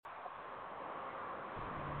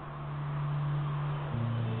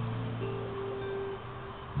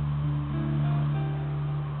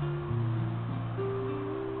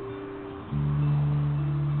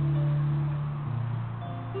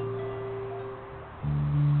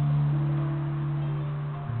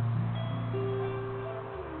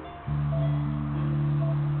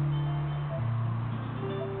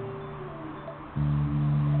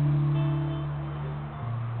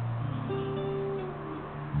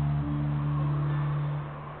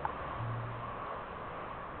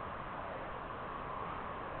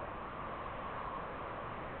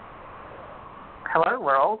Hello,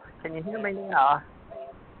 world. Can you hear me now?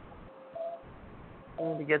 I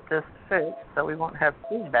need to get this fixed so we won't have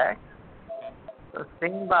feedback. So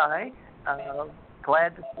stand by.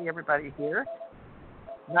 Glad to see everybody here.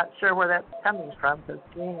 Not sure where that's coming from because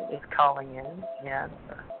Janet is calling in, and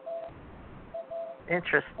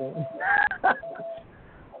interesting.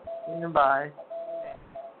 Stand by.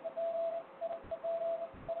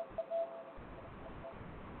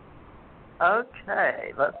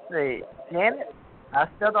 Okay, let's see. Janet, I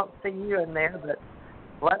still don't see you in there, but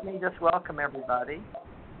let me just welcome everybody.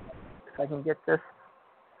 If I can get this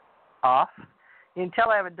off. You can tell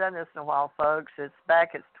I haven't done this in a while, folks. It's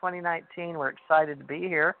back. It's 2019. We're excited to be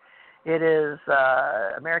here. It is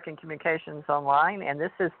American Communications Online, and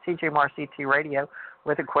this is TJMRCT Radio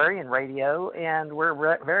with Aquarian Radio, and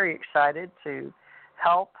we're very excited to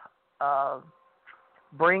help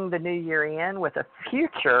bring the new year in with a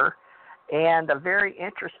future and a very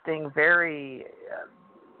interesting, very,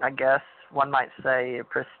 I guess one might say,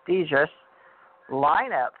 prestigious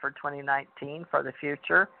lineup for 2019 for the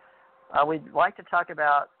future. We'd like to talk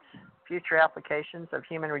about future applications of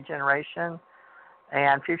human regeneration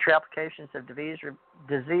and future applications of disease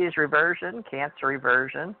reversion, cancer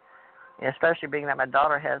reversion, especially being that my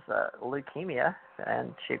daughter has leukemia,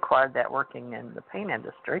 and she acquired that working in the paint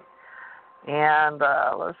industry. And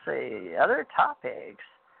let's see, other topics: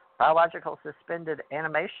 biological suspended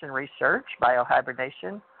animation research,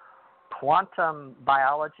 biohibernation, quantum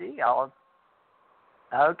biology.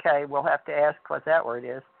 Okay, we'll have to ask what that word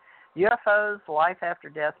is. UFOs, life after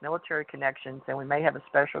death, military connections, and we may have a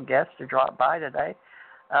special guest to drop by today.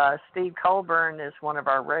 Steve Colburn is one of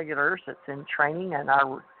our regulars that's in training in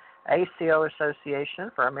our ACO Association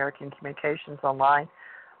for American Communications Online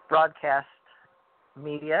broadcast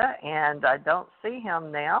media, and I don't see him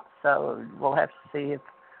now, so we'll have to see if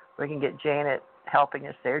we can get Janet helping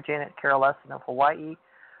us there, Janet Carol Lesson of Hawaii,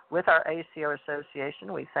 with our ACO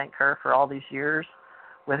Association. We thank her for all these years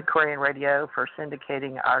with Aquarian Radio for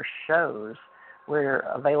syndicating our shows. We're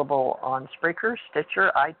available on Spreaker,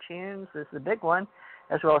 Stitcher, iTunes is the big one,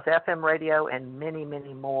 as well as FM radio and many,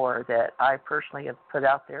 many more that I personally have put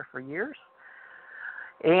out there for years.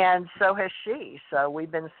 And so has she. So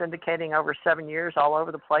we've been syndicating over 7 years all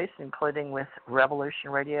over the place, including with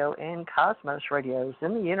Revolution Radio and Cosmos Radios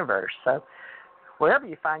in the universe. So wherever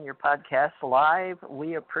you find your podcast live,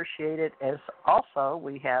 we appreciate it. As also,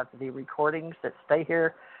 we have the recordings that stay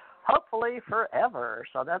here hopefully forever.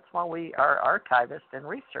 So that's why we are archivists and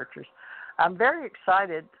researchers. I'm very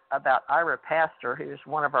excited about Ira Pastor, who's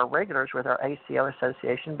one of our regulars with our ACO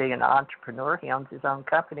Association, being an entrepreneur. He owns his own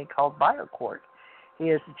company called BioQuart. He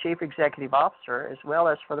is the Chief Executive Officer, as well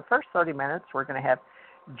as for the first 30 minutes, we're going to have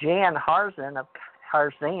Jan Harzan of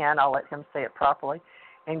Harzan. I'll let him say it properly.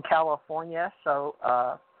 In California, so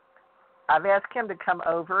I've asked him to come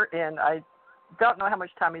over, and I don't know how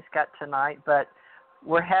much time he's got tonight, but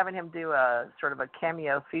we're having him do a sort of a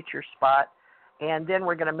cameo feature spot, and then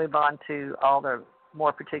we're going to move on to all the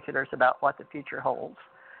more particulars about what the future holds.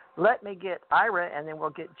 Let me get Ira, and then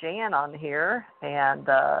we'll get Jan on here, and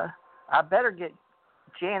I better get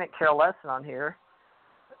Janet Carol Lesson on here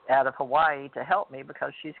out of Hawaii to help me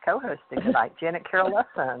because she's co-hosting tonight. Janet Carol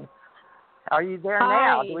Lesson. Are you there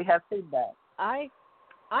now? Do we have feedback? I'm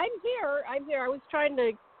here. I was trying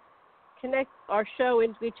to connect our show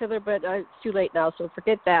into each other, but it's too late now, so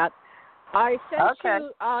forget that. I sent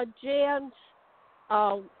you Jan's,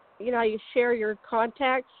 you share your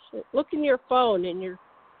contacts. Look in your phone, in your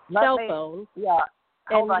cell phone. Yeah.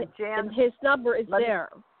 Hold on, Jan. And his number is there.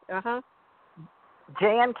 Uh-huh.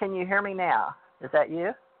 Jan, can you hear me now? Is that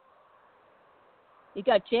you? You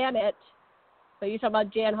got Janet. Are you talking about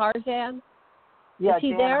Jan Harzan? Yeah, is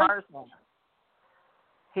he Jan there? Harzan.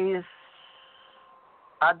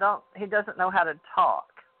 He doesn't know how to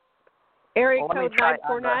talk. Area code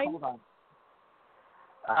 949? Hold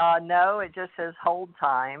on. No, it just says hold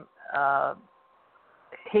time.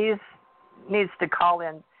 He needs to call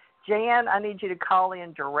in. Jan, I need you to call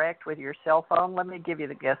in direct with your cell phone. Let me give you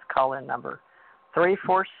the guest call-in number.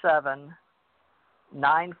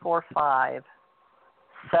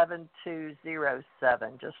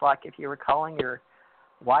 347-945-7207, just like if you were calling your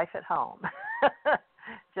wife at home.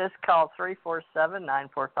 Just call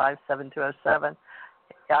 347-945-7207.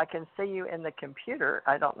 I can see you in the computer.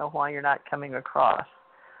 I don't know why you're not coming across.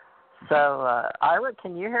 So, Ira,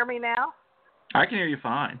 can you hear me now? I can hear you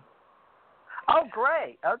fine. Oh,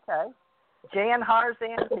 great. Okay. Jan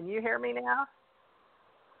Harzan, can you hear me now?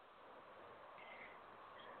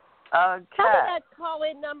 Okay. Tell me that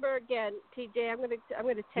call-in number again, TJ. I'm going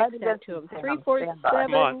to text that to him.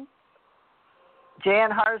 347.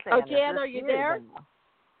 Jan Harzan. Oh, Jan, are you there?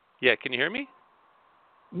 Yeah, can you hear me?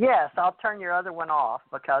 Yes, I'll turn your other one off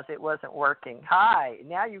because it wasn't working. Hi,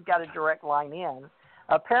 now you've got a direct line in.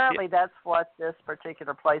 Apparently, that's what this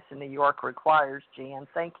particular place in New York requires, Jan.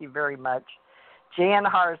 Thank you very much. Jan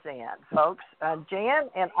Harzan, folks. Jan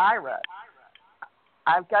and Ira,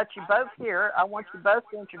 I've got you both here. I want you both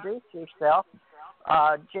to introduce yourself.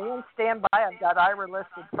 Jan, stand by. I've got Ira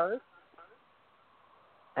listed first,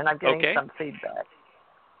 and I'm getting some feedback.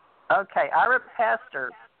 Okay, Ira Pastor,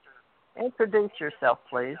 introduce yourself,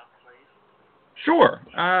 please. Sure.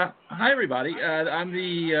 Hi, everybody. I'm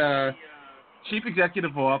the Chief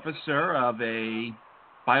Executive Officer of a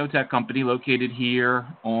biotech company located here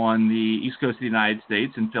on the East Coast of the United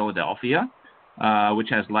States in Philadelphia, which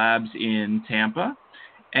has labs in Tampa.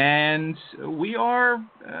 And we are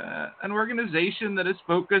an organization that is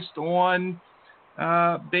focused on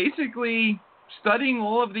basically studying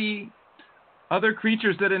all of the other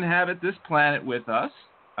creatures that inhabit this planet with us,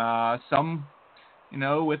 some,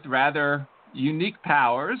 with rather unique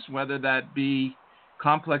powers, whether that be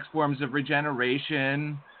complex forms of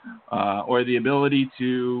regeneration or the ability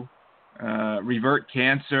to revert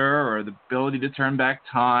cancer or the ability to turn back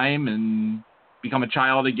time and become a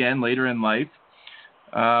child again later in life,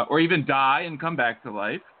 or even die and come back to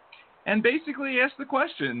life, and basically ask the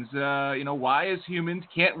questions, why as humans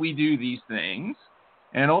can't we do these things?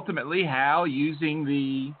 And ultimately how, using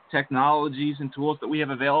the technologies and tools that we have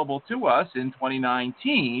available to us in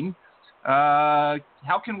 2019,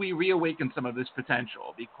 how can we reawaken some of this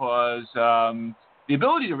potential? Because the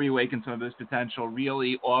ability to reawaken some of this potential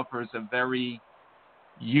really offers a very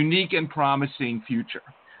unique and promising future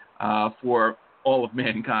for all of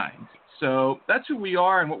mankind. So that's who we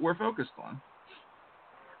are and what we're focused on.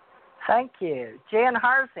 Thank you. Jan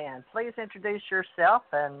Harzan, please introduce yourself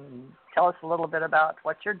and tell us a little bit about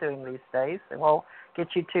what you're doing these days, and we'll get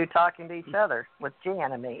you two talking to each other with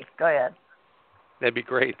Jan and me. Go ahead. That'd be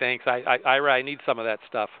great. Thanks. Ira, I need some of that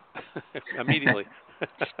stuff immediately.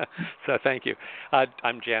 So thank you.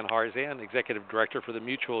 I'm Jan Harzan, Executive Director for the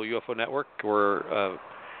Mutual UFO Network. We're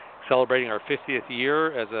celebrating our 50th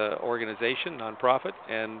year as an organization, nonprofit,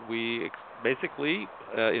 and we basically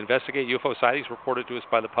investigate UFO sightings reported to us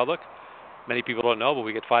by the public. Many people don't know, but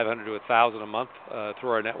we get 500 to 1,000 a month through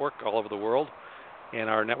our network all over the world. And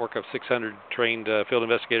our network of 600 trained field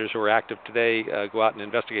investigators who are active today go out and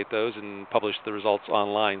investigate those and publish the results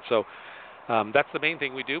online. So that's the main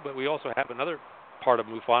thing we do, but we also have another part of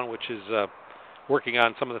MUFON, which is working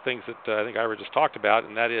on some of the things that I think Ira just talked about,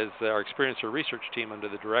 and that is our experiencer research team under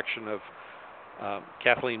the direction of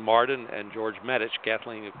Kathleen Marden and George Medich.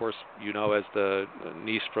 Kathleen, of course, as the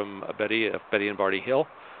niece from Betty and Barney Hill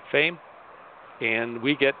fame. And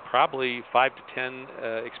we get probably 5 to 10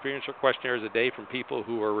 experiencer questionnaires a day from people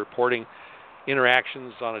who are reporting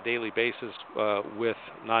interactions on a daily basis with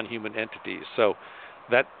non-human entities. So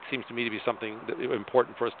that seems to me to be something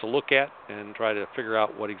important for us to look at and try to figure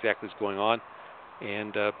out what exactly is going on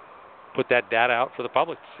and put that data out for the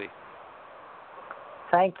public to see.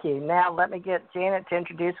 Thank you. Now let me get Janet to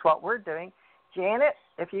introduce what we're doing. Janet,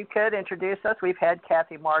 if you could introduce us. We've had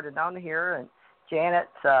Kathy Martin on here, and Janet,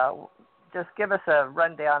 just give us a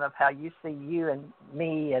rundown of how you see you and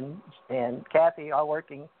me and Kathy all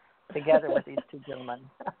working together with these two gentlemen.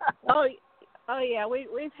 Oh yeah,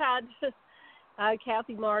 we've had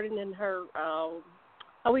Kathy Martin and her.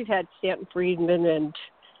 We've had Stanton Friedman and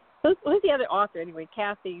who's the other author anyway?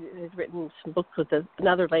 Kathy has written some books with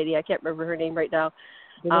another lady. I can't remember her name right now.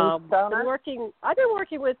 I've been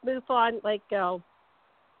working with MUFON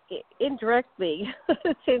indirectly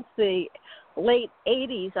since the late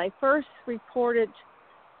 80s. I first reported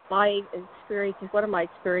one of my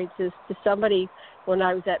experiences to somebody when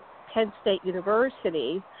I was at Penn State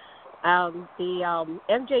University. The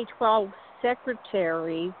MJ-12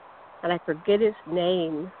 secretary, and I forget his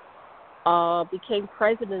name, became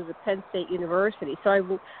president of the Penn State University.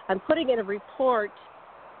 So I'm putting in a report,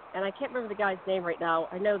 and I can't remember the guy's name right now.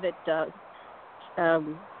 I know that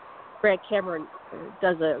Brad Cameron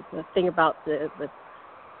does a thing about the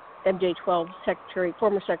MJ-12 secretary,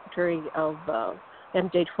 former secretary of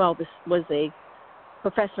MJ-12 was a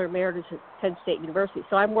professor emeritus at Penn State University.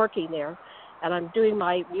 So I'm working there, and I'm doing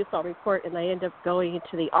my MUFON report, and I end up going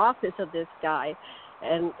into the office of this guy,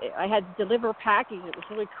 and I had to deliver package. It was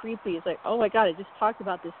really creepy. It's like, oh my God, I just talked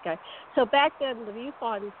about this guy. So back then, the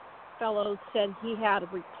MUFON fellow said he had a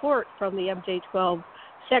report from the MJ-12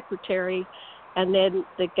 secretary, and then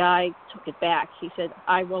the guy took it back. He said,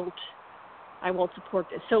 I won't support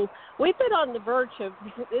this. So we've been on the verge of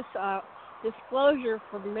this disclosure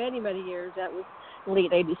for many, many years. That was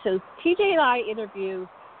late 80s. So TJ and I interview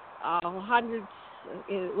hundreds.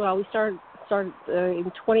 We started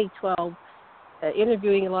in 2012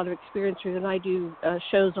 interviewing a lot of experiencers, and I do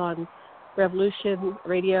shows on Revolution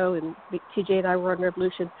Radio, and TJ and I were on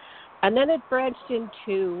Revolution. And then it branched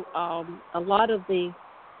into a lot of the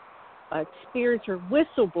experiencer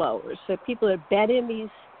whistleblowers, so people that have been in these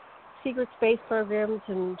secret space programs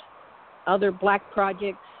and other black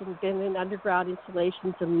projects and been in underground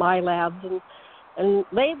installations and my labs. And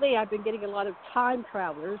lately I've been getting a lot of time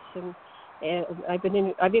travelers, and I've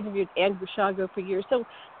interviewed Andrew Shago for years. So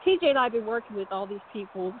TJ and I have been working with all these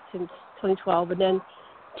people since 2012, and then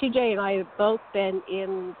TJ and I have both been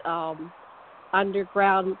in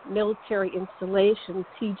underground military installations.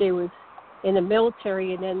 TJ was in the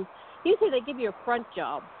military, and then usually they give you a front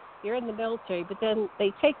job. You're in the military, but then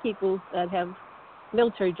they take people that have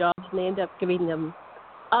military jobs and they end up giving them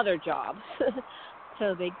other jobs.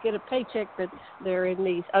 So they get a paycheck, but they're in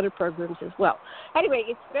these other programs as well. Anyway,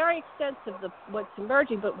 it's very extensive, what's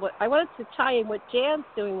emerging, but what I wanted to tie in what Jan's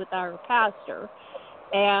doing with our pastor.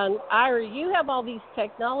 And Ira, you have all these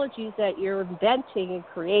technologies that you're inventing and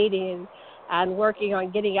creating and working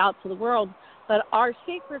on getting out to the world, but our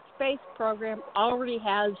secret space program already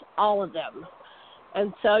has all of them.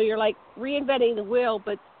 And so you're like reinventing the wheel,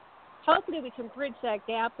 but hopefully we can bridge that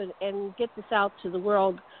gap and get this out to the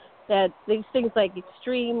world, that these things like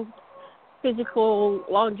extreme physical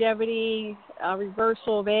longevity,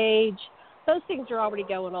 reversal of age, those things are already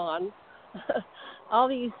going on. All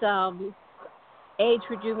these age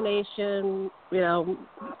rejuvenation,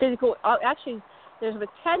 physical, actually there's a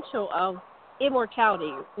potential of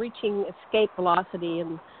immortality, reaching escape velocity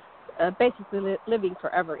and basically living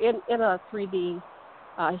forever in a 3D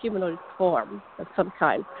humanoid form of some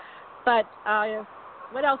kind. But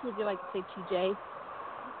what else would you like to say, TJ?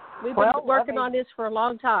 We've been working on this for a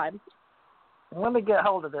long time. Let me get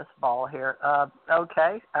hold of this ball here.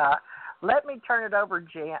 Okay. Let me turn it over,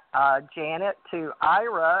 Janet, to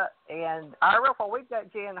Ira. And Ira, while we've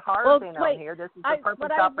got Jan Harzan on here, this is the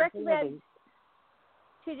perfect opportunity.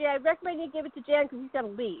 TJ, I recommend you give it to Jan because he's got to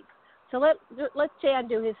leave. So let Jan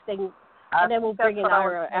do his thing, and then we'll bring in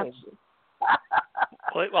Ira after.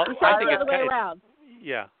 Well, I think it's the way around.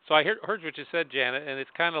 Yeah. So I heard what you said, Janet, and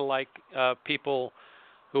it's kind of like people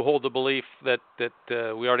who hold the belief that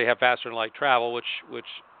we already have faster than light travel, which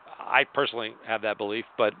I personally have that belief,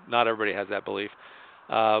 but not everybody has that belief.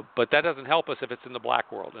 But that doesn't help us if it's in the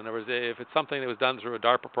black world. In other words, if it's something that was done through a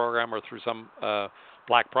DARPA program or through some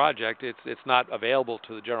black project, it's not available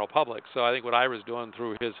to the general public. So I think what Ira's doing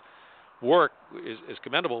through his work is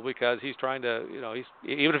commendable, because he's trying to,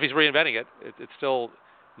 even if he's reinventing it, it's still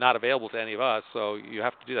not available to any of us. So you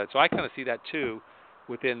have to do that. So I kind of see that too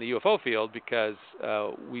within the UFO field, because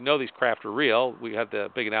we know these craft are real. We had the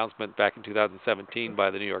big announcement back in 2017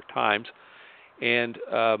 by the New York Times, and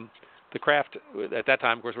the craft at that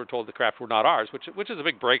time, of course, we were told the craft were not ours, which is a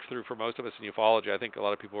big breakthrough for most of us in ufology. I think a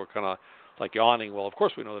lot of people were kind of like yawning. Well, of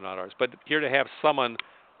course we know they're not ours, but here to have someone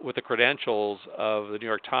with the credentials of the New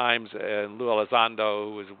York Times and Lou Elizondo,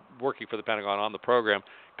 who was working for the Pentagon on the program,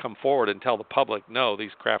 come forward and tell the public, no, these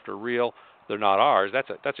craft are real, they're not ours. That's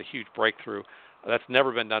a huge breakthrough. That's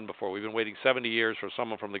never been done before. We've been waiting 70 years for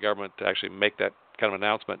someone from the government to actually make that kind of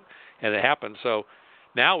announcement, and it happened. So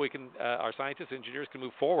now we can, our scientists, engineers can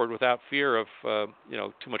move forward without fear of,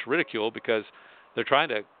 too much ridicule, because they're trying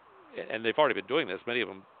to, and they've already been doing this, many of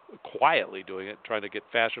them quietly doing it, trying to get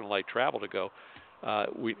faster than light travel to go.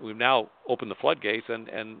 We've now opened the floodgates,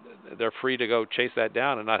 and they're free to go chase that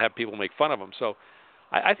down and not have people make fun of them. So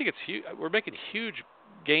I think it's huge. We're making huge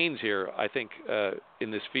gains here, I think,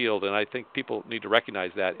 in this field, and I think people need to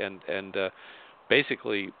recognize that and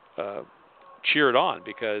basically cheer it on,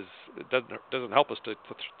 because it doesn't help us to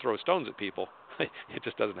throw stones at people. It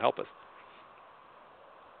just doesn't help us.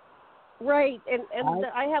 Right, and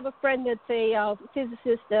I have a friend that's a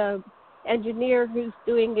physicist, engineer, who's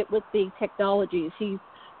doing it with the technologies. He's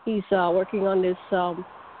working on this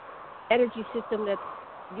energy system that's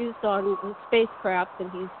used on spacecraft,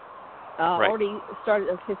 and he's already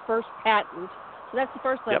started his first patent. So that's the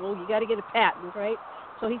first level. Yep. You got to get a patent, right?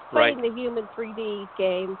 So he's playing the human 3D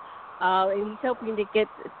game, and he's hoping to get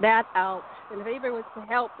that out. And if anybody wants to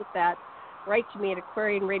help with that, write to me at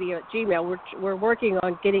aquarianradio@gmail. We're working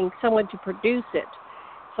on getting someone to produce it,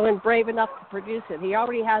 someone brave enough to produce it. He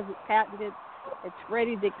already has it patented. It's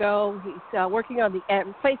ready to go. He's working on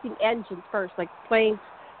replacing engines first, like planes,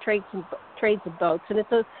 trains, and boats. And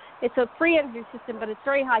it's a free energy system, but it's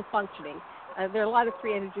very high functioning. There are a lot of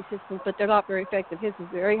free energy systems, but they're not very effective. His is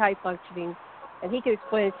very high functioning, and he can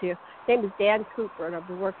explain it to you. His name is Dan Cooper, and I've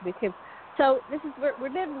been working with him. So we're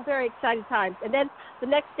living very exciting times. And then the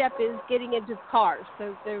next step is getting into cars.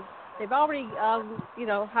 So they're they've already,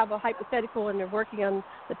 have a hypothetical, and they're working on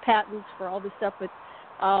the patents for all this stuff. But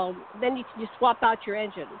then you can just swap out your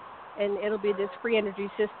engine, and it'll be this free energy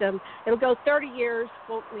system. It'll go 30 years,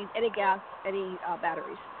 won't need any gas, any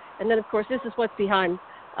batteries. And then, of course, this is what's behind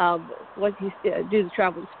what he's do the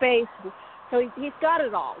travel in space. And so he's got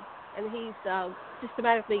it all, and he's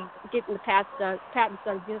systematically getting the patents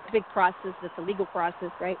done. It's a big process. It's a legal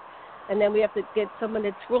process, right? And then we have to get someone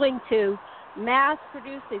that's willing to mass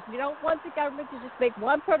produce these. We don't want the government to just make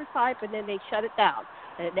one prototype and then they shut it down,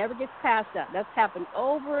 and it never gets passed out. That's happened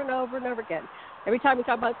over and over and over again. Every time we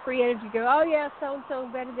talk about free energy, you go, oh, yeah, so-and-so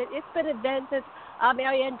invented it. It's been invented a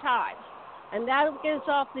million times. And that'll get us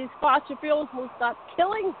off these fossil fuels, and we'll stop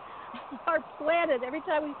killing our planet. Every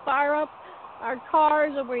time we fire up our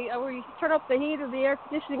cars or we turn up the heat or the air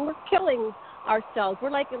conditioning, we're killing ourselves.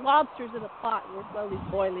 We're like lobsters in a pot, and we're slowly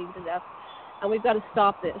boiling to death. And we've got to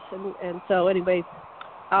stop this. And so anyway,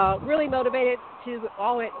 really motivated to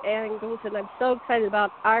all angles, and I'm so excited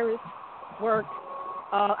about Ira's work.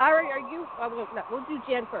 Ira, are you? We'll do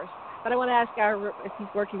Jen first, but I want to ask Ira if he's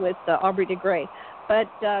working with Aubrey de Grey.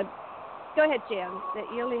 But go ahead, Jan.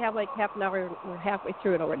 You only have like half an hour. We're halfway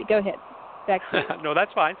through it already. Go ahead. Back to you. No,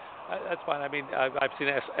 that's fine. That's fine. I mean, I've seen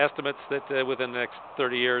estimates that within the next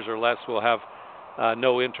 30 years or less, we'll have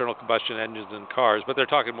no internal combustion engines in cars, but they're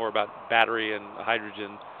talking more about battery and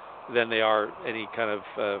hydrogen than they are any kind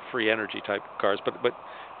of free energy type cars.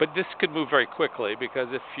 But this could move very quickly, because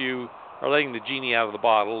if you are letting the genie out of the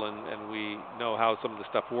bottle, and we know how some of the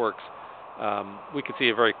stuff works, we could see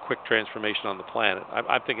a very quick transformation on the planet.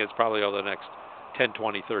 I'm thinking it's probably over the next 10,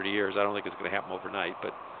 20, 30 years. I don't think it's going to happen overnight,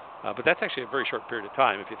 but that's actually a very short period of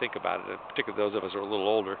time if you think about it, and particularly those of us who are a little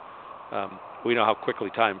older. We know how quickly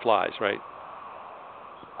time flies, right?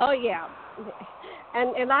 Oh, yeah.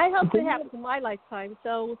 And I hope it happens in my lifetime.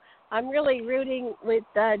 So I'm really rooting with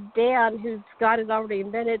Dan, who's got it already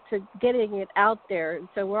invented, to getting it out there. And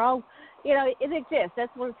so we're all, it exists.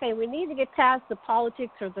 That's what I'm saying. We need to get past the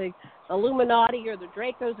politics or the Illuminati or the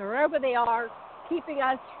Dracos or wherever they are keeping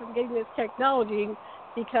us from getting this technology,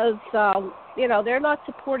 because, they're not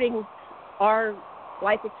supporting our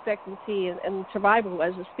life expectancy and survival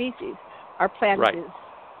as a species. Our planet is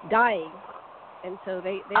dying. And so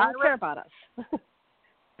they don't care about us.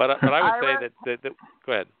 but I would say that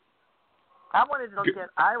go ahead. I wanted to get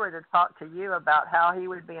Ira to talk to you about how he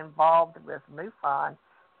would be involved with MUFON.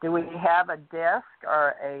 Do we have a desk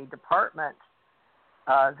or a department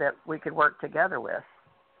that we could work together with?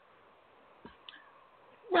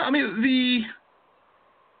 Well, I mean,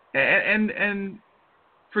 and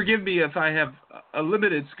forgive me if I have a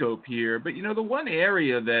limited scope here, but the one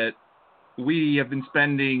area that we have been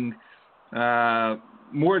spending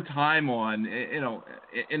more time on,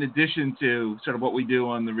 in addition to sort of what we do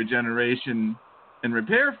on the regeneration and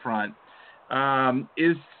repair front,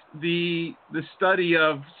 is the study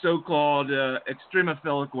of so-called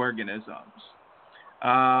extremophilic organisms.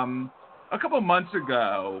 A couple of months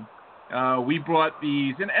ago, we brought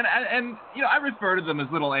these, and I refer to them as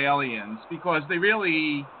little aliens because they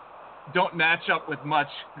really don't match up with much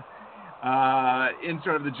in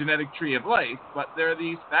sort of the genetic tree of life, but there are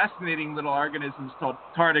these fascinating little organisms called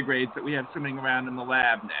tardigrades that we have swimming around in the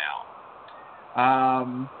lab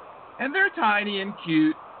now. And they're tiny and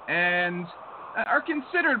cute and are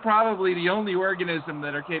considered probably the only organism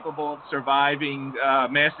that are capable of surviving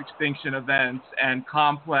mass extinction events and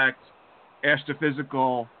complex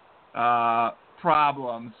astrophysical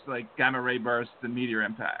problems like gamma ray bursts and meteor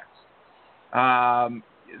impacts.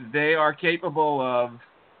 They are capable of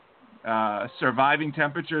surviving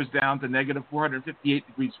temperatures down to negative 458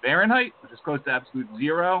 degrees Fahrenheit, which is close to absolute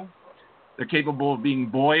zero. They're capable of being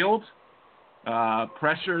boiled.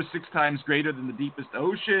 Pressure 6 times greater than the deepest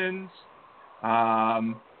oceans.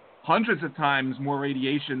 Hundreds of times more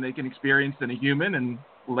radiation they can experience than a human and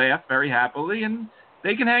laugh very happily. And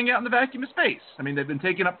they can hang out in the vacuum of space. I mean, they've been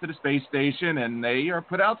taken up to the space station and they are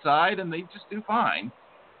put outside and they just do fine.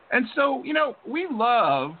 And so, we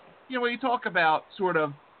love, when you talk about sort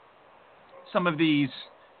of some of these,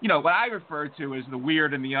 what I refer to as the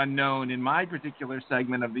weird and the unknown in my particular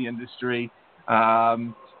segment of the industry.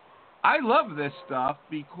 I love this stuff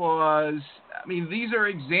because, these are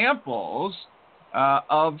examples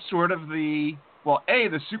of sort of the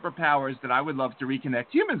superpowers that I would love to reconnect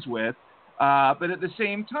humans with, but at the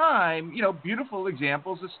same time, beautiful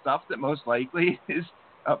examples of stuff that most likely is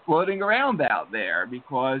floating around out there,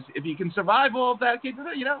 because if you can survive all of that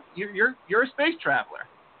capability, you're a space traveler.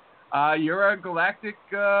 You're a galactic,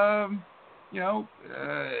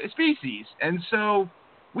 species. And so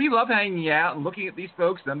we love hanging out and looking at these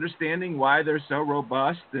folks and understanding why they're so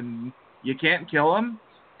robust and you can't kill them.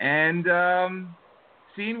 and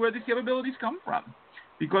seeing where these capabilities come from,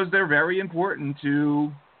 because they're very important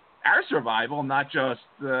to our survival, not just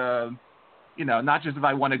not just if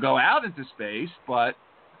I want to go out into space, but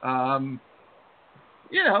the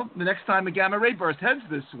next time a gamma ray burst heads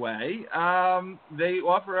this way, they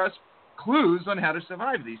offer us clues on how to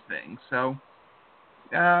survive these things. So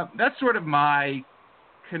that's sort of my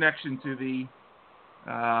connection to the,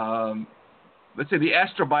 let's say, the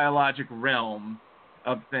astrobiologic realm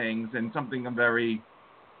of things, and something I'm very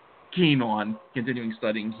keen on continuing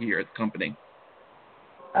studying here at the company.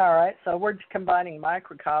 All right, so we're combining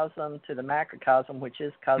microcosm to the macrocosm, which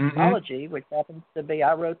is cosmology, which happens to be,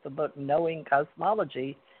 I wrote the book Knowing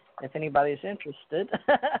Cosmology, if anybody's interested.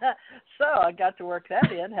 So I got to work that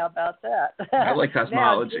in. How about that? I like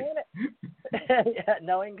cosmology. Now,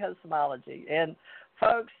 Knowing Cosmology. And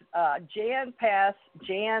folks, Jan,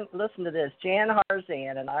 listen to this, Jan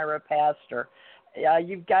Harzan and Ira Pastor.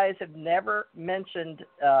 You guys have never mentioned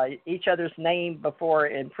each other's name before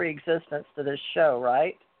in pre-existence to this show,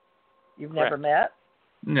 right? You've never met?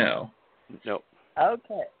 No. Nope.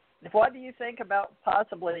 Okay. What do you think about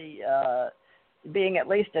possibly being at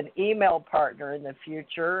least an email partner in the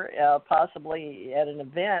future, possibly at an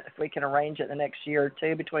event, if we can arrange it the next year or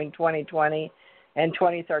two, between 2020 and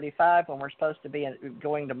 2035, when we're supposed to be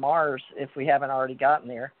going to Mars, if we haven't already gotten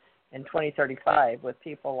there, in 2035, with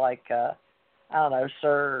people like... I don't know,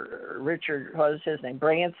 Sir Richard, what is his name,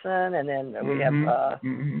 Branson, and then we have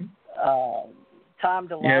Tom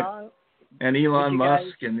DeLonge. Yep. And Elon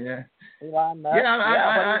Musk, Elon Musk.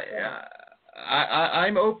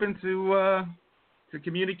 I'm open to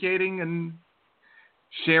communicating and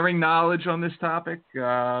sharing knowledge on this topic,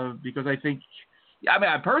 because I think,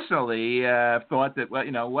 I personally have thought that,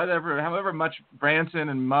 however much Branson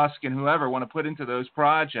and Musk and whoever want to put into those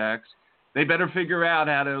projects, they better figure out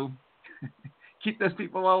how to keep those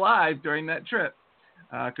people alive during that trip,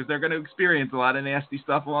 because they're going to experience a lot of nasty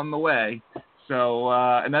stuff along the way. So,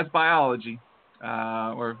 and that's biology,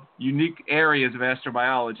 or unique areas of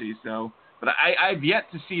astrobiology. So, but I've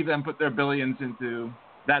yet to see them put their billions into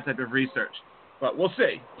that type of research. But we'll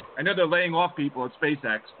see. I know they're laying off people at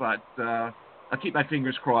SpaceX, but I'll keep my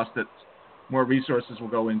fingers crossed that more resources will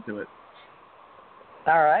go into it.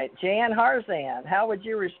 All right. Jan Harzan, how would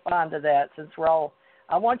you respond to that, since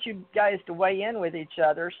I want you guys to weigh in with each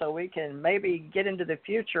other so we can maybe get into the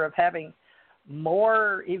future of having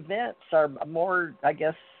more events, or more, I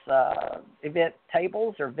guess, event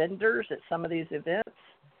tables or vendors at some of these events.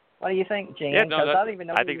 What do you think, Jan? Yeah, no, I don't even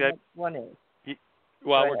know what the next one is.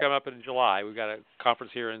 Well, we're coming up in July. We've got a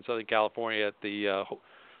conference here in Southern California at the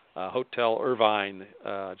Hotel Irvine,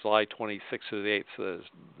 July 26th to the 8th.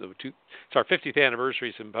 It's our 50th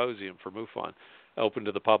anniversary symposium for MUFON, open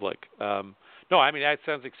to the public. No, I mean, that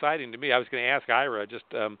sounds exciting to me. I was going to ask Ira, just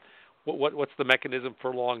what's the mechanism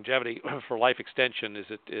for longevity, for life extension? Is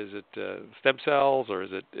it stem cells, or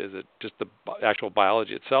is it just the actual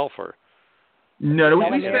biology itself, or? No,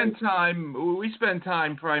 we spend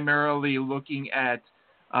time primarily looking at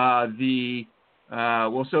the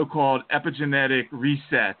so-called epigenetic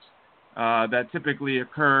reset that typically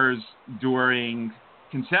occurs during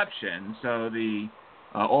conception. So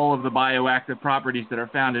all of the bioactive properties that are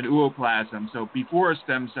found in ooplasm. So before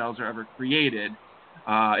stem cells are ever created,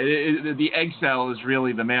 the egg cell is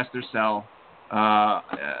really the master cell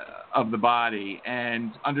of the body,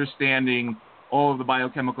 and understanding all of the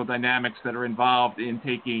biochemical dynamics that are involved in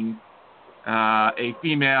taking a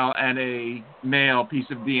female and a male piece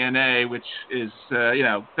of DNA, which is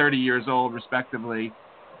 30 years old respectively,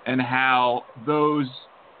 and how those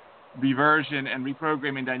reversion and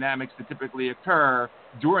reprogramming dynamics that typically occur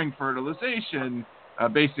during fertilization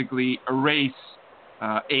basically erase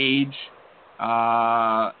age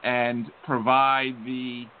and provide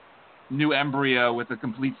the new embryo with a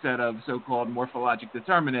complete set of so-called morphologic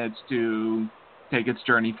determinants to take its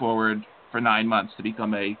journey forward for 9 months to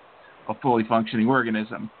become a fully functioning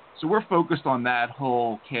organism. So we're focused on that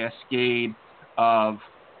whole cascade of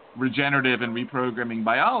regenerative and reprogramming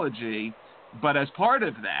biology. But as part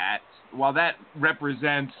of that, while that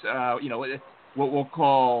represents, what we'll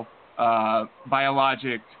call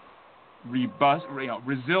biologic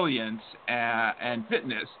resilience and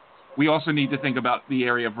fitness, we also need to think about the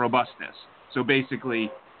area of robustness. So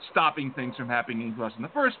basically, stopping things from happening to us in the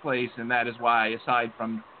first place, and that is why, aside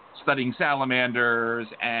from studying salamanders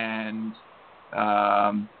and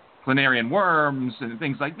planarian worms and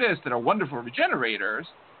things like this that are wonderful regenerators,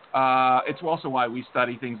 it's also why we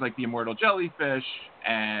study things like the immortal jellyfish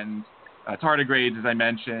and tardigrades, as I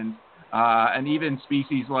mentioned, and even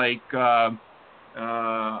species like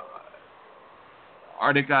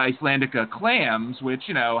Arctic Icelandica clams, which,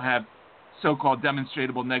 have so-called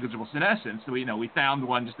demonstrable negligible senescence. So, we found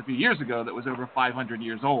one just a few years ago that was over 500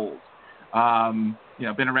 years old,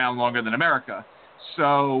 been around longer than America.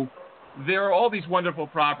 So there are all these wonderful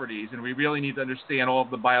properties, and we really need to understand all of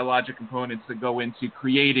the biologic components that go into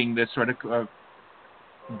creating this sort of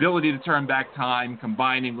ability to turn back time,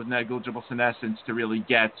 combining with negligible senescence to really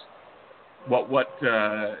get what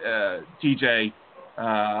TJ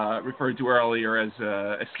referred to earlier as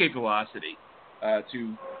escape velocity,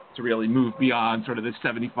 to really move beyond sort of the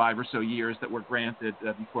 75 or so years that we're granted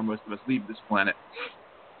before most of us leave this planet.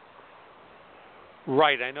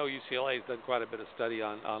 Right. I know UCLA has done quite a bit of study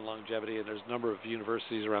on longevity, and there's a number of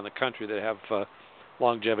universities around the country that have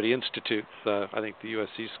longevity institutes. I think the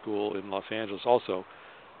USC school in Los Angeles also.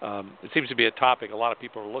 It seems to be a topic a lot of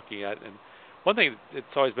people are looking at. And one thing that's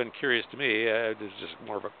always been curious to me, this is just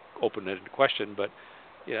more of an open-ended question, but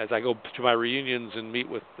as I go to my reunions and meet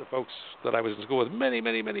with the folks that I was in school with many,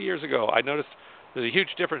 many, many years ago, I noticed there's a huge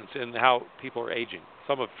difference in how people are aging.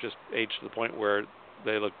 Some have just aged to the point where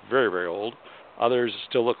they look very, very old. Others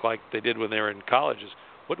still look like they did when they were in colleges.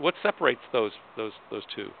 What separates those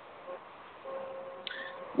two?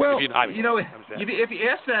 Well, if you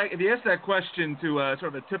ask that question to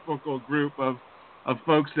sort of a typical group of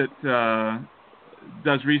folks that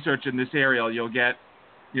does research in this area, you'll get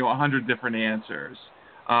 100 different answers.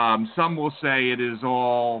 Some will say it is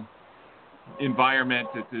all environment,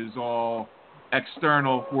 it is all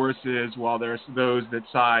external forces, while there's those that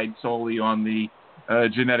side solely on the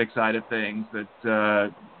genetic side of things, that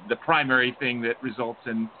the primary thing that results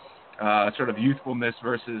in sort of youthfulness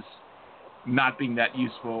versus not being that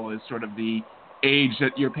useful is sort of the age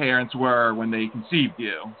that your parents were when they conceived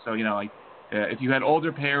you. So, if you had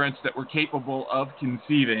older parents that were capable of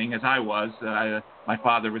conceiving, as I was, my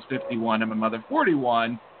father was 51 and my mother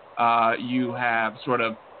 41, you have sort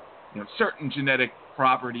of, certain genetic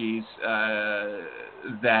properties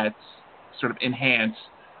that sort of enhance,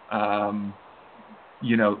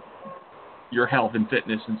 your health and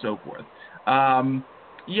fitness and so forth.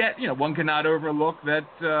 Yet, one cannot overlook that,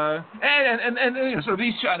 sort of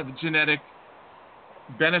these kind of genetic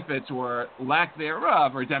benefits or lack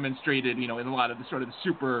thereof are demonstrated, in a lot of the sort of the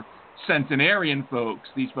super centenarian folks,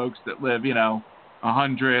 these folks that live,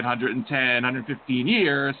 100, 110, 115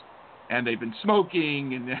 years, and they've been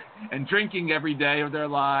smoking and drinking every day of their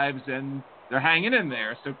lives, and they're hanging in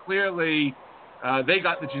there. So clearly, they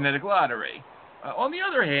got the genetic lottery. On the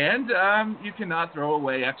other hand, you cannot throw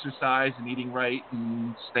away exercise and eating right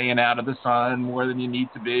and staying out of the sun more than you need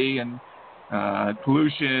to be, and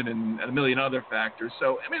pollution and a million other factors.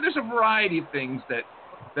 So, there's a variety of things that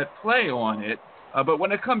play on it. But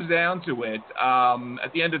when it comes down to it,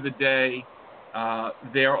 at the end of the day,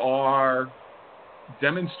 there are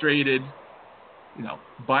demonstrated,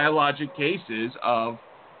 biologic cases of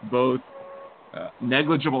both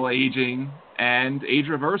negligible aging and age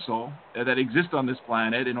reversal that exist on this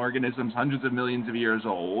planet in organisms hundreds of millions of years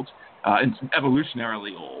old, and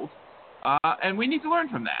evolutionarily old. And we need to learn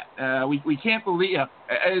from that. We can't believe,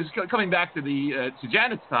 coming back to to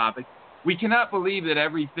Janet's topic, we cannot believe that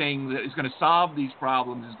everything that is going to solve these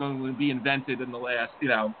problems is going to be invented in the last,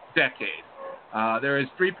 decade. There is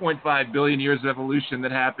 3.5 billion years of evolution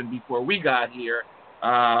that happened before we got here,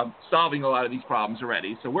 solving a lot of these problems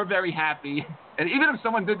already. So we're very happy. And even if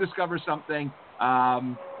someone did discover something,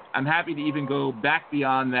 I'm happy to even go back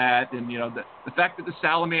beyond that. And, the fact that the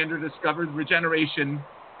salamander discovered regeneration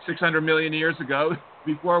 600 million years ago,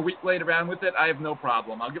 before we played around with it, I have no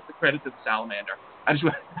problem. I'll give the credit to the salamander. I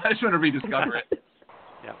just want to rediscover it.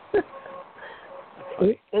 Yeah.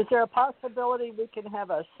 Is there a possibility we can have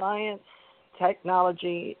a science,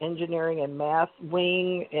 technology, engineering, and math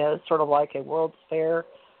wing as sort of like a World's Fair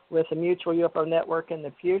with a mutual UFO network in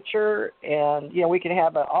the future? And, we can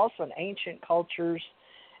have also an ancient cultures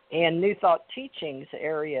and New Thought teachings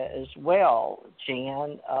area as well,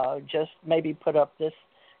 Jan. Just maybe put up this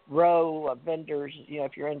row of vendors,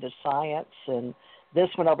 if you're into science, and this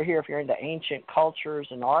one over here if you're into ancient cultures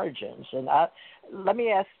and origins. And let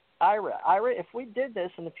me ask Ira, if we did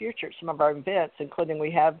this in the future at some of our events, including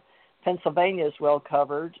we have Pennsylvania is well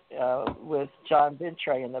covered with John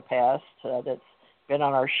Bentray in the past that's been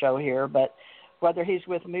on our show here, but whether he's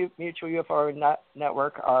with Mutual UFO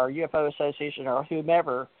Network or UFO Association or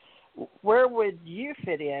whomever, where would you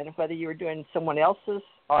fit in, whether you were doing someone else's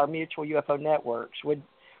or Mutual UFO Networks?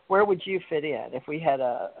 Where would you fit in if we had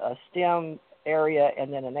a STEM area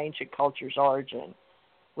and then an ancient culture's origin?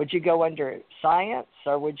 Would you go under science,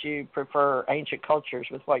 or would you prefer ancient cultures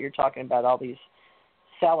with what you're talking about, all these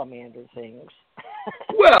salamander things?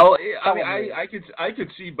 Well, I mean, I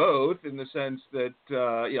could see both in the sense that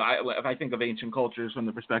if I think of ancient cultures from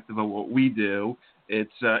the perspective of what we do,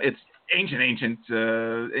 it's ancient.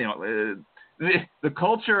 The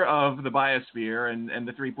culture of the biosphere and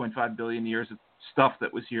the 3.5 billion years of stuff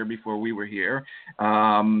that was here before we were here,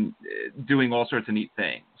 doing all sorts of neat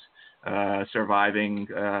things, surviving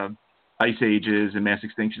ice ages and mass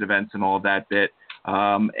extinction events and all of that bit. So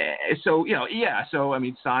I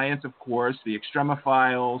mean, science, of course, the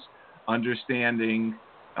extremophiles, understanding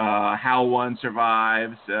how one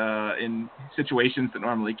survives in situations that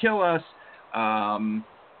normally kill us,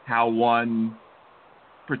 how one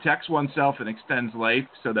protects oneself and extends life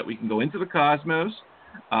so that we can go into the cosmos.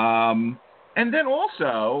 And then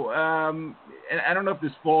also, and I don't know if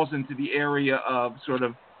this falls into the area of sort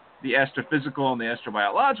of the astrophysical and the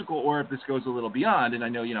astrobiological, or if this goes a little beyond. And I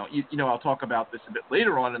know, I'll talk about this a bit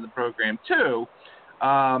later on in the program too.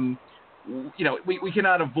 We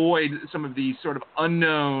cannot avoid some of these sort of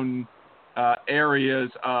unknown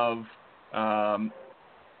areas of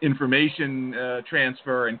information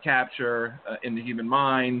transfer and capture in the human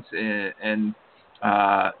minds and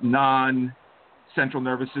non-central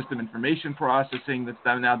nervous system information processing that's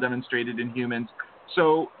now demonstrated in humans.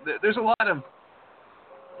 So there's a lot of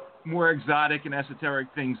more exotic and esoteric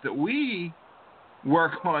things that we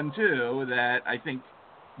work on too that I think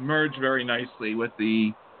merge very nicely with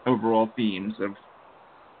the overall themes of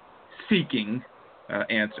seeking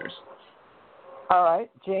answers. All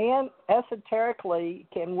right, Jan, esoterically,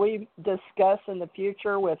 can we discuss in the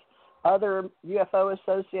future with other UFO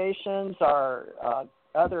associations or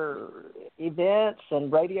other events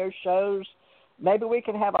and radio shows? Maybe we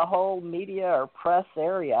can have a whole media or press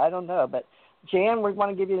area. I don't know, but Jan, we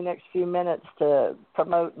want to give you the next few minutes to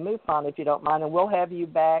promote MUFON, if you don't mind, and we'll have you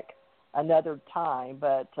back another time.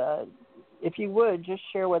 But if you would, just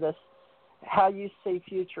share with us how you see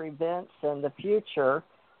future events in the future.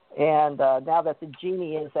 And now that the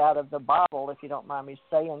genie is out of the bottle, if you don't mind me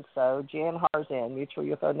saying so, Jan Harzan, Mutual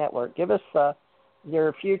UFO Network, give us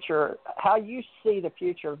your future, how you see the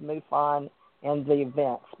future of MUFON and the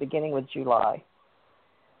events, beginning with July.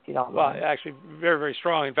 Well, actually, very, very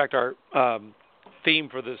strong. In fact, our theme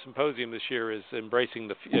for the symposium this year is embracing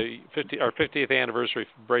our 50th anniversary of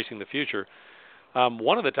embracing the future.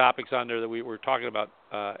 One of the topics on there that we were talking about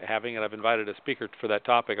having, and I've invited a speaker for that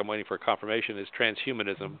topic, I'm waiting for a confirmation, is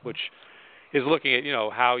transhumanism, which is looking at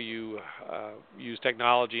how you use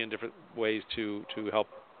technology in different ways to help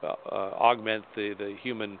augment the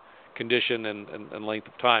human condition and length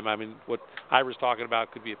of time. I mean, what Ira's talking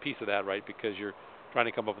about could be a piece of that, right? Because you're trying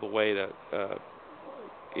to come up with a way to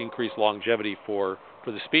increase longevity for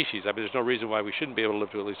the species. I mean, there's no reason why we shouldn't be able to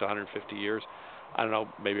live to at least 150 years. I don't know,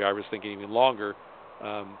 maybe I was thinking even longer,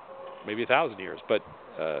 maybe 1,000 years. But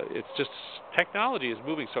it's just technology is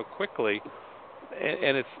moving so quickly,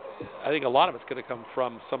 and I think a lot of it's going to come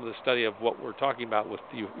from some of the study of what we're talking about with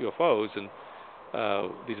UFOs and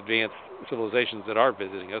these advanced civilizations that are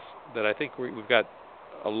visiting us, that I think we've got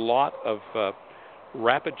a lot of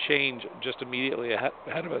rapid change just immediately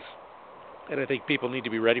ahead of us. And I think people need to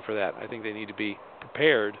be ready for that. I think they need to be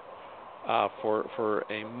prepared for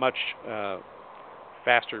a much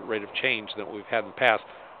faster rate of change than what we've had in the past.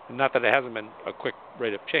 And not that it hasn't been a quick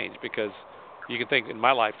rate of change, because you can think in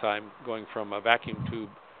my lifetime going from a vacuum tube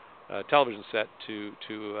television set to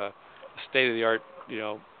a state-of-the-art,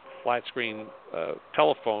 flat screen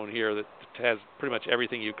telephone here that has pretty much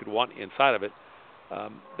everything you could want inside of it.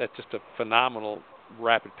 That's just a phenomenal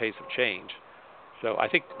rapid pace of change. So I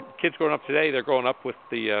think kids growing up today, they're growing up with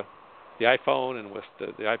the iPhone and with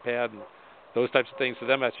the iPad and those types of things. To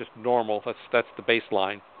them, that's just normal. That's the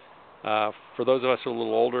baseline. For those of us who are a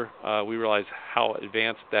little older, we realize how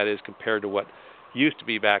advanced that is compared to what used to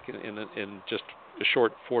be back in just a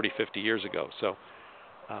short 40, 50 years ago. So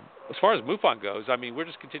as far as MUFON goes, I mean, we're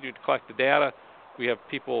just continuing to collect the data. We have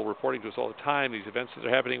people reporting to us all the time, these events that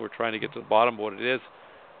are happening. We're trying to get to the bottom of what it is.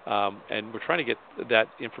 And we're trying to get that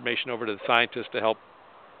information over to the scientists to help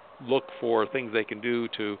look for things they can do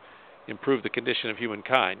to improve the condition of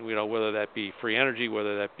humankind. Whether that be free energy,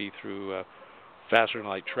 whether that be through faster than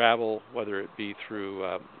light travel, whether it be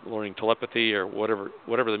through learning telepathy or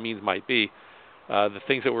whatever the means might be. The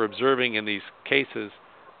things that we're observing in these cases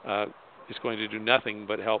is going to do nothing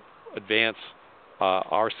but help advance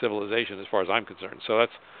our civilization, as far as I'm concerned. So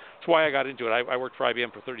that's why I got into it. I worked for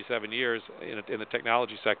IBM for 37 years in the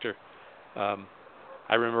technology sector.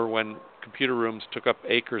 I remember when computer rooms took up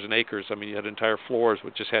acres and acres. I mean, you had entire floors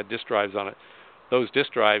which just had disk drives on it. Those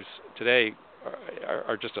disk drives today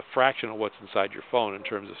are just a fraction of what's inside your phone in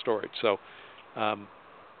terms of storage. So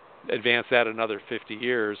advance that another 50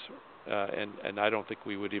 years, and I don't think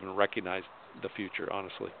we would even recognize the future,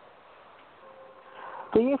 honestly.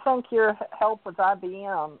 Do you think your help with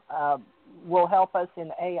IBM will help us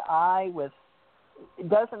in AI?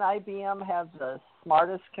 Doesn't IBM have the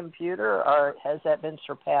smartest computer, or has that been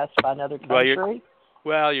surpassed by another country?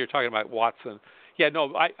 Well, you're talking about Watson. Yeah, no,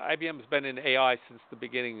 IBM's been in AI since the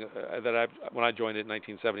beginning. When I joined it in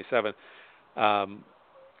 1977.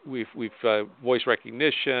 We've voice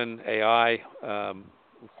recognition, AI,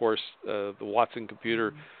 of course, the Watson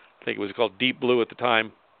computer. I think it was called Deep Blue at the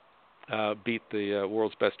time. Beat the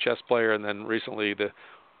world's best chess player, and then recently the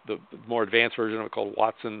more advanced version of it called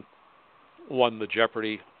Watson won the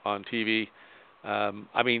Jeopardy on TV.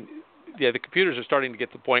 I mean, yeah, the computers are starting to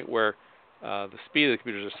get to the point where the speed of the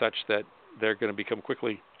computers are such that they're going to become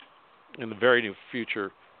quickly, in the very near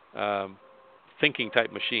future, thinking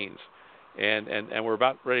type machines, and we're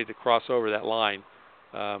about ready to cross over that line.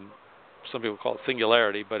 Some people call it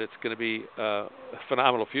singularity, but it's going to be a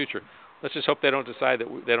phenomenal future. Let's just hope they don't decide that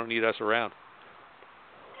they don't need us around.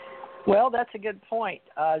 Well, that's a good point.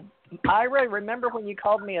 Ira, remember when you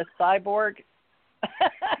called me a cyborg?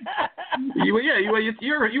 You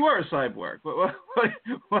are a cyborg.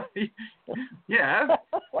 What, yeah.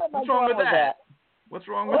 What's wrong with that? What's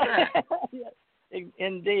wrong with that?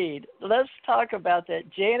 Indeed. Let's talk about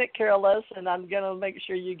that. Janet Carroll Lesson, I'm going to make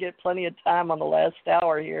sure you get plenty of time on the last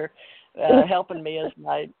hour here, helping me as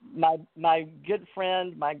my good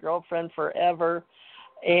friend, my girlfriend forever.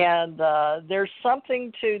 And there's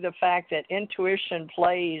something to the fact that intuition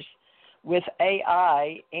plays with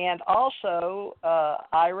AI, and also,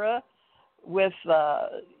 Ira, with,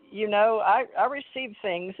 I receive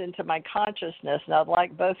things into my consciousness, and I'd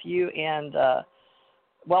like both you and,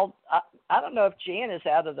 I don't know if Jan is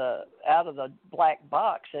out of the black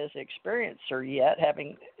box as an experiencer yet,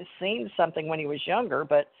 having seen something when he was younger,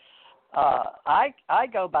 but I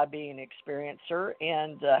go by being an experiencer,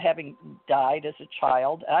 and having died as a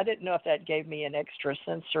child, I didn't know if that gave me an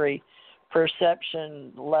extrasensory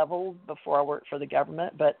perception level before I worked for the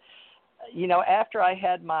government. But, after I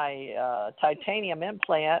had my titanium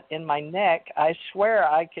implant in my neck, I swear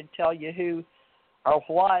I could tell you who or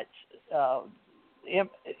what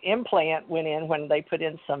implant went in when they put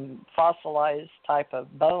in some fossilized type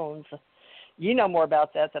of bones. You know more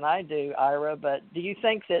about that than I do, Ira, but do you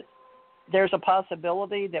think that there's a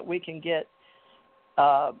possibility that we can get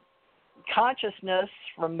consciousness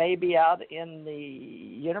from maybe out in the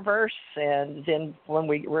universe, and then when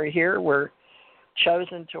we're here, we're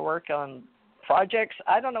chosen to work on projects?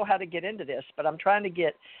 I don't know how to get into this, but I'm trying to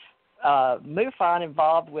get MUFON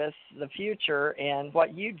involved with the future and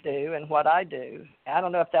what you do and what I do. I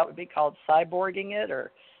don't know if that would be called cyborging it,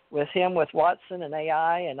 or with Watson and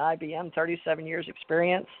AI and IBM, 37 years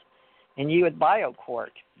experience, and you with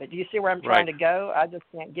BioQuark. But do you see where I'm trying to go? I just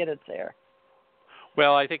can't get it there.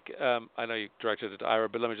 Well, I think I know you directed it to Ira,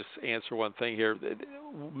 but let me just answer one thing here.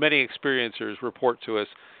 Many experiencers report to us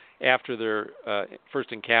after their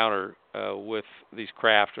first encounter with these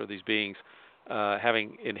craft or these beings,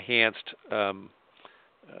 having enhanced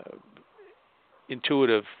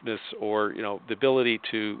intuitiveness, or the ability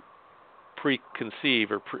to preconceive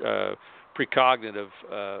or precognitive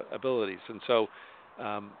abilities, and so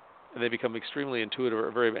they become extremely intuitive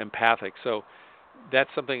or very empathic. So that's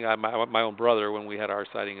something my own brother, when we had our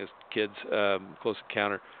sighting as kids, close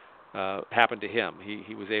encounter, happened to him.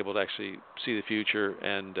 He was able to actually see the future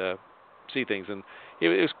and see things, and it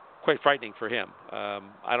was quite frightening for him.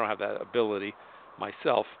 I don't have that ability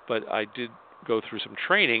myself, but I did go through some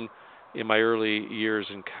training in my early years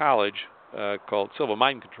in college called Silva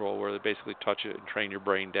Mind Control, where they basically touch it and train your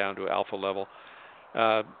brain down to alpha level.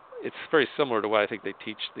 It's very similar to what I think they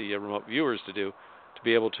teach the remote viewers to do, to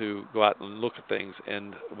be able to go out and look at things.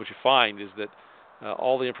 And what you find is that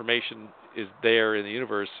all the information is there in the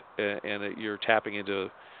universe, and you're tapping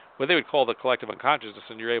into what they would call the collective unconsciousness,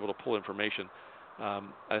 and you're able to pull information.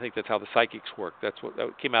 I think that's how the psychics work. That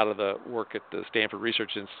came out of the work at the Stanford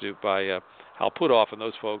Research Institute by Hal Puthoff and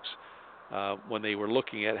those folks. When they were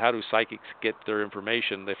looking at how do psychics get their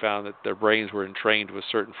information, they found that their brains were entrained with a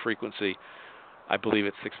certain frequency. I believe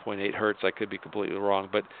it's 6.8 hertz. I could be completely wrong,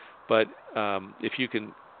 but if you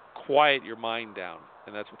can quiet your mind down,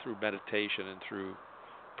 and that's through meditation and through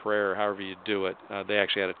prayer, however you do it. They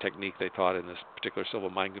actually had a technique they taught in this particular Silva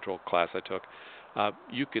Mind Control class I took.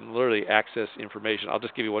 You can literally access information. I'll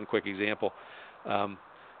just give you one quick example.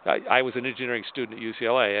 I was an engineering student at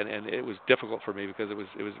UCLA, and it was difficult for me because it was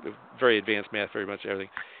very advanced math, very much everything.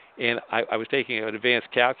 And I was taking an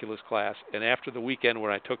advanced calculus class, and after the weekend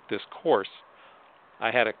when I took this course, I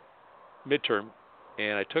had a midterm,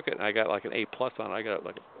 and I took it, and I got like an A+ on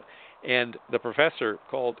it. And the professor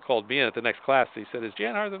called me in at the next class. He said, "Is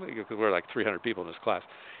Jan Harzen?" Because we were like 300 people in this class.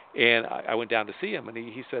 And I went down to see him, and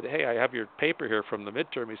he said, "Hey, I have your paper here from the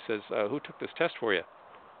midterm." He says, "Who took this test for you?"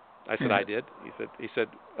 I said, "I did." He said,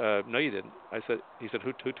 "No, you didn't." He said,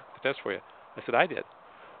 "Who took the test for you?" I said, "I did."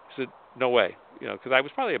 He said, "No way," because I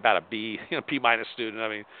was probably about a B, B minus student. I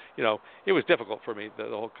mean, it was difficult for me, the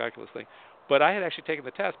whole calculus thing. But I had actually taken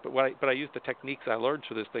the test, but I used the techniques I learned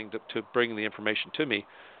through this thing to bring the information to me.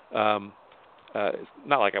 It's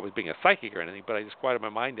not like I was being a psychic or anything, but I just quieted my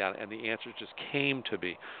mind down, and the answers just came to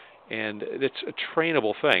me. And it's a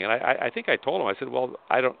trainable thing. And I think I told him, I said, "Well,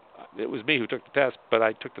 it was me who took the test, but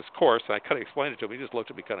I took this course," and I kind of explained it to him. He just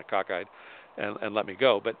looked at me kind of cockeyed and let me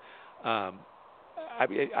go. But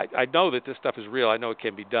I know that this stuff is real. I know it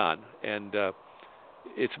can be done. And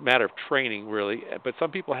it's a matter of training, really. But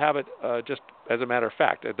some people have it just as a matter of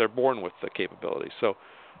fact. They're born with the capabilities. So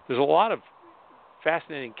there's a lot of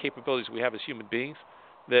fascinating capabilities we have as human beings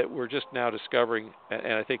that we're just now discovering,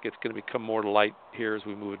 and I think it's going to become more to light here as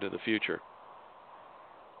we move into the future.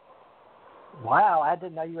 Wow, I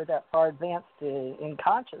didn't know you were that far advanced in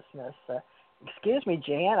consciousness. Excuse me,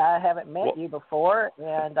 Jan, I haven't met you before,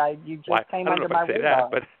 and you just came under my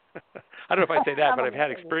radar. I don't know if I say that, but I've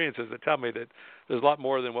had experiences that tell me that there's a lot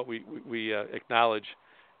more than what we acknowledge,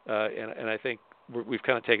 and I think we've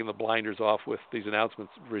kind of taken the blinders off with these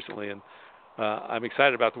announcements recently, and I'm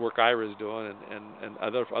excited about the work Ira is doing and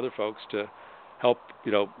other folks to help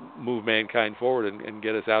move mankind forward and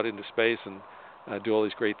get us out into space and do all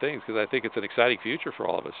these great things, because I think it's an exciting future for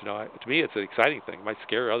all of us. To me, it's an exciting thing. It might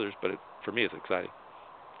scare others, but for me, it's exciting.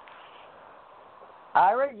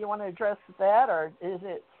 Ira, you want to address that, or is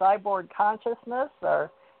it cyborg consciousness,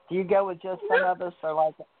 or do you go with just some of us are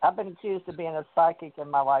like, I've been accused of being a psychic in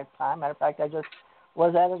my lifetime. Matter of fact, I just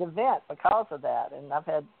was at an event because of that, and I've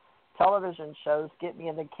had television shows get me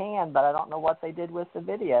in the can, but I don't know what they did with the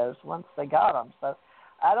videos once they got them. So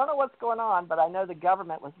I don't know what's going on, but I know the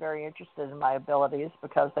government was very interested in my abilities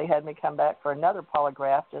because they had me come back for another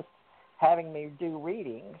polygraph, just having me do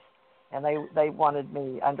readings, and they wanted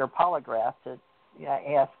me under polygraph to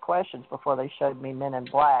ask questions before they showed me Men in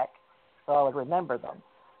Black so I would remember them.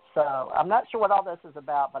 So I'm not sure what all this is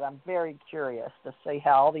about, but I'm very curious to see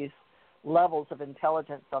how all these levels of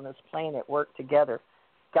intelligence on this planet work together.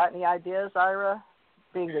 Got any ideas, Ira?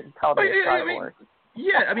 Being that you called it a cyborg.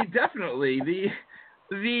 Definitely.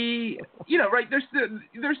 Right,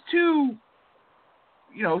 there's two,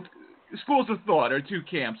 schools of thought or two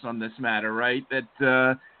camps on this matter, right?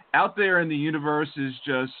 That out there in the universe is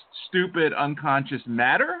just stupid, unconscious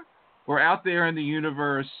matter, or out there in the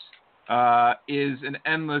universe is an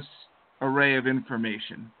endless array of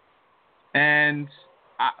information. And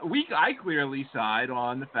I clearly side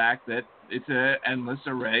on the fact that it's an endless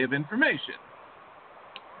array of information.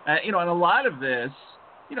 And a lot of this,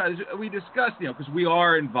 as we discussed, because we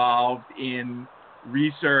are involved in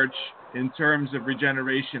research in terms of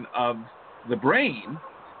regeneration of the brain,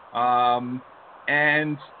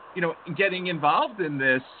 and, getting involved in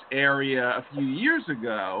this area a few years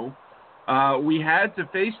ago, we had to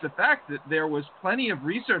face the fact that there was plenty of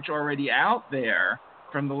research already out there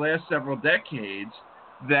from the last several decades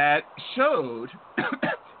that showed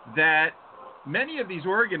that many of these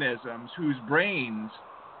organisms whose brains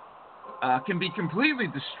can be completely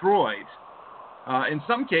destroyed, in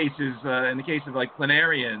some cases, in the case of like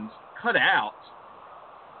planarians, cut out,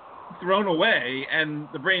 thrown away, and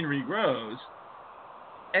the brain regrows.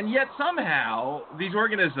 And yet somehow these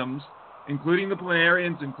organisms, including the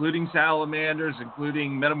planarians, including salamanders,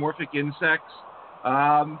 including metamorphic insects,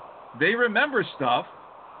 they remember stuff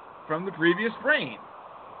from the previous brain.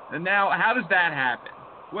 And now, how does that happen?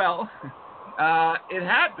 Well, it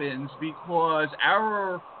happens because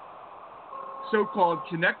our so-called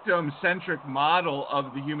connectome-centric model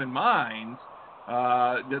of the human mind,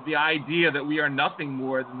 the idea that we are nothing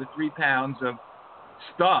more than the 3 pounds of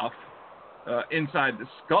stuff inside the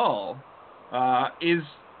skull, is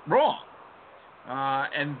wrong.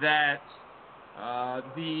 And that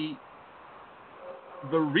the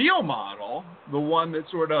real model, the one that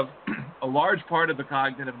sort of a large part of the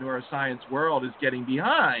cognitive neuroscience world is getting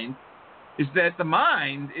behind, is that the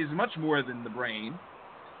mind is much more than the brain.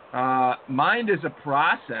 Mind is a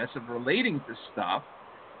process of relating to stuff.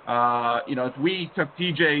 If we took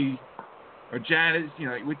TJ or Janet,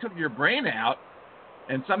 we took your brain out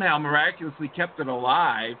and somehow miraculously kept it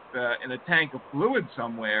alive in a tank of fluid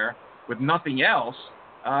somewhere with nothing else,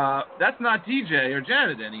 that's not TJ or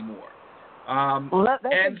Janet anymore. That's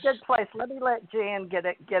a good place. Let me let Jan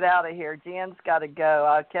get out of here. Jan's got to go.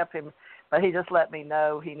 I kept him, but he just let me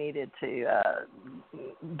know he needed to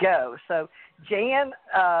go. So, Jan,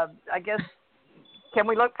 I guess, can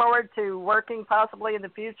we look forward to working possibly in the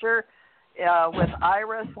future with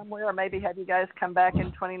Ira somewhere, or maybe have you guys come back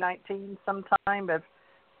in 2019 sometime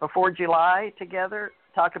before July together,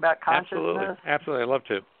 talk about consciousness? Absolutely. I'd love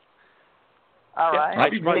to. All right. I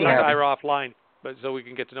should probably talk to Ira offline, but so we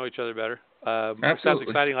can get to know each other better. It sounds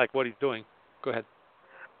exciting, like what he's doing. Go ahead.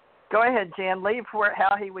 Go ahead, Jan. Leave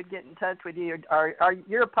how he would get in touch with you.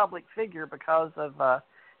 You're a public figure because of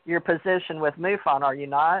your position with MUFON, are you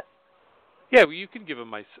not? Yeah, well, you can give him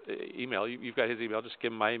my email. You've got his email. Just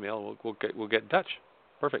give him my email. We'll get in touch.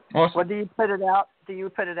 Perfect. Awesome. Well, do you put it out?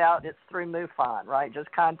 It's through MUFON, right?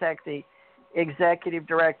 Just contact the executive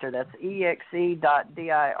director. That's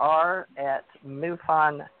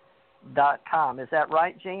exe.dir@MUFON.com. Is that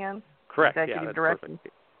right, Jan? Correct. Executive that's director? perfect.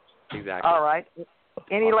 Exactly. All right.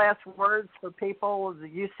 Any last words for people?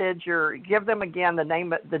 You said give them again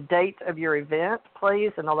the date of your event,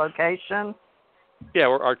 please, and the location. Yeah,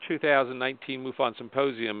 our 2019 MUFON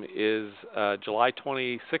Symposium is July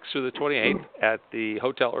 26th through the 28th at the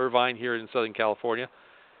Hotel Irvine here in Southern California.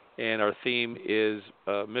 And our theme is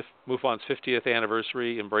MUFON's 50th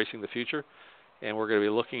anniversary, Embracing the Future. And we're going to be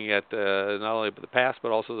looking at not only the past,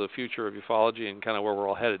 but also the future of ufology and kind of where we're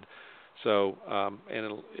all headed. So,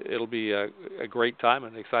 and it'll be a great time,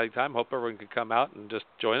 an exciting time. Hope everyone can come out and just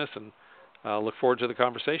join us, and look forward to the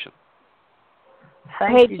conversation.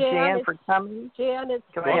 Thank you, Jan, for coming. Jan, it's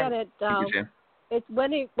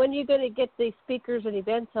when are you going to get the speakers and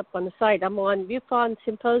events up on the site? I'm on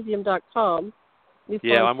MUFONsymposium.com.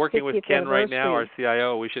 Yeah, I'm working with Ken right now, our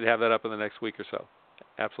CIO. We should have that up in the next week or so.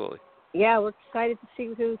 Absolutely. Yeah, we're excited to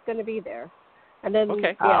see who's going to be there. And then,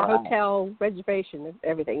 hotel reservation and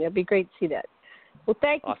everything. It'd be great to see that. Well,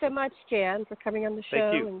 thank you so much, Jan, for coming on the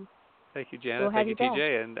show. Thank you. And thank you, Jan. We'll thank you,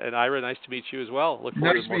 TJ. And Ira, nice to meet you as well. Look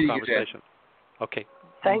forward to more conversation. Okay.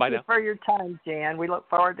 Thank you now. for your time, Jan. We look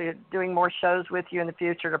forward to doing more shows with you in the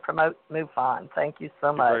future to promote MUFON. Thank you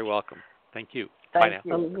so much. You're very welcome. Thank you. Thank Bye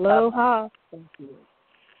you. now. Aloha. Thank you.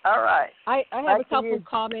 All right. I have a couple of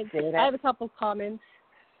comments.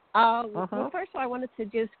 Well, first of all, I wanted to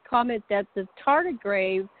just comment that the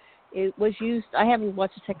tardigrade was used. I haven't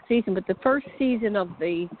watched the second season, but the first season of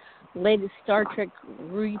the latest Star Trek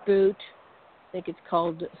reboot, I think it's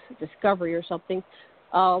called Discovery or something,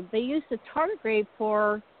 they used the tardigrade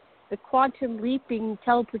for the quantum leaping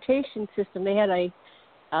teleportation system. They had a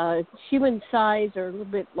human-sized or a little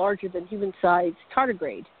bit larger than human-sized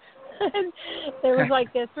tardigrade. There was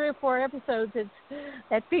like 3 or 4 episodes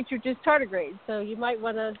that featured just tardigrades, so you might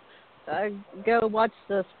want to go watch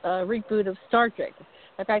the reboot of Star Trek.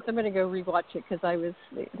 In fact, I'm going to go rewatch it because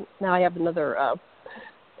now I have another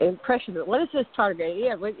impression of it. What is this tardigrade?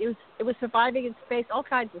 Yeah, it was surviving in space, all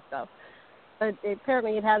kinds of stuff. But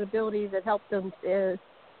apparently it had abilities that helped them to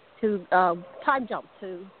time jump,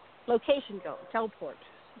 to location go, teleport,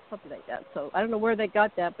 something like that. So I don't know where they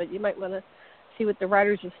got that, but you might want to see what the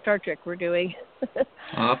writers of Star Trek were doing.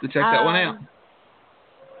 I'll have to check that one out.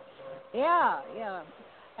 Yeah.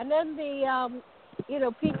 And then the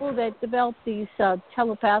people that develop these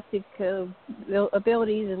telepathic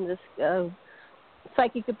abilities and this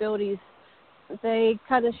psychic abilities, they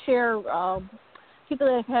kind of share people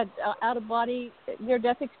that have had out-of-body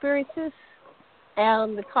near-death experiences,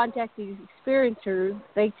 and the contact these experiencers,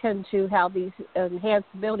 they tend to have these enhanced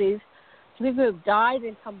abilities. So people who have died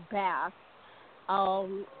and come back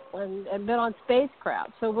and been on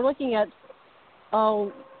spacecraft. So we're looking at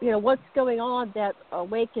what's going on that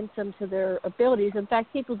awakens them to their abilities. In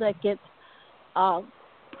fact, people that get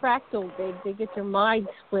fractal, they get their mind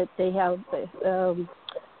split. They've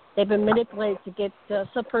been manipulated to get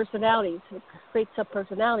subpersonalities, to create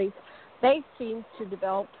subpersonalities. They seem to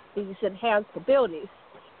develop these enhanced abilities.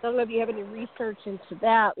 I don't know if you have any research into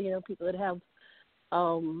that. People that have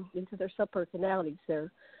into their subpersonalities,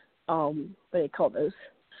 their what do they call those?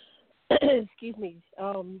 Excuse me,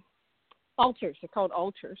 alters. They're called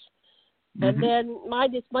alters. Mm-hmm. And then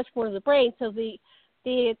mind is much more of the brain. So the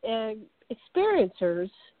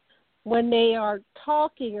experiencers, when they are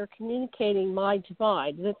talking or communicating mind to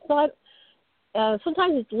mind, it's not.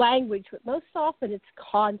 Sometimes it's language, but most often it's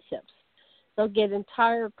concepts. They'll get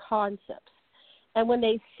entire concepts, and when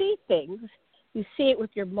they see things, you see it with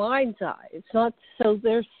your mind's eye. It's not so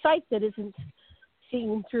there's sight that isn't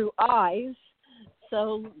seen through eyes.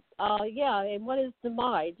 So, and what is the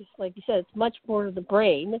mind? Like you said, it's much more of the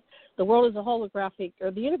brain. The world is a holographic,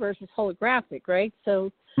 or the universe is holographic, right?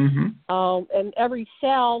 So, and every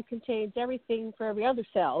cell contains everything for every other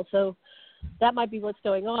cell. So that might be what's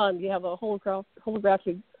going on. You have a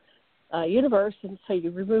holographic universe, and so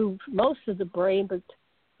you remove most of the brain, but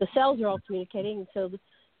the cells are all communicating, and so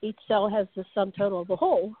each cell has the sum total of the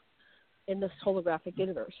whole in this holographic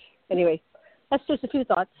universe. Anyway, that's just a few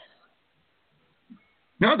thoughts.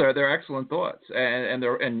 No, they're excellent thoughts, and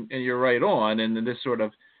you're right on. And this sort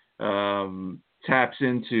of taps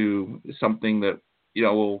into something that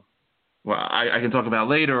I can talk about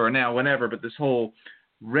later or now, whenever. But this whole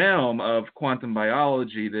realm of quantum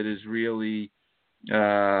biology that is really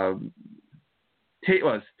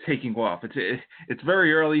taking off. It's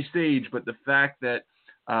very early stage, but the fact that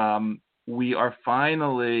we are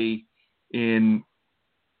finally in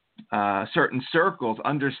certain circles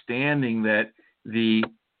understanding that the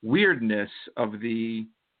weirdness of the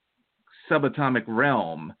subatomic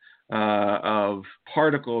realm of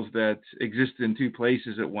particles that exist in two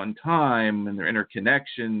places at one time and their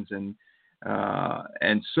interconnections and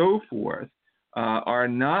so forth are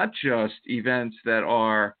not just events that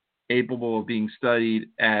are capable of being studied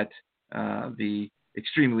at the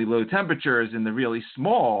extremely low temperatures and the really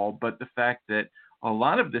small, but the fact that a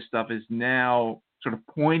lot of this stuff is now sort of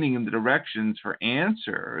pointing in the directions for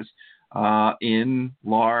answers in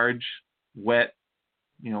large, wet,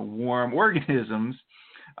 warm organisms,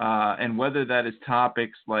 and whether that is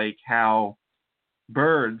topics like how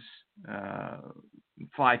birds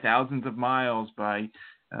fly thousands of miles by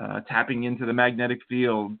tapping into the magnetic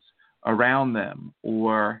fields around them,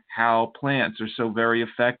 or how plants are so very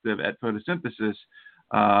effective at photosynthesis,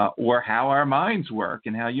 or how our minds work,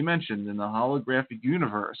 and how you mentioned in the holographic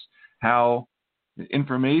universe, how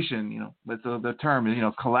information, with the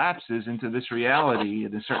term, collapses into this reality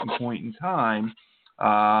at a certain point in time,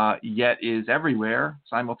 yet is everywhere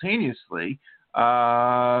simultaneously,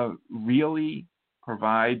 really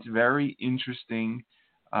provides very interesting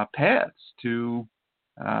paths to,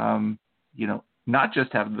 not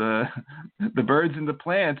just have the birds and the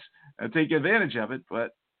plants take advantage of it,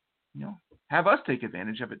 but have us take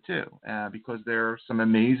advantage of it too, because there are some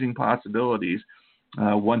amazing possibilities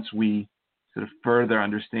once we sort of further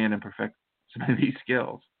understand and perfect some of these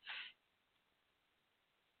skills.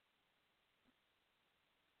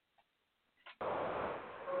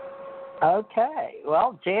 Okay.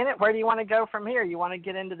 Well, Janet, where do you want to go from here? You want to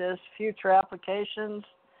get into this future applications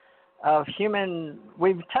of human?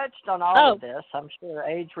 We've touched on all of this, I'm sure,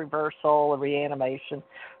 age reversal, reanimation.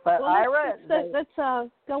 But Ira, let's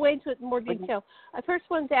go into it in more detail. I first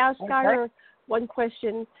wanted to ask Ira one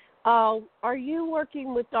question. Are you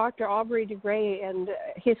working with Dr. Aubrey de Grey and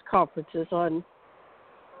his conferences on,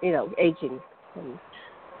 aging?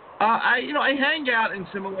 I hang out in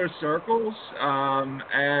similar circles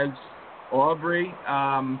as Aubrey.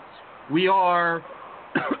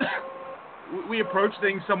 We approach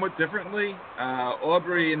things somewhat differently.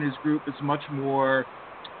 Aubrey and his group is much more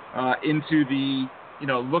into the,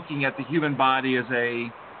 looking at the human body as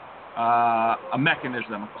a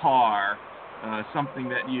mechanism, a car, something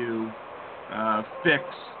that you fix.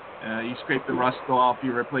 You scrape the rust off,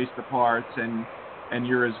 you replace the parts, and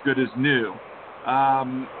you're as good as new.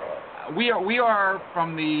 We are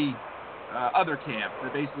from the other camp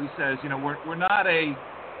that basically says, we're not an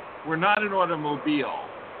automobile.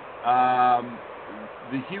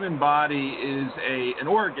 The human body is an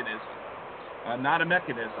organism, not a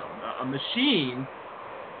mechanism. A machine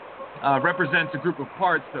represents a group of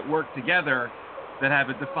parts that work together that have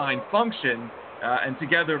a defined function, and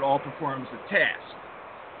together it all performs a task.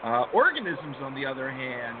 Organisms, on the other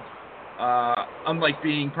hand, unlike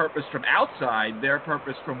being purposed from outside, they're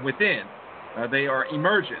purposed from within. They are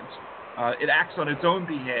emergent. It acts on its own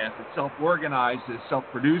behalf. It self-organizes,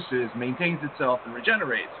 self-produces, maintains itself, and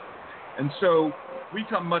regenerates. And so we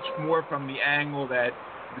come much more from the angle that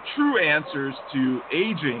the true answers to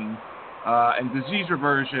aging and disease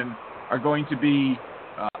reversion are going to be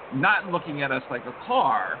not in looking at us like a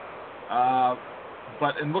car,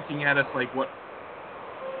 but in looking at us like what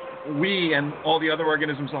we and all the other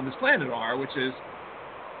organisms on this planet are, which is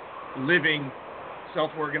living,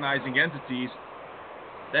 self-organizing entities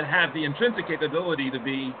that have the intrinsic capability to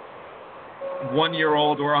be 1 year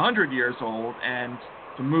old or 100 years old and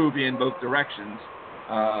to move in both directions.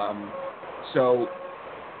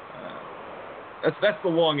 That's the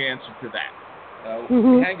long answer to that.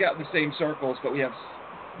 We hang out in the same circles, but we have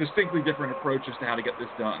distinctly different approaches to how to get this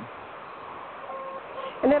done.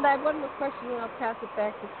 And then I have one more question, and I'll pass it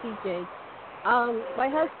back to TJ. My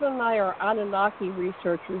husband and I are Anunnaki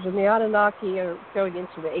researchers, and the Anunnaki are going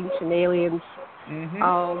into the ancient aliens.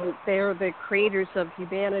 They're the creators of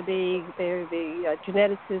humanity. They're the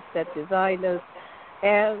geneticists that designed us,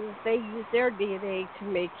 and they use their DNA to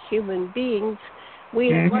make human beings.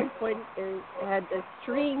 We at one point had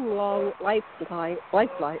extreme long lifetimes,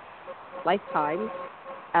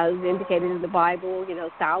 as indicated in the Bible,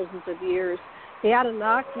 thousands of years. the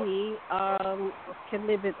Anunnaki can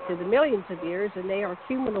live into the millions of years, and they are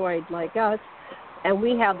humanoid like us, and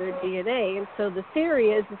we have their DNA. And so the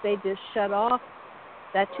theory is that they just shut off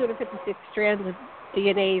that 256 strands of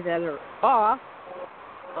DNA that are off.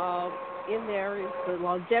 In there is the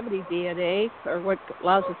longevity DNA, or what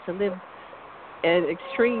allows us to live an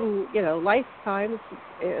extreme, lifetimes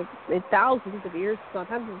in thousands of years, not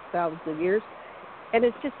hundreds of thousands of years, and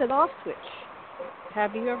it's just an off switch.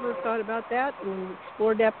 Have you ever thought about that and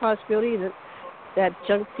explored that possibility that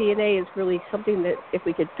junk DNA is really something that if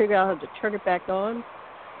we could figure out how to turn it back on,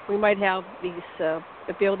 we might have these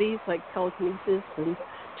abilities like telekinesis and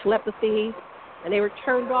telepathy, and they were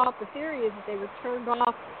turned off. The theory is that they were turned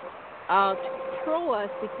off to control us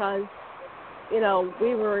because,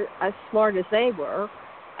 we were as smart as they were,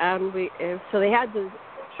 and so they had to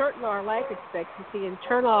shorten our life expectancy and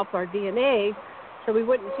turn off our DNA so we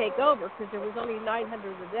wouldn't take over, because there was only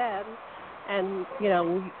 900 of them, and,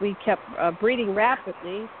 we kept breeding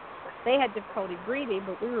rapidly. They had difficulty breeding,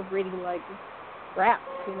 but we were breeding like rats,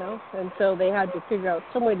 and so they had to figure out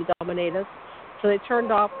some way to dominate us. So they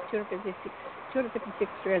turned off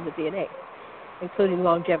 256 strands of DNA, including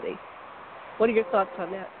longevity. What are your thoughts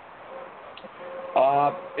on that?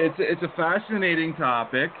 It's a fascinating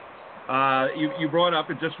topic. You brought up,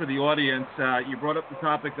 and just for the audience, you brought up the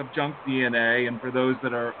topic of junk DNA, and for those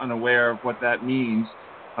that are unaware of what that means,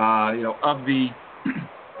 of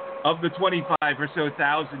the 25 or so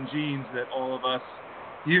thousand genes that all of us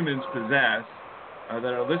humans possess that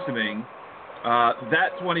are listening,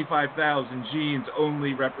 that 25,000 genes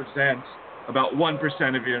only represents about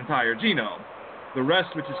 1% of your entire genome. The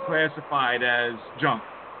rest, which is classified as junk,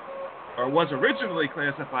 or was originally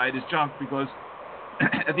classified as junk because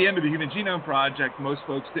at the end of the Human Genome Project, most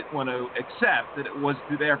folks didn't want to accept that it was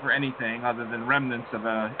there for anything other than remnants of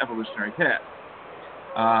an evolutionary path,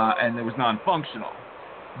 and it was non-functional.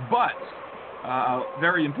 But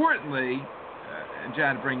very importantly, and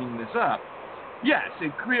Jan bringing this up, yes,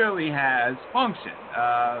 it clearly has function.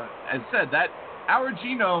 As said, that our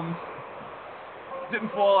genome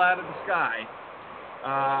didn't fall out of the sky.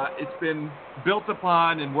 It's been built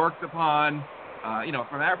upon and worked upon,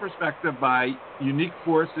 from our perspective, by unique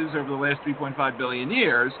forces over the last 3.5 billion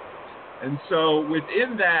years. And so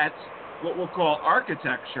within that, what we'll call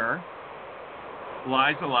architecture,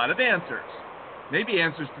 lies a lot of answers. Maybe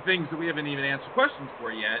answers to things that we haven't even answered questions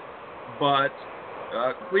for yet, but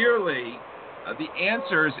clearly the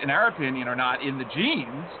answers, in our opinion, are not in the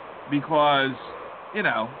genes because,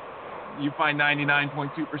 you find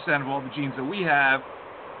 99.2% of all the genes that we have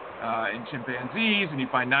in chimpanzees, and you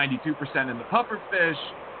find 92% in the pufferfish,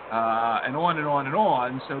 and on and on and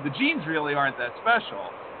on. So the genes really aren't that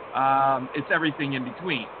special. It's everything in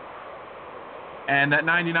between. And that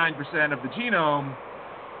 99% of the genome,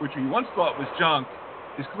 which we once thought was junk,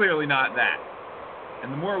 is clearly not that.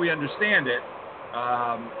 And the more we understand it,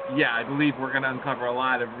 I believe we're going to uncover a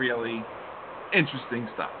lot of really interesting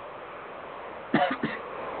stuff.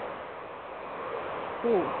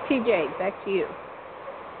 TJ, back to you.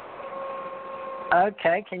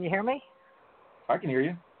 Okay, can you hear me? I can hear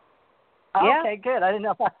you. Yeah. Okay, good. I didn't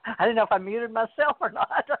know if I muted myself or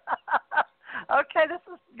not. Okay, this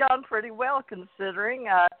has gone pretty well considering.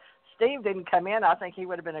 Steve didn't come in. I think he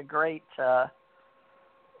would have been a great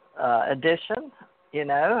addition,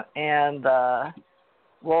 and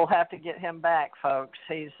we'll have to get him back, folks.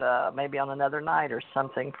 He's maybe on another night or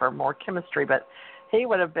something for more chemistry, but he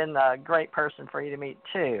would have been a great person for you to meet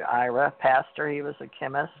too. Ira, pastor, he was a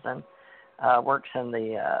chemist and works in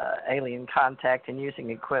the alien contact and using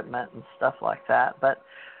equipment and stuff like that. But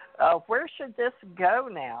where should this go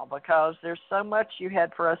now? Because there's so much you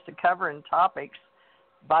had for us to cover in topics: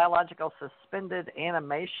 biological suspended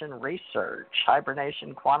animation research,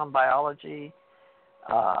 hibernation, quantum biology.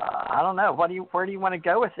 I don't know. Where do you want to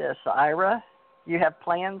go with this, Ira? You have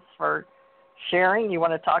plans for sharing? You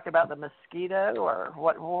want to talk about the mosquito, or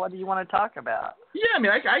what do you want to talk about? Yeah, I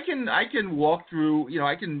mean, I can walk through. We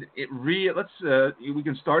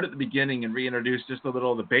can start at the beginning and reintroduce just a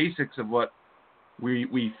little of the basics of what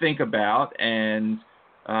we think about and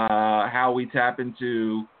how we tap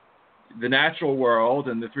into the natural world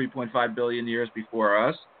and the 3.5 billion years before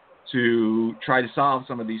us to try to solve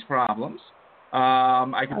some of these problems.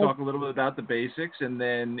 I can talk a little bit about the basics, and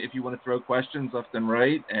then if you want to throw questions left and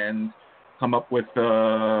right and come up with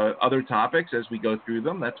other topics as we go through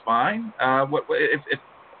them, that's fine. If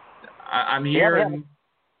I'm here and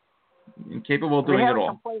capable of doing it all. We have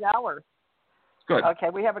a complete hour. Good. Okay,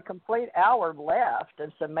 we have a complete hour left.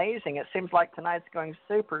 It's amazing. It seems like tonight's going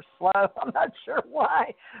super slow. I'm not sure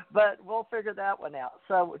why, but we'll figure that one out.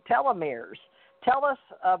 So telomeres. tell us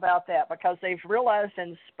about that, because they've realized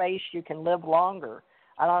in space you can live longer.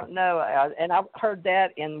 I don't know, and I've heard that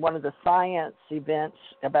in one of the science events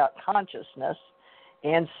about consciousness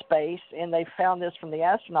and space, and they found this from the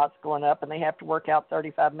astronauts going up, and they have to work out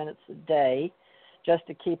 35 minutes a day just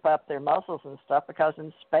to keep up their muscles and stuff, because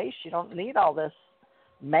in space you don't need all this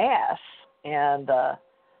mass. And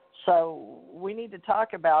so we need to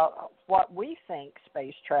talk about what we think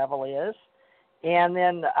space travel is, and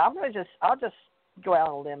then I'll just go out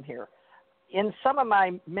on a limb here. In some of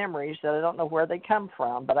my memories that I don't know where they come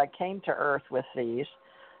from, but I came to Earth with these,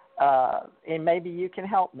 and maybe you can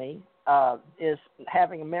help me, is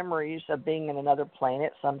having memories of being in another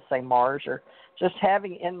planet, some say Mars, or just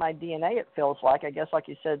having in my DNA, it feels like, I guess like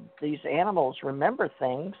you said, these animals remember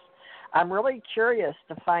things. I'm really curious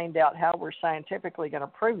to find out how we're scientifically going to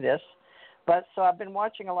prove this. But so I've been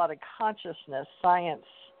watching a lot of consciousness science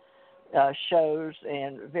shows,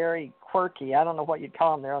 and very quirky. I don't know what you'd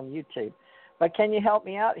call them. They're on YouTube. But can you help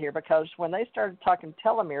me out here? Because when they started talking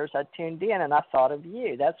telomeres, I tuned in and I thought of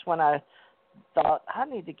you. That's when I thought, I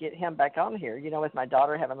need to get him back on here, with my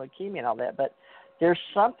daughter having leukemia and all that. But there's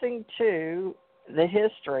something to the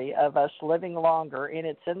history of us living longer, and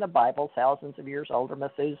it's in the Bible, thousands of years older,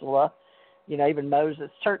 Methuselah, even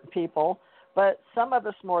Moses, certain people, but some of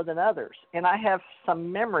us more than others. And I have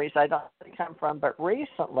some memories I don't know where they come from, but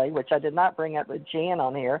recently, which I did not bring up with Jan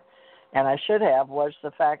on here, and I should have, was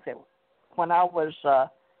the fact that when I was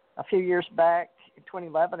a few years back, in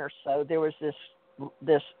 2011 or so, there was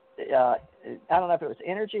this I don't know if it was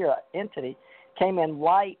energy or entity, came in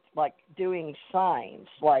light, like doing signs,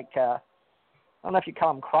 like I don't know if you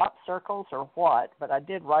call them crop circles or what, but I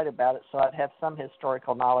did write about it, so I'd have some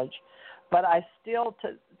historical knowledge. But I still,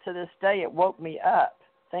 to this day, it woke me up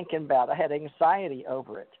thinking about it. I had anxiety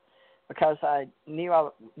over it because I knew I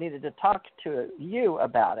needed to talk to you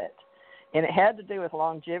about it. And it had to do with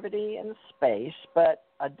longevity in space, but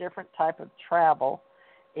a different type of travel,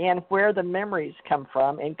 and where the memories come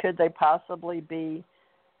from, and could they possibly be,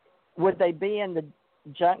 would they be in the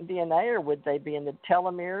junk DNA, or would they be in the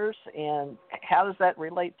telomeres, and how does that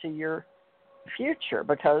relate to your future?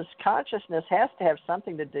 Because consciousness has to have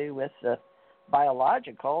something to do with the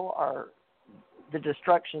biological or the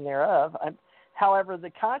destruction thereof. However,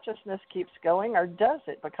 the consciousness keeps going, or does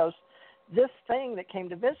it? Because this thing that came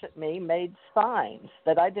to visit me made signs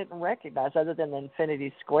that I didn't recognize other than the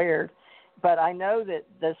infinity squared. But I know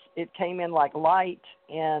that it came in like light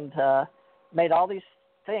and made all these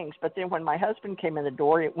things. But then when my husband came in the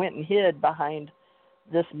door, it went and hid behind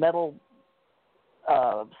this metal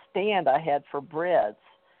stand I had for breads.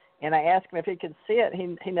 And I asked him if he could see it.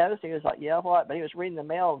 He noticed. He was like, yeah, what? But he was reading the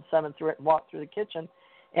mail and summoned through it and walked through the kitchen.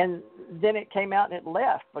 And then it came out and it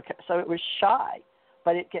left. So it was shy.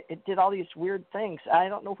 But it did all these weird things. I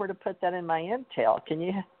don't know where to put that in my intel.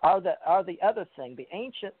 Are the other thing, the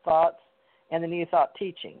ancient thoughts and the new thought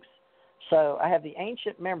teachings. So I have the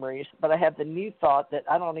ancient memories, but I have the new thought that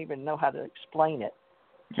I don't even know how to explain it.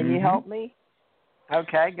 Can you help me?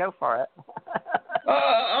 Okay, go for it.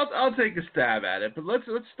 I'll take a stab at it, but let's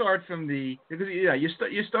start from because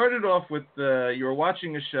you started off with you were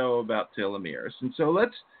watching a show about telomeres, and so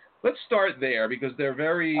let's start there because they're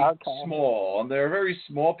very small, and they're a very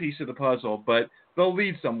small piece of the puzzle, but they'll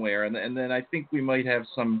lead somewhere, and then I think we might have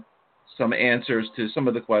some answers to some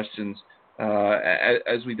of the questions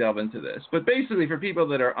as we delve into this. But basically, for people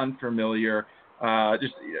that are unfamiliar,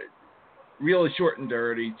 just really short and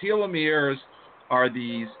dirty, telomeres are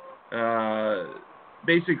these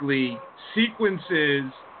basically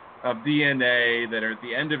sequences of DNA that are at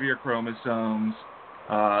the end of your chromosomes.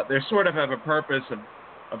 They sort of have a purpose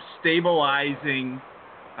of stabilizing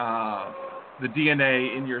the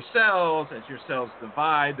DNA in your cells. As your cells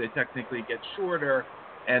divide, they technically get shorter,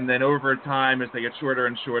 and then over time, as they get shorter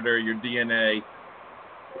and shorter, your DNA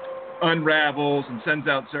unravels and sends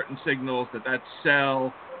out certain signals that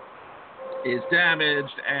cell is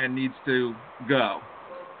damaged and needs to go,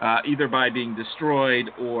 either by being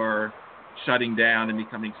destroyed or shutting down and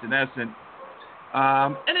becoming senescent.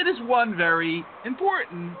 And it is one very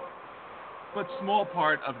important but small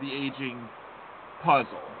part of the aging puzzle,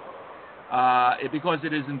 because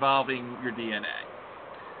it is involving your DNA.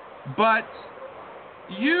 But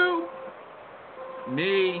you,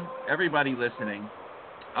 me, everybody listening,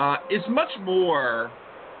 is much more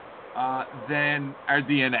than our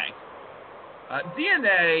DNA.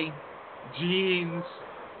 DNA, genes,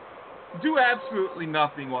 do absolutely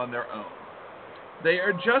nothing on their own. They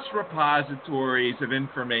are just repositories of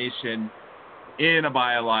information in a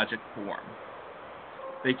biologic form.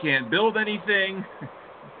 They can't build anything.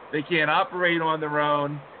 They can't operate on their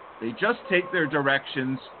own. They just take their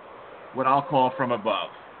directions what I'll call from above.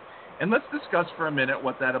 And let's discuss for a minute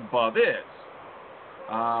what that above is.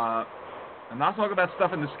 I'm not talking about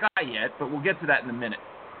stuff in the sky yet, but we'll get to that in a minute.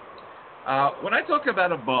 When I talk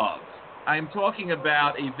about above, I'm talking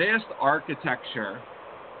about a vast architecture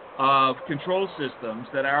of control systems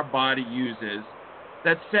that our body uses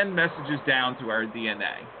that send messages down to our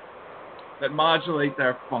DNA, that modulate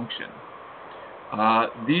their function.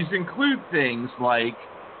 These include things like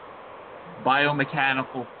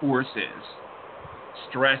biomechanical forces,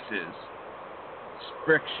 stresses,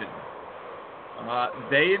 friction.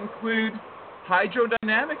 They include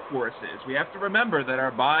hydrodynamic forces. We have to remember that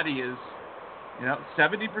our body is,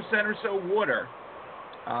 70% or so water.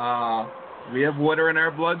 We have water in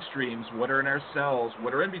our bloodstreams, water in our cells,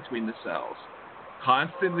 water in between the cells,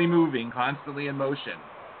 constantly moving, constantly in motion.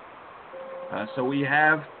 So we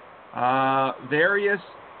have various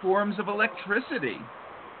forms of electricity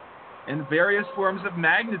and various forms of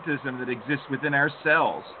magnetism that exist within our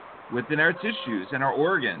cells, within our tissues and our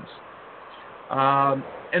organs.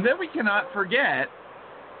 And then we cannot forget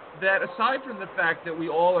that aside from the fact that we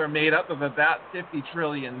all are made up of about 50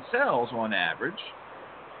 trillion cells on average,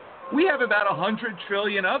 we have about 100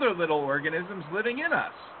 trillion other little organisms living in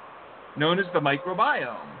us, known as the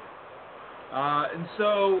microbiome. And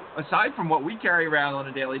so, aside from what we carry around on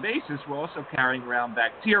a daily basis, we're also carrying around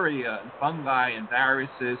bacteria and fungi and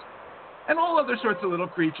viruses and all other sorts of little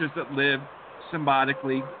creatures that live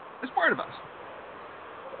symbiotically as part of us.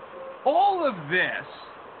 All of this,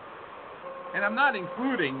 and I'm not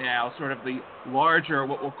including now sort of the larger,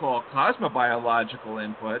 what we'll call cosmobiological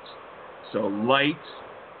inputs, so light,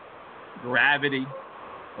 gravity,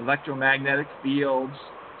 electromagnetic fields,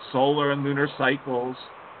 solar and lunar cycles,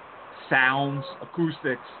 sounds,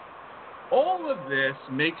 acoustics. All of this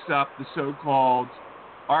makes up the so-called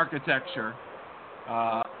architecture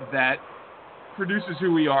that produces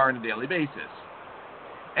who we are on a daily basis.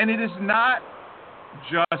 And it is not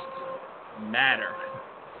just matter.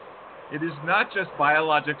 It is not just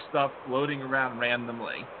biologic stuff floating around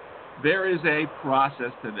randomly. There is a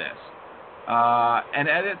process to this. And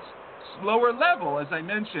at its slower level, as I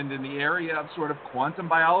mentioned, in the area of sort of quantum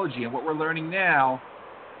biology and what we're learning now,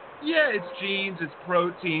 yeah, it's genes, it's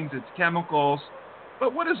proteins, it's chemicals,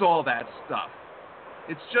 but what is all that stuff?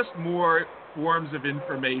 It's just more forms of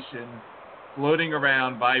information floating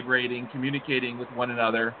around, vibrating, communicating with one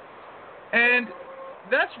another. And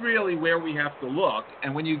that's really where we have to look.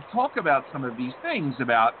 And when you talk about some of these things,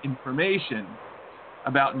 about information,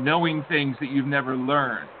 about knowing things that you've never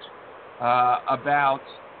learned, about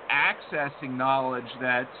accessing knowledge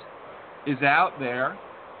that is out there,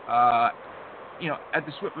 at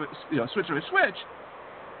the switch of a switch,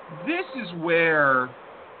 this is where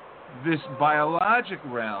this biologic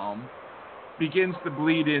realm begins to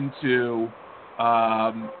bleed into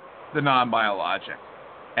the non-biologic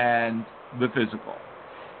and the physical.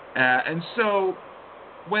 And so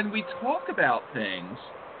when we talk about things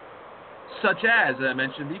such as I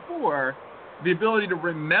mentioned before, the ability to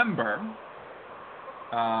remember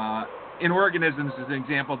in organisms, as an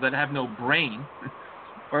example, that have no brain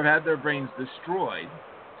or have had their brains destroyed,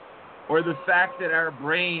 or the fact that our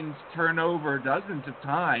brains turn over dozens of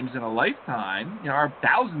times in a lifetime, our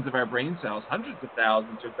thousands of our brain cells, hundreds of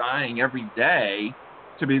thousands, are dying every day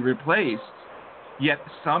to be replaced, yet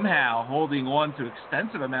somehow holding on to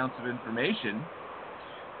extensive amounts of information,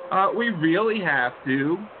 we really have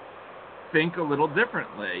to think a little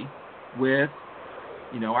differently with,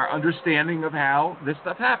 our understanding of how this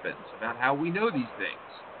stuff happens, about how we know these things.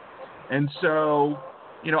 And so,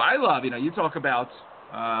 I love, you talk about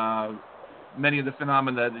many of the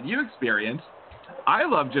phenomena that you experience. I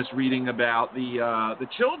love just reading about the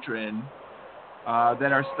children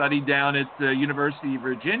that are studied down at the University of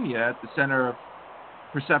Virginia at the Center of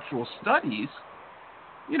Perceptual Studies.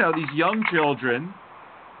 These young children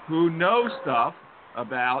who know stuff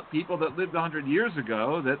about people that lived 100 years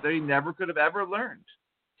ago that they never could have ever learned.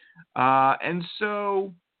 And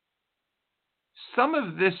so some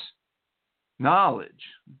of this knowledge,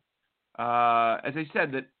 as I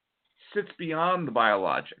said, that sits beyond the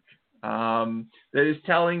biologic, that is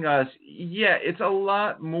telling us, it's a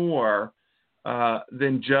lot more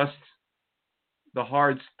than just the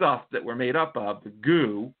hard stuff that we're made up of, the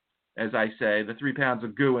goo, as I say, the 3 pounds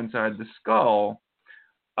of goo inside the skull.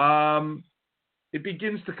 It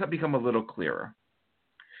begins to become a little clearer.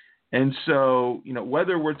 And so,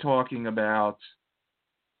 whether we're talking about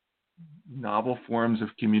novel forms of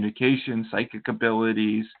communication, psychic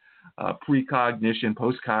abilities, precognition,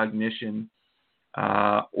 postcognition,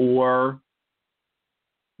 or,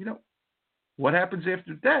 what happens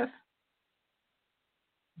after death,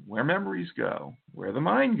 where memories go, where the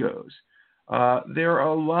mind goes. There are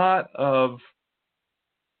a lot of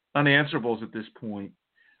unanswerables at this point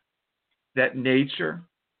that nature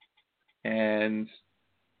and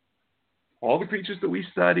all the creatures that we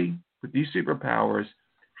study with these superpowers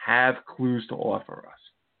have clues to offer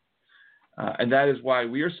us. And that is why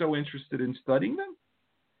we are so interested in studying them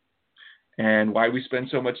and why we spend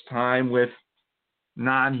so much time with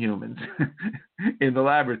non-humans in the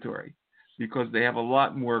laboratory, because they have a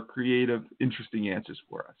lot more creative, interesting answers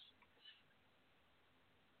for us.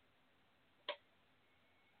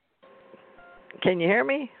 Can you hear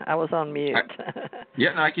me? I was on mute.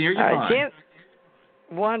 Yeah, no, I can hear you fine.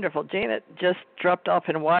 Wonderful. Janet just dropped off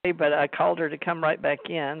in Hawaii, but I called her to come right back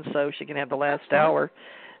in so she can have the last hour.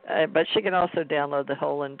 But she can also download the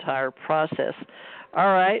whole entire process. All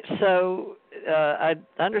right, so I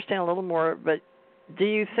understand a little more, but do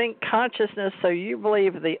you think consciousness, so you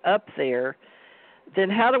believe the up there, then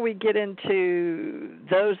how do we get into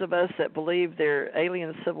those of us that believe their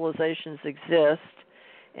alien civilizations exist,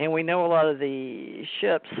 and we know a lot of the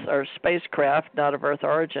ships or spacecraft not of Earth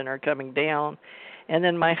origin are coming down? And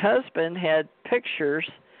then my husband had pictures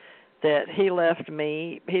that he left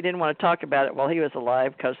me. He didn't want to talk about it while he was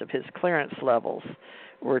alive because of his clearance levels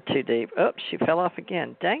were too deep. Oops, she fell off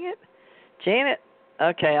again. Dang it. Janet.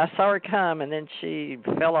 Okay, I saw her come, and then she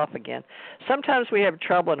fell off again. Sometimes we have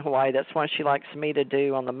trouble in Hawaii. That's why she likes me to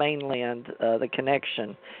do on the mainland the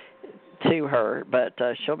connection to her. But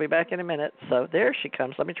she'll be back in a minute. So there she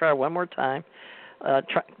comes. Let me try one more time.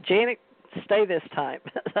 Janet, stay this time.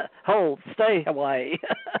 Hold, stay, Hawaii.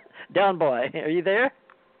 Down boy, are you there?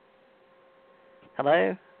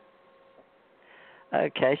 Hello?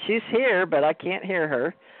 Okay, she's here, but I can't hear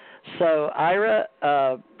her. So, Ira,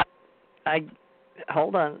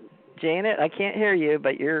 hold on. Janet, I can't hear you,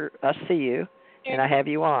 but I see you, and I have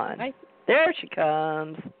you on. There she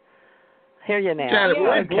comes. Hear you now. Janet,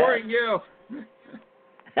 we're boring you.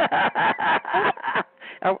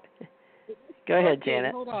 Oh, go ahead,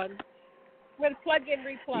 Janet. Hold on. I'm going to plug in,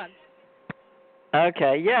 replug.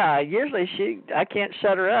 Okay, yeah. Usually I can't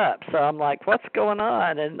shut her up, so I'm like, what's going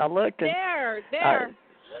on? And I looked. There.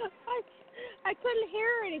 I couldn't hear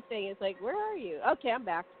anything. It's like, where are you? Okay, I'm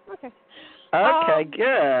back. Okay. Okay,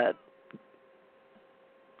 good.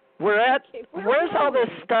 Where's all this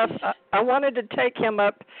stuff? I wanted to take him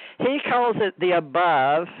up. He calls it the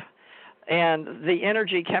above and the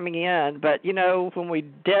energy coming in. But, when we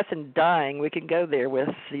death and dying, we can go there with,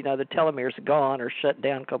 the telomeres gone or shut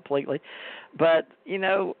down completely. But,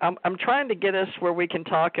 I'm trying to get us where we can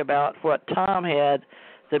talk about what Tom had,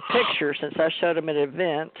 the picture, since I showed him at an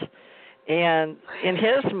event. And in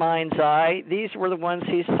his mind's eye, these were the ones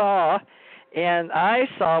he saw. And I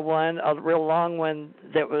saw one, a real long one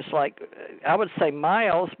that was like, I would say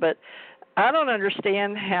miles, but I don't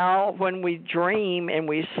understand how when we dream and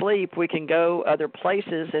we sleep, we can go other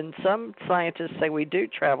places. And some scientists say we do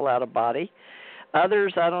travel out of body.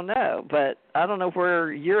 Others, I don't know. But I don't know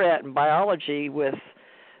where you're at in biology with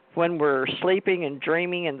when we're sleeping and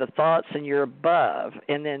dreaming and the thoughts and you're above.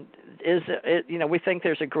 And then we think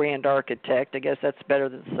there's a grand architect. I guess that's better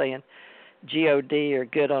than saying G-O-D or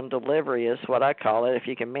good on delivery is what I call it. If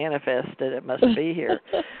you can manifest it, it must be here.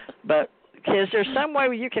 But is there some way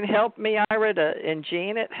you can help me, Ira, and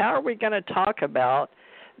Janet? How are we going to talk about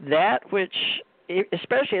that, which,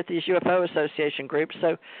 especially at these UFO Association groups,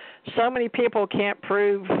 so many people can't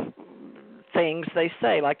prove things they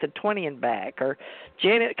say, like the 20 and back, or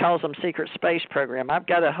Janet calls them secret space program. I've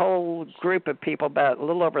got a whole group of people, about a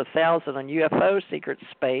little over 1,000 on UFO secret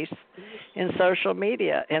space in social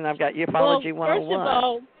media, and I've got Ufology 101. First of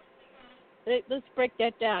all, let's break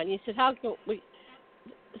that down. You said, how can we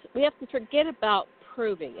have to forget about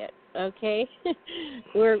proving it, okay?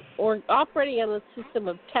 We're operating on a system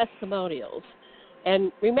of testimonials.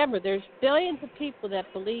 And remember, there's billions of people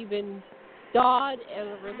that believe in God and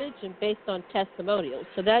a religion based on testimonials.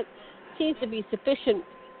 So that seems to be sufficient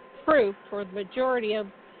proof for the majority of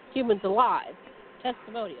humans alive,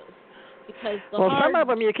 testimonials. Because some of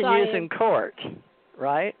them you can use in court,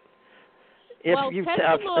 right? If you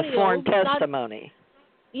have a sworn testimony.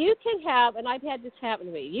 You can have, and I've had this happen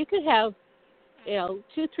to me, you can have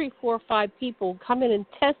 2, 3, 4, 5 people come in and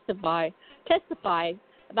testify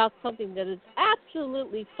about something that is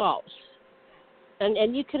absolutely false.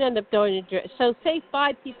 And you could end up going to, so say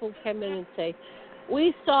 5 people come in and say,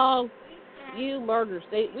 we saw you murder,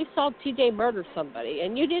 we saw TJ murder somebody,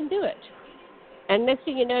 and you didn't do it. And next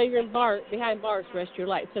thing you know, you're behind bars the rest of your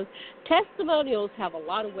life. So testimonials have a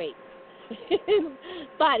lot of weight.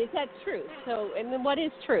 But is that true? So, and then what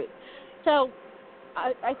is truth? So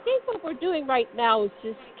I think what we're doing right now is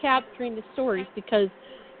just capturing the stories, because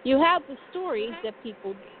you have the stories that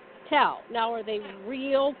people tell. Now, are they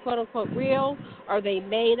real, quote unquote real? Are they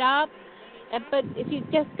made up? But if you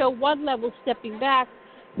just go one level stepping back,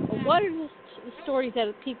 what are the stories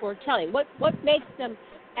that people are telling? What makes them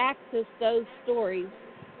access those stories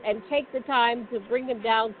and take the time to bring them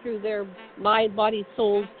down through their mind, body,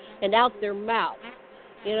 souls, and out their mouth?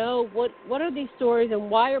 You know, what are these stories and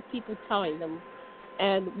why are people telling them?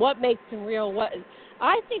 And what makes them real?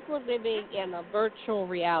 I think we're living in a virtual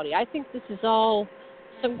reality. I think this is all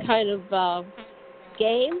some kind of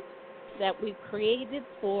game that we've created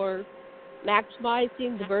for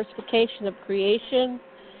maximizing diversification of creation,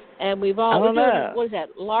 and we're doing, what is that,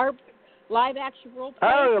 live action role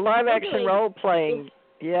playing? Oh, live action role playing.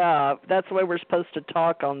 Yeah, that's the way we're supposed to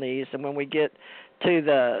talk on these, and when we get to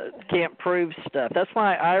the can't prove stuff, that's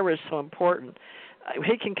why Ira's so important.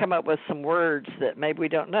 He can come up with some words that maybe we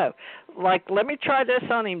don't know. Like, let me try this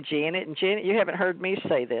on him, Janet. And Janet, you haven't heard me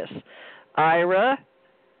say this. Ira,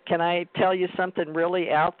 can I tell you something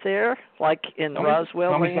really out there, like in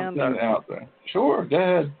Roswell land? Tell me something out there. Sure, go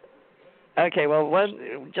ahead. Okay, well,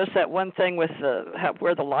 just that one thing with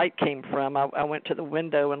where the light came from. I went to the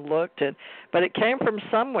window and looked, but it came from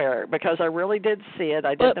somewhere because I really did see it.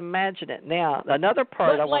 I didn't imagine it. Now, another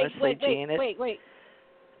part I want to say, Janet. Wait.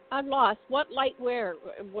 I'm lost. What light where?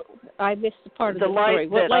 I missed the part of the story.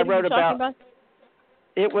 What light I wrote about?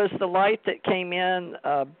 It was the light that came in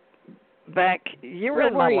back. You were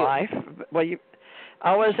in my life. Well,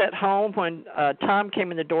 I was at home when Tom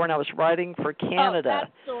came in the door, and I was writing for Canada. Oh,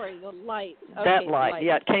 that story, the light. Okay, that light,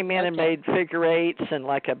 yeah, it came in and made figure eights and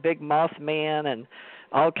like a big Mothman and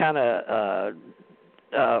all kind of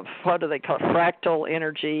what do they call it? Fractal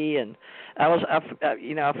energy, and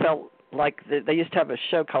I felt like they used to have a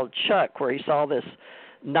show called Chuck where he saw this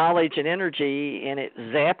knowledge and energy and it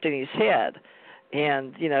zapped in his head.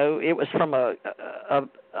 And, it was from a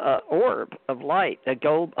orb of light,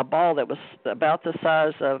 a ball that was about the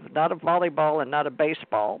size of not a volleyball and not a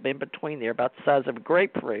baseball, in between there, about the size of a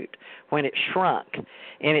grapefruit when it shrunk.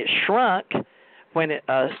 And it shrunk when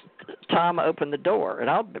Tom opened the door. And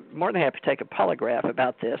I'll be more than happy to take a polygraph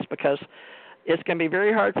about this because it's going to be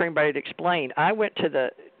very hard for anybody to explain. I went to the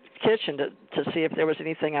kitchen to see if there was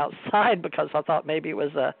anything outside because I thought maybe it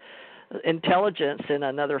was a intelligence in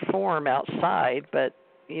another form outside, but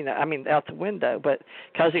out the window, but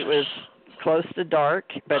because it was close to dark,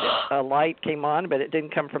 but a light came on, but it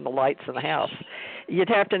didn't come from the lights in the house. You'd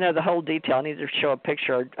have to know the whole detail. I need to show a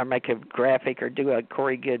picture or make a graphic or do a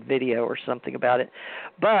Corey Good video or something about it.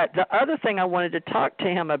 But the other thing I wanted to talk to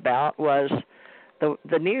him about was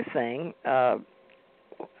the new thing.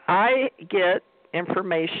 I get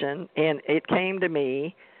information, and it came to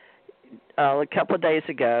me a couple of days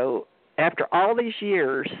ago after all these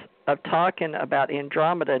years of talking about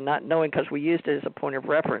Andromeda and not knowing because we used it as a point of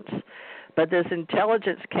reference. But this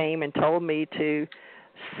intelligence came and told me to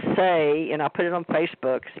say, and I put it on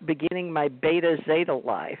Facebook, beginning my Beta Zeta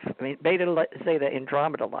life. Beta Zeta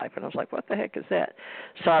Andromeda life. And I was like, what the heck is that?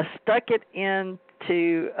 So I stuck it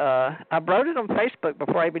into, I wrote it on Facebook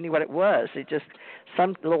before I even knew what it was. It just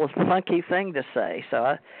some little funky thing to say,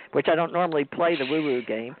 which I don't normally play the woo-woo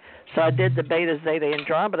game. So I did the Beta Zeta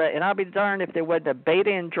Andromeda, and I'll be darned if there wasn't a Beta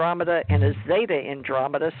Andromeda and a Zeta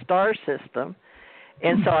Andromeda star system.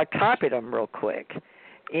 And so I copied them real quick.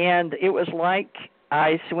 And it was like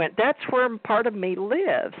I went, that's where part of me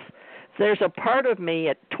lives. There's a part of me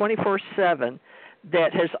at 24/7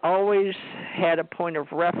 that has always had a point of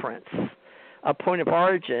reference, a point of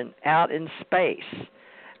origin out in space.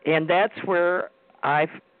 And that's where I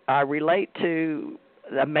relate to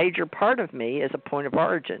a major part of me as a point of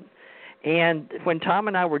origin. And when Tom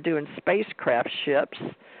and I were doing spacecraft ships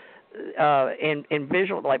in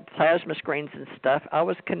visual, like plasma screens and stuff, I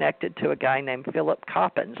was connected to a guy named Philip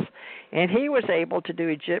Coppens. And he was able to do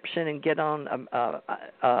Egyptian and get on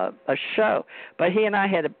a show. But he and I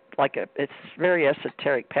had it's very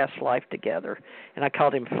esoteric past life together. And I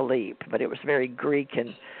called him Philippe, but it was very Greek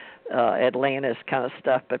and Atlantis kind of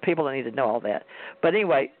stuff. But people don't need to know all that. But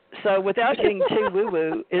anyway, so without getting too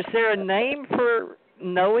woo-woo, is there a name for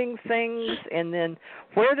knowing things, and then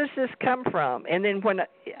where does this come from? And then when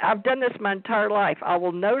I've done this my entire life, I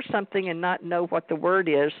will know something and not know what the word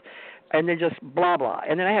is, and then just blah, blah.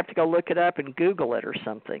 And then I have to go look it up and Google it or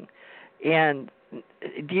something. And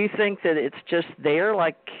do you think that it's just there,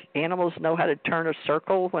 like animals know how to turn a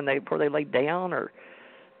circle before they lay down, or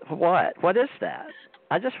what? What is that?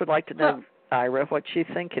 I just would like to know, Ira, what you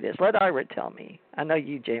think it is. Let Ira tell me. I know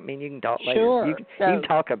you, Jamie, you can talk later. Sure. You can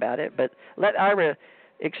talk about it, but let Ira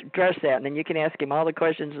address that, and then you can ask him all the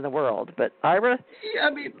questions in the world. But Ira, yeah, I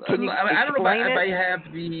mean, can you I don't know explain if I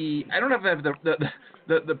have the. I don't know if I have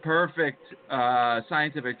the perfect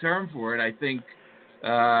scientific term for it. I think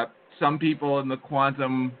some people in the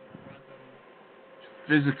quantum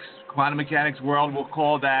physics, quantum mechanics world will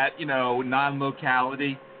call that,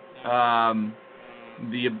 non-locality.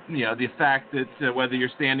 The fact that whether you're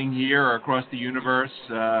standing here or across the universe,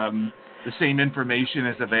 the same information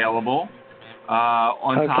is available.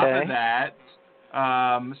 On top of that,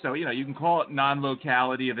 so you can call it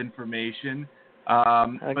non-locality of information.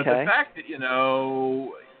 But the fact that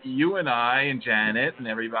you and I and Janet and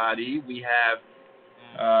everybody, we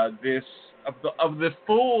have this of the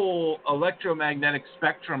full electromagnetic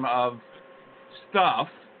spectrum of stuff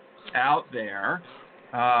out there.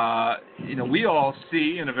 We all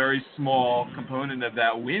see in a very small component of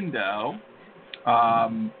that window.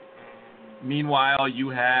 Meanwhile, you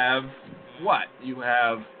have what? You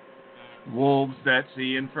have wolves that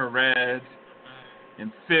see infrared,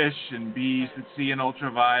 and fish and bees that see in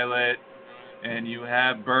ultraviolet, and you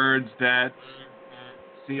have birds that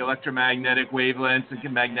see electromagnetic wavelengths and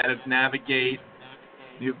can magnetic navigate.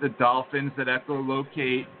 You have the dolphins that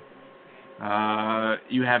echolocate.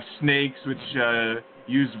 You have snakes which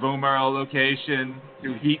use vomerolocation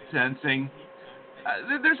through heat sensing.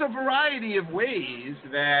 There's a variety of ways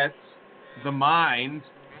that the mind,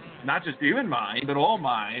 not just the human mind, but all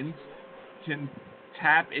minds, can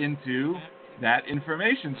tap into that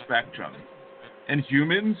information spectrum. And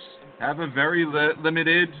humans have a very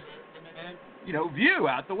limited, view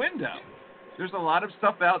out the window. There's a lot of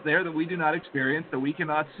stuff out there that we do not experience, that we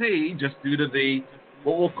cannot see, just due to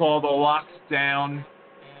what we'll call the locked down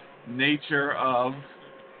nature of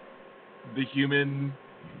the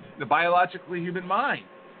biologically human mind.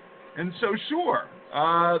 And so, sure,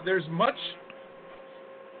 there's much,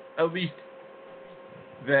 at least,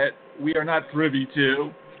 that we are not privy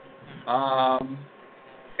to.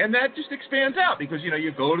 And that just expands out because,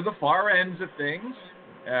 you go to the far ends of things,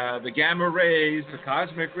 the gamma rays, the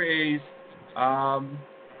cosmic rays, and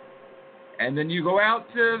then you go out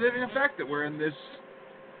to the fact that we're in this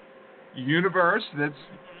universe that's,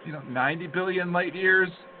 90 billion light years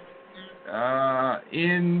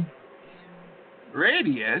in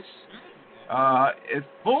radius. It's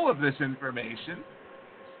full of this information.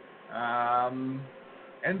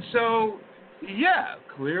 And so, yeah,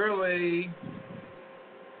 clearly,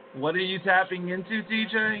 what are you tapping into,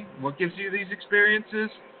 TJ? What gives you these experiences?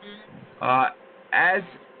 As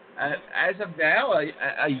of now,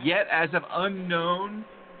 yet as of unknown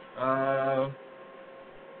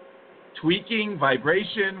tweaking,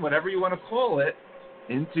 vibration, whatever you want to call it,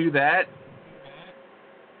 into that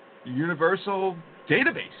universal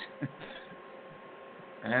database.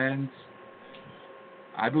 And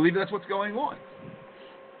I believe that's what's going on.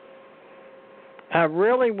 I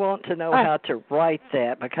really want to know how to write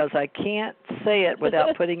that because I can't say it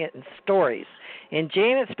without putting it in stories. And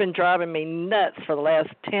Janet's been driving me nuts for the last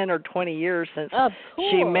 10 or 20 years since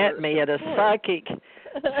she met me at a psychic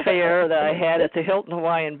fair that I had at the Hilton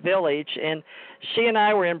Hawaiian Village. And she and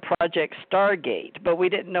I were in Project Stargate, but we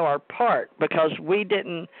didn't know our part because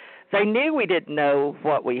they knew we didn't know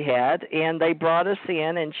what we had, and they brought us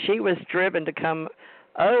in, and she was driven to come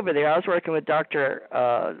over there. I was working with Dr.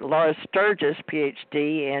 Laura Sturgis,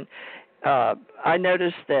 Ph.D., and I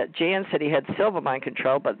noticed that Jan said he had silver mind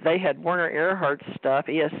control, but they had Werner Erhard's stuff,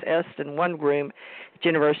 ESS, in one room at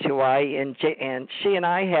University of Hawaii, and she and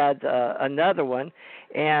I had another one,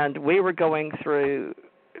 and we were going through,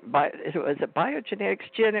 was it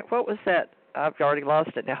biogenetics, Janet? What was that? I've already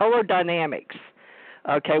lost it now. Holodynamics.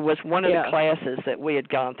 Okay, was one of the classes that we had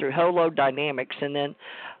gone through, holodynamics, and then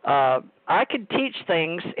I could teach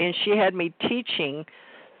things, and she had me teaching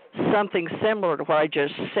something similar to what I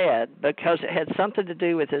just said because it had something to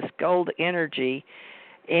do with this gold energy,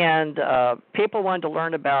 and people wanted to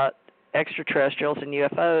learn about extraterrestrials and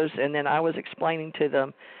UFOs, and then I was explaining to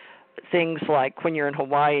them things like when you're in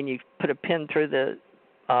Hawaii and you put a pin through the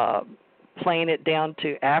playing it down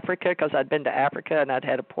to Africa because I'd been to Africa and I'd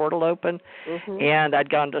had a portal open, and I'd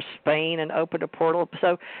gone to Spain and opened a portal.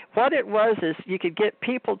 So what it was is you could get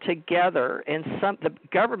people together, and the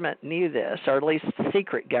government knew this, or at least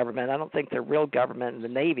secret government. I don't think they're real government in the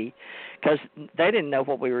Navy because they didn't know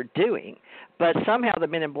what we were doing. But somehow the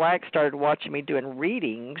Men in Black started watching me doing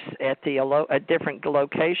readings at different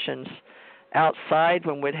locations outside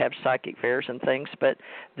when we'd have psychic fairs and things, but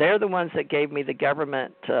they're the ones that gave me the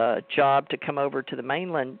government job to come over to the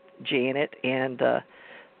mainland, Janet, and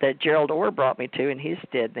that Gerald Orr brought me to, and he's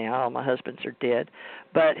dead now. All my husbands are dead.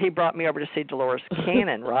 But he brought me over to see Dolores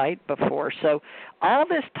Cannon right before. So all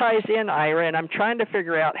this ties in, Ira, and I'm trying to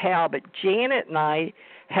figure out how. But Janet and I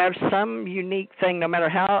have some unique thing, no matter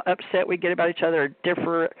how upset we get about each other or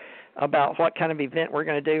differ about what kind of event we're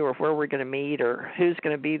going to do or where we're going to meet or who's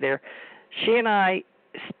going to be there. She and I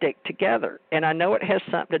stick together. And I know it has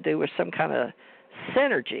something to do with some kind of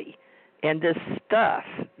synergy and this stuff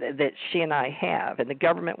that she and I have, and the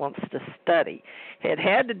government wants to study. It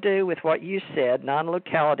had to do with what you said,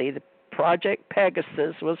 non-locality. The Project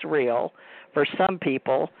Pegasus was real for some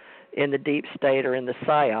people in the deep state or in the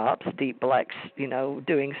psyops, deep blacks,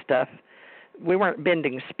 doing stuff. We weren't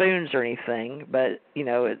bending spoons or anything, but,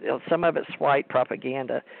 some of it's white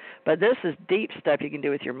propaganda. But this is deep stuff you can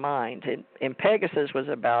do with your mind. And Pegasus was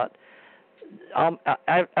about,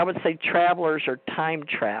 I would say, travelers or time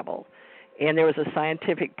travel. And there was a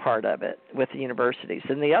scientific part of it with the universities.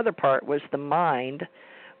 And the other part was the mind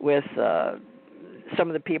with some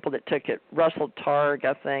of the people that took it. Russell Targ,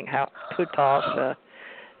 I think, Puthoff.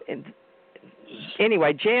 And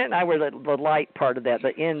anyway, Janet and I were the light part of that,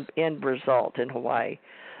 the end result in Hawaii.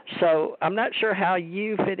 So I'm not sure how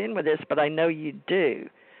you fit in with this, but I know you do,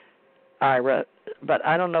 Ira. But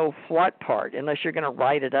I don't know what part, unless you're going to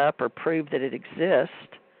write it up or prove that it exists.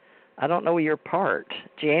 I don't know your part.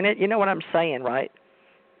 Janet, you know what I'm saying, right?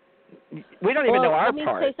 We don't even know our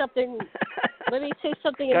part. Let me say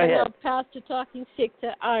something Go and then ahead. I'll pass the talking stick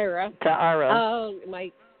to Ira.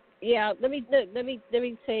 Let me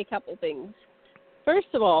say a couple things. First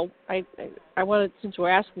of all, I wanted, since we're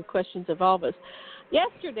asking questions of all of us,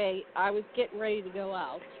 yesterday I was getting ready to go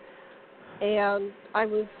out, and I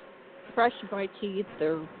was brushing my teeth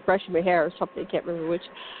or brushing my hair or something, I can't remember which.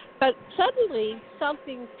 But suddenly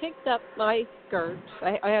something picked up my skirt.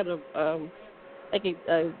 I had a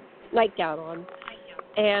nightgown on,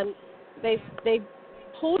 and they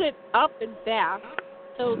pulled it up and back.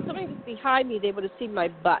 So if somebody was behind me, they would have seen my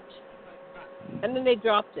butt. And then they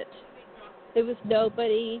dropped it. There was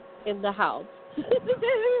nobody in the house. It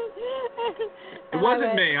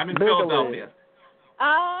wasn't me. I'm in Philadelphia.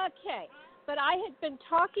 Okay. But I had been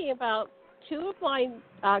talking about two of my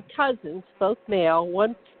cousins, both male,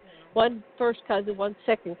 one first cousin, one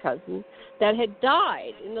second cousin, that had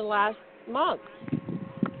died in the last month.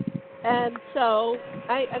 And so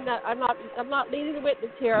I'm not leading the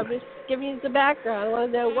witness here. I'm just giving you the background. I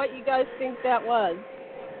want to know what you guys think that was.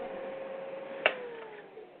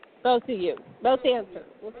 Both of you. Both answer.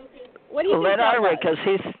 What do you think let that Ira, was? because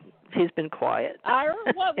he's been quiet. Ira,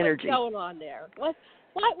 what was Energy. going on there? What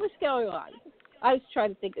was going on? I was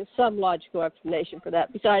trying to think of some logical explanation for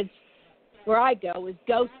that. Besides, where I go is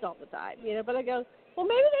ghosts all the time, But I go, well,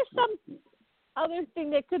 maybe there's some other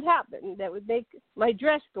thing that could happen that would make my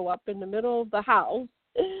dress go up in the middle of the house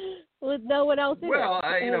with no one else in it. Well,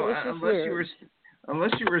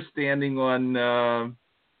 unless you were standing on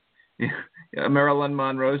Marilyn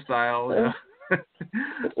Monroe style.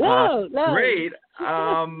 No. Great.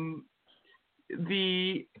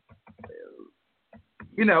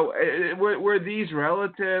 Were these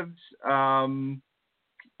relatives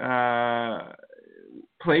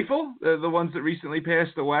playful? The ones that recently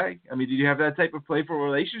passed away? I mean, did you have that type of playful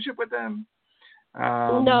relationship with them?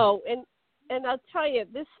 No, and I'll tell you,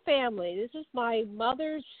 this family, this is my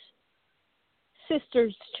mother's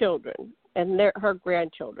sister's children and her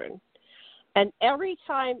grandchildren. And every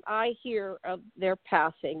time I hear of their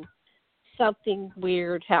passing, something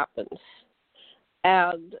weird happens.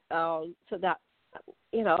 And so that,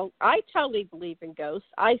 I totally believe in ghosts.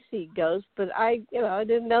 I see ghosts, but I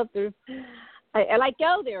didn't know if there's, and I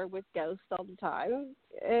go there with ghosts all the time.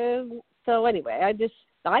 And so anyway,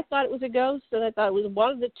 I thought it was a ghost, and I thought it was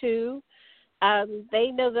one of the two.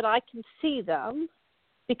 They know that I can see them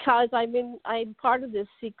because I'm part of this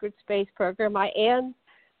secret space program. I am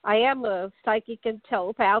a psychic and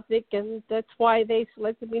telepathic, and that's why they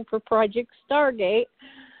selected me for Project Stargate.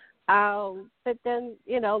 But then,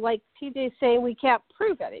 like TJ's saying, we can't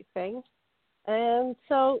prove anything. And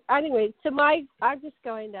so, anyway, I'm just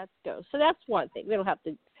going, that's ghost. So that's one thing. We don't have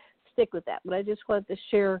to stick with that. But I just wanted to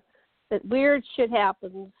share that weird shit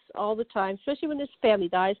happens all the time, especially when this family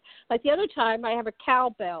dies. Like the other time, I have a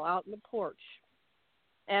cowbell out in the porch.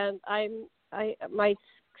 And my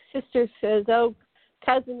sister says, oh,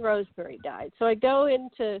 Cousin Rosemary died. So I go in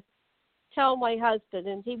to tell my husband,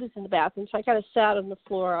 and he was in the bathroom, so I kind of sat on the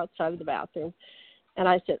floor outside of the bathroom. And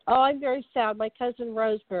I said, oh, I'm very sad. My cousin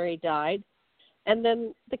Rosemary died. And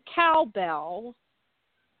then the cowbell,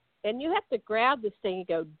 and you have to grab this thing and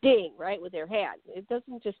go ding, right, with your hand. It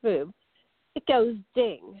doesn't just move. It goes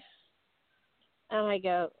ding. And I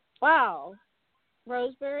go, wow.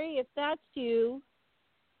 Rosemary, if that's you,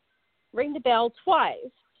 ring the bell twice.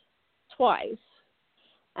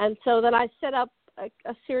 And so then I set up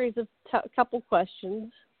a series of a couple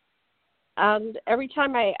questions. And every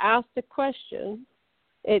time I asked a question,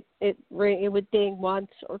 it would ding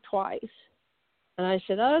once or twice. And I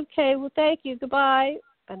said, okay, well, thank you, goodbye.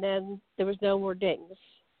 And then there was no more dings.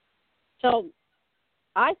 So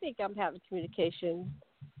I think I'm having communication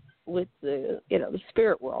with the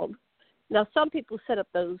spirit world. Now, some people set up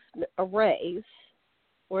those arrays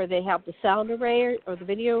where they have the sound array or the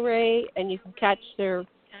video array, and you can catch their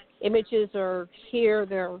images or hear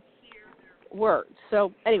their words.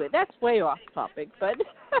 So anyway, that's way off topic, but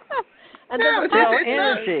and then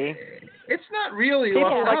energy. It's not really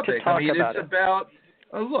off topic. I mean, it's about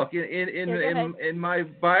look in my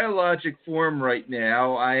biologic form right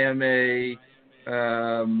now. I am a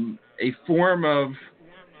form of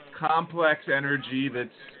complex energy that's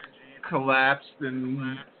collapsed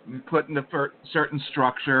and put in a certain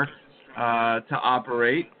structure to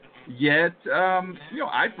operate. Yet,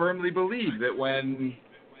 I firmly believe that when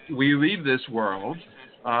we leave this world,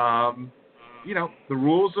 the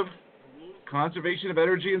rules of conservation of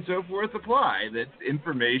energy and so forth apply. That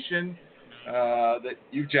information that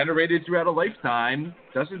you've generated throughout a lifetime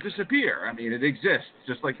doesn't disappear. I mean, it exists,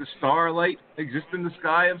 just like the starlight exists in the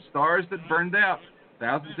sky of stars that burned out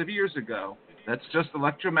thousands of years ago. That's just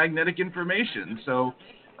electromagnetic information. So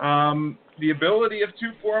the ability of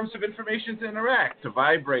two forms of information to interact, to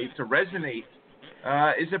vibrate, to resonate,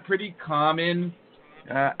 is a pretty common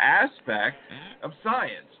aspect of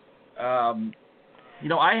science.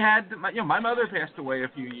 I had my mother passed away a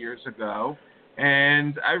few years ago,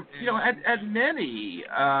 and I had many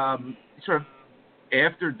sort of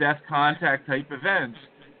after death contact type events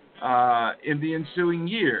in the ensuing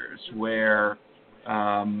years where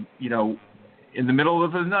in the middle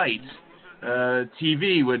of the night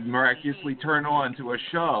TV would miraculously turn on to a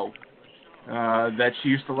show that she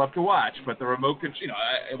used to love to watch, but the remote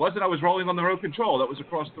it wasn't I was rolling on the remote control, that was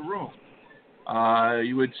across the room.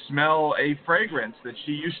 You would smell a fragrance that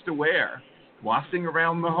she used to wear wafting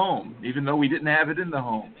around the home, even though we didn't have it in the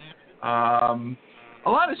home. A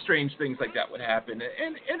lot of strange things like that would happen,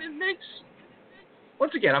 and it makes,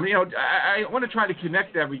 once again, I want to try to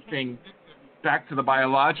connect everything back to the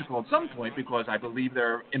biological at some point, because I believe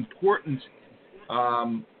there are important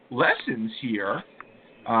lessons here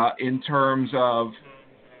in terms of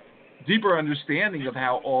deeper understanding of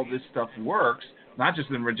how all this stuff works, not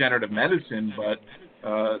just in regenerative medicine, but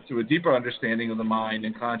to a deeper understanding of the mind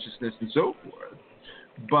and consciousness and so forth.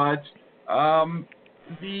 But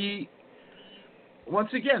the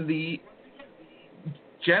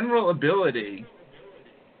general ability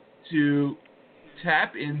to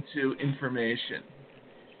tap into information,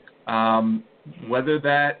 whether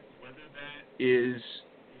that is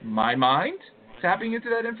my mind tapping into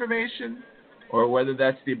that information, or whether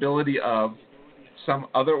that's the ability of some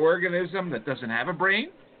other organism that doesn't have a brain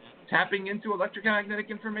tapping into electromagnetic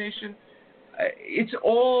information, it's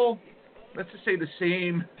all, let's just say, the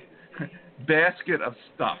same basket of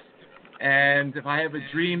stuff. And if I have a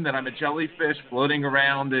dream that I'm a jellyfish floating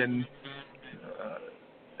around in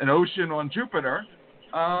an ocean on Jupiter,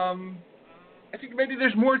 I think maybe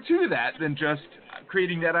there's more to that than just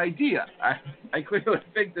creating that idea. I clearly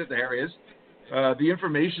think that there is the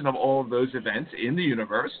information of all of those events in the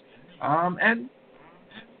universe. And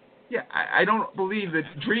yeah, I don't believe that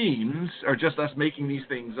dreams are just us making these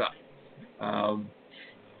things up.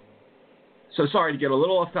 So sorry to get a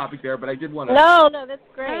little off topic there, but I did want to. No, that's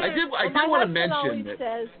great. I did want to mention that.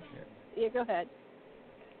 Says, yeah, go ahead.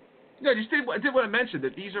 No, I did want to mention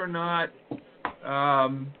that these are not,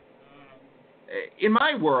 in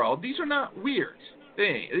my world, these are not weird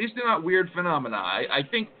things. These are not weird phenomena. I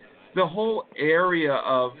think the whole area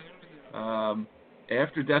of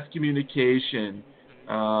after-death communication,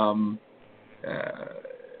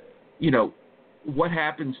 what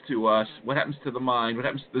happens to us, what happens to the mind, what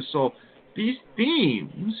happens to the soul, these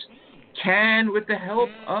themes can, with the help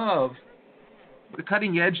of the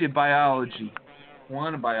cutting edge of biology,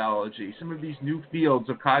 quantum biology, some of these new fields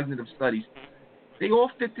of cognitive studies, they all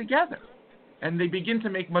fit together. And they begin to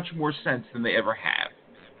make much more sense than they ever have.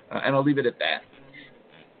 And I'll leave it at that.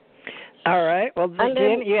 All right. Well,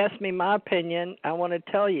 again, you asked me my opinion. I want to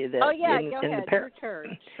tell you that go ahead. Your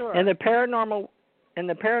turn. Sure. In the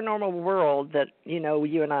paranormal world that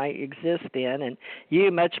you and I exist in, and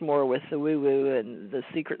you much more with the woo-woo and the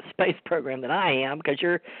secret space program than I am, because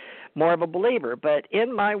you're more of a believer. But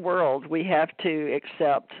in my world, we have to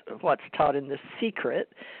accept what's taught in The Secret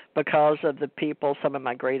because of the people, some of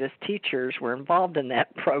my greatest teachers were involved in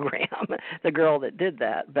that program, the girl that did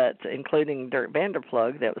that, but including Dirk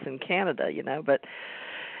Vanderplug that was in Canada, But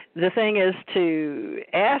the thing is to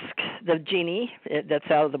ask the genie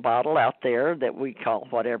that's out of the bottle out there that we call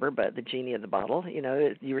whatever, but the genie of the bottle,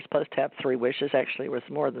 you were supposed to have 3 wishes. Actually, it was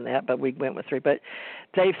more than that, but we went with 3. But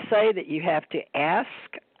they say that you have to ask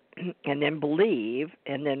and then believe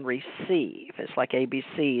and then receive. It's like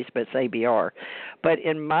ABCs, but it's ABR. But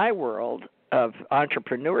in my world of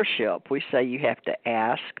entrepreneurship, we say you have to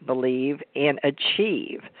ask, believe, and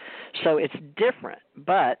achieve. So it's different.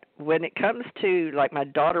 But when it comes to, like, my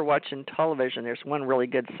daughter watching television, there's one really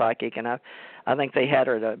good psychic, and I think they had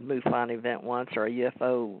her at a MUFON event once or a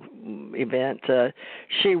UFO event.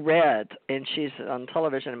 She read, and she's on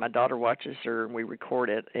television, and my daughter watches her, and we record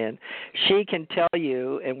it. And she can tell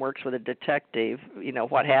you, and works with a detective,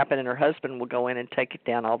 what happened, and her husband will go in and take it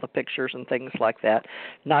down, all the pictures and things like that,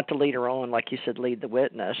 not to lead her on, like you said, lead the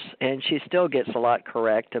witness. And she still gets a lot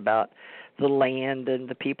correct about the land and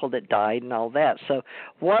the people that died and all that. So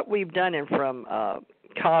what we've done, and from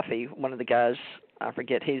Coffee, one of the guys, I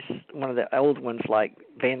forget, he's one of the old ones like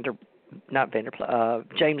James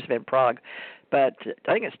Van Prague, but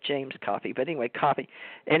I think it's James Coffee. But anyway, Coffee,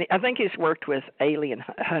 and I think he's worked with alien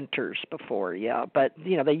hunters before, yeah. But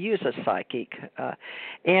they use a psychic,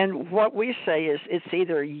 and what we say is it's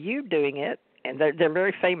either you doing it, and they're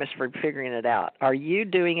very famous for figuring it out. Are you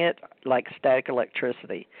doing it like static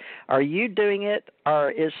electricity? Are you doing it,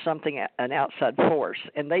 or is something an outside force?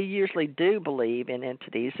 And they usually do believe in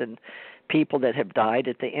entities and people that have died,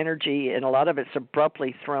 at the energy, and a lot of it's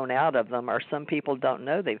abruptly thrown out of them, or some people don't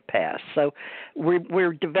know they've passed. So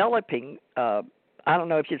we're developing, I don't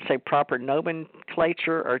know if you'd say proper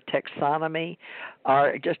nomenclature or taxonomy,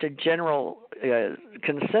 or just a general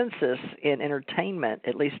consensus in entertainment,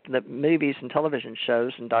 at least the movies and television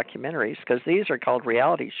shows and documentaries, because these are called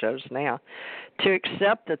reality shows now, to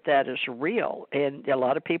accept that is real. And a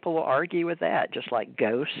lot of people will argue with that, just like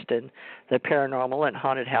ghosts and the paranormal and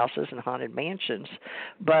haunted houses and haunted mansions.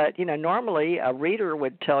 But, normally a reader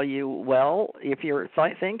would tell you, well, if you're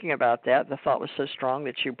thinking about that, the thought was so strong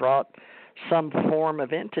that you brought some form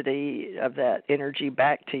of entity of that energy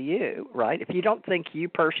back to you, right? If you don't think you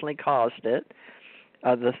personally caused it,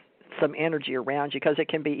 some energy around you, because it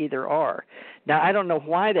can be either or. Now, I don't know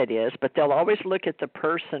why that is, but they'll always look at the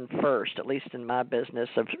person first, at least in my business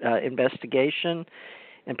of investigation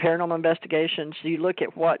and paranormal investigations. You look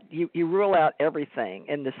at what, you rule out everything,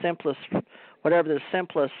 and whatever the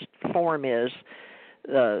simplest form is,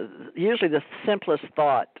 usually the simplest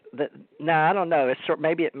thought that, now I don't know,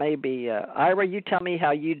 maybe it may be, Ira, you tell me how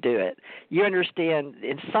you do it. You understand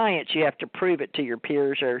in science you have to prove it to your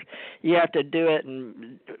peers, or you have to do it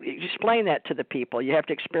and explain that to the people. You have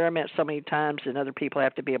to experiment so many times, and other people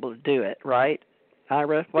have to be able to do it, right?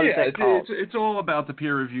 Ira, what is that called? It's all about the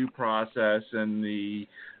peer review process and the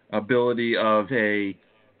ability of a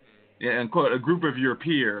group of your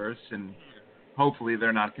peers, and hopefully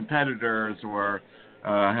they're not competitors or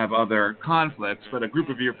have other conflicts, but a group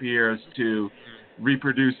of your peers to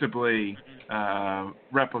reproducibly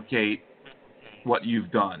replicate what you've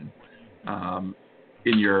done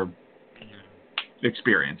in your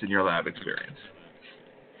experience, in your lab experience.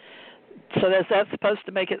 So is that supposed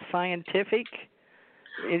to make it scientific?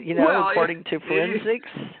 Well, according to forensics?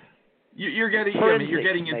 You're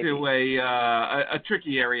getting into a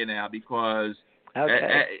tricky area now, because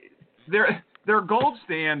there are gold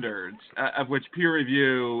standards, of which peer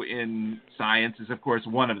review in science is, of course,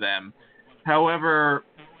 one of them. However,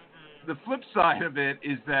 the flip side of it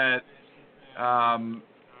is that,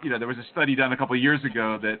 there was a study done a couple of years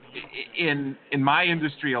ago that in my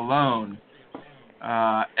industry alone,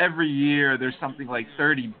 every year there's something like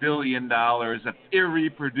 $30 billion of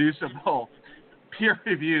irreproducible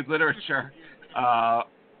peer-reviewed literature.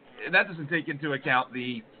 And that doesn't take into account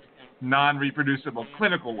the non-reproducible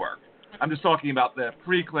clinical work. I'm just talking about the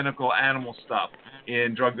preclinical animal stuff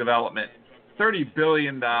in drug development. $30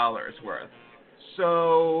 billion worth.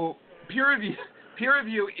 So peer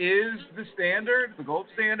review is the standard, the gold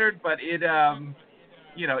standard, but it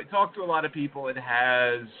talks to a lot of people. It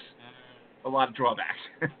has a lot of drawbacks.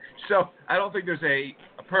 So I don't think there's a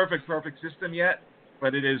perfect system yet,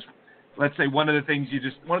 but it is, let's say, one of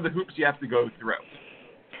the hoops you have to go through.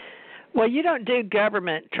 Well, you don't do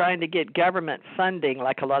trying to get government funding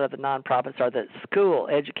like a lot of the nonprofits are, the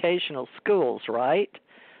educational schools, right?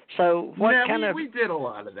 So we did a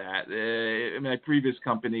lot of that in my previous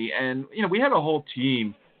company, and we had a whole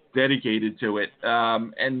team dedicated to it,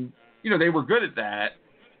 and they were good at that.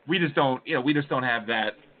 we just don't have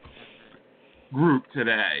that group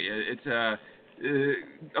today. It's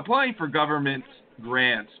applying for government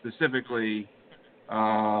grants specifically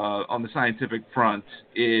on the scientific front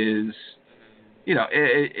is,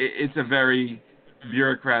 it's a very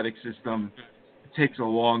bureaucratic system. It takes a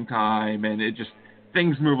long time, and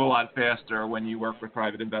things move a lot faster when you work with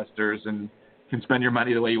private investors and can spend your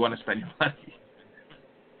money the way you want to spend your money.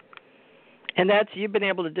 And you've been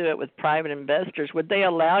able to do it with private investors. Would they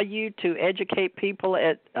allow you to educate people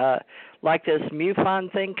at like this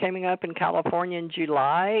MUFON thing coming up in California in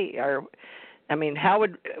July? Or, I mean,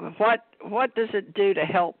 what does it do to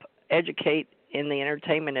help educate in the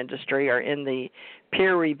entertainment industry or in the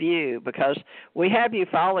peer review? Because we have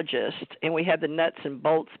ufologists and we have the nuts and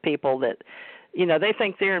bolts people that, they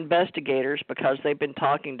think they're investigators because they've been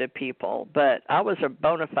talking to people. But I was a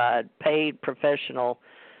bona fide, paid professional,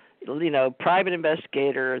 private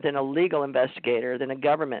investigator, then a legal investigator, then a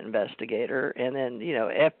government investigator, and then,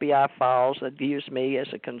 FBI files that use me as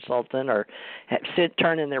a consultant or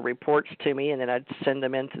turn in their reports to me, and then I'd send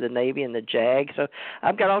them into the Navy and the JAG. So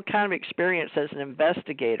I've got all kind of experience as an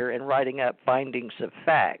investigator in writing up findings of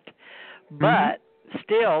fact. But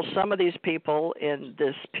still, some of these people in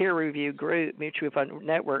this peer review group, Mutual Fund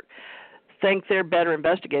Network, think they're better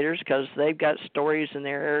investigators because they've got stories in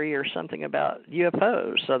their area or something about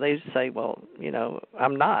UFOs. So they say, well,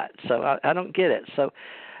 I'm not. So I don't get it. So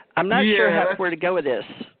I'm not sure where to go with this.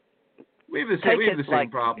 We have the same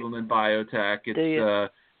problem in biotech.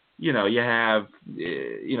 It's you have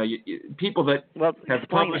people that have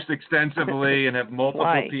published extensively and have multiple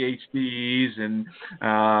PhDs and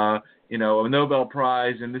a Nobel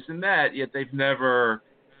Prize and this and that. Yet they've never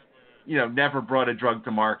brought a drug to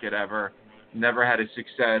market ever. Never had a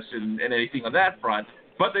success in anything on that front,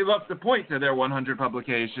 but they love to point to their 100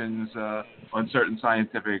 publications on certain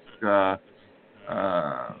scientific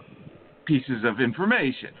pieces of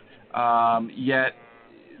information. Yet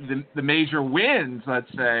the major wins,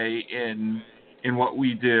 let's say, in what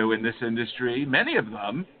we do in this industry, many of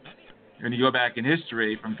them, when you go back in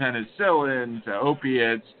history, from penicillin to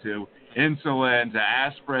opiates to insulin to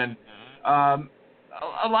aspirin,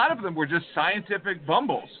 a lot of them were just scientific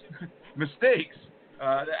bumbles. Mistakes,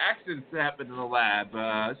 the accidents that happened in the lab.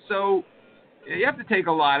 So you have to take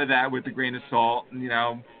a lot of that with a grain of salt, and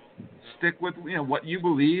stick with what you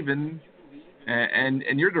believe in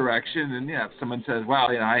and your direction. And if someone says, "Wow,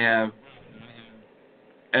 I have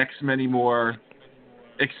X many more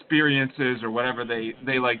experiences," or whatever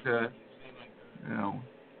they like to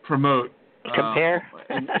promote. Compare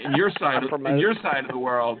in your side of the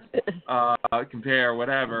world, compare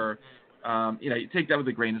whatever. You take that with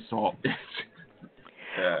a grain of salt.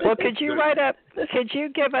 Well, could you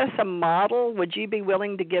give us a model? Would you be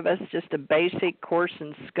willing to give us just a basic course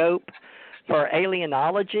and scope for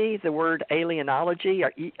alienology, the word alienology?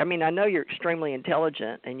 I mean, I know you're extremely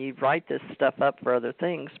intelligent and you write this stuff up for other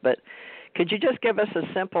things, but could you just give us a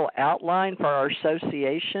simple outline for our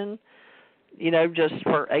association, just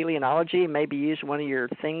for alienology, and maybe use one of your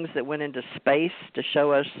things that went into space to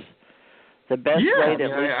show us the best way to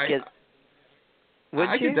at least get...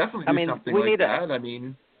 I could definitely do something like that.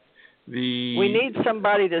 We need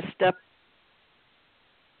somebody to step.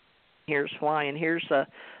 Here's why, and here's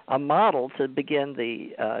a model to begin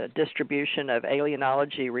the distribution of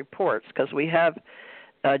alienology reports, because we have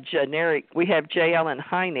we have J. Allen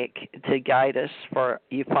Hynek to guide us for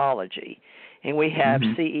ufology, and we have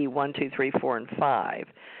CE 1, 2, 3, 4, and 5.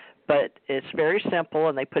 But it's very simple,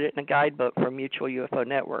 and they put it in a guidebook for Mutual UFO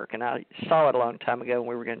Network. And I saw it a long time ago when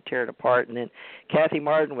we were going to tear it apart. And then Kathy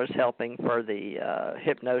Martin was helping for the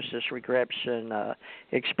hypnosis, regression,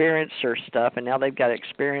 experiencer stuff. And now they've got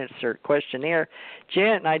experiencer questionnaire.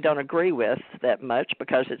 Janet and I don't agree with that much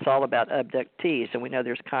because it's all about abductees. And we know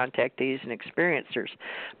there's contactees and experiencers.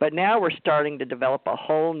 But now we're starting to develop a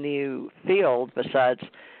whole new field besides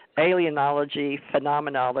alienology,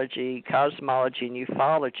 phenomenology, cosmology, and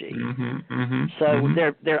ufology. So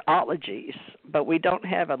they're ologies, but we don't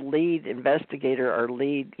have a lead investigator or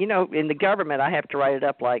lead. In the government, I have to write it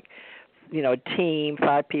up like, a team,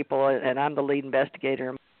 5 people, and I'm the lead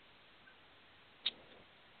investigator.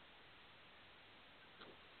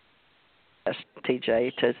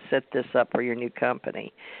 TJ, to set this up for your new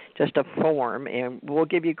company, just a form, and we'll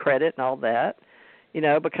give you credit and all that.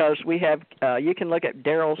 Because we have, you can look at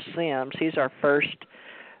Daryl Sims. He's our first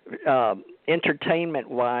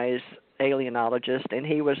entertainment-wise alienologist, and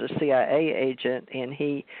he was a CIA agent, and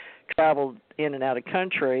he traveled in and out of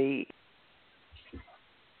country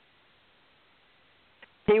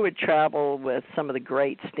he would travel with some of the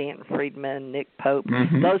greats, Stanton Friedman, Nick Pope.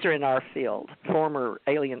 Mm-hmm. Those are in our field, former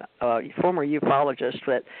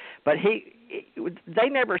ufologists. But they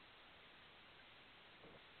never.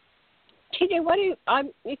 TJ, what do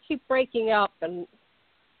you keep breaking up and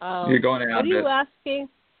you're going out. What are you asking?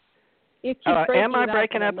 You keep am I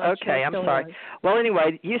breaking up? Okay, sure I'm sorry. On. Well,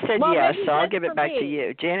 anyway, you said well, yes, so I'll that's give it back to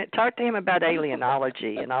you. Janet, talk to him about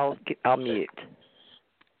alienology, and I'll mute.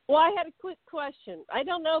 Well, I had a quick question. I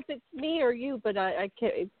don't know if it's me or you, but I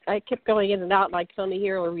kept going in and out, and I could only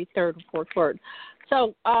hear every third or fourth word.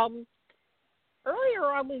 So earlier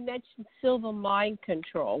on, we mentioned silver mind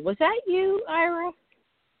control. Was that you, Ira,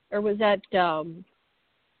 or was that?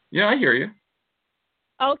 Yeah, I hear you.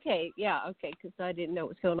 Okay, because I didn't know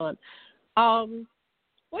what was going on.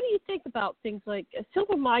 What do you think about things like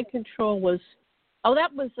silver mind control?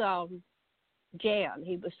 That was Jan.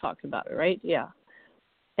 He was talking about it, right? Yeah.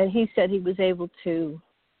 And he said he was able to.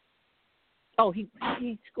 He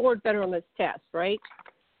scored better on his test, right?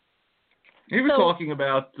 He was talking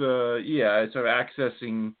about sort of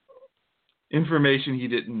accessing information he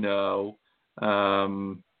didn't know,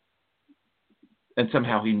 and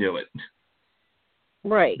somehow he knew it.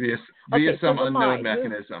 Right. Via some unknown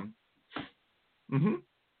mechanism. Mm-hmm.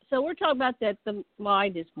 So we're talking about that the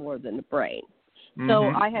mind is more than the brain. Mm-hmm. So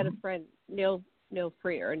I had a friend, Neil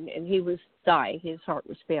Freer, and he was dying. His heart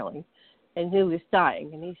was failing, and he was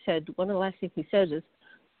dying. And he said, one of the last things he said is,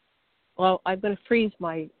 well, I'm going to freeze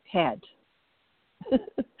my head.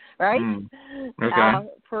 Right? Okay.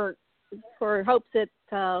 For hopes that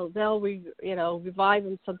they'll revive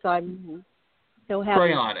him sometime. He'll have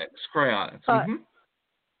cryonics. Mm-hmm.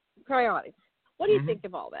 Cryonics. What do you think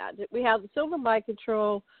of all that? We have the silver mind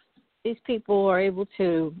control. These people are able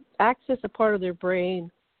to access a part of their brain,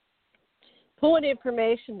 pull in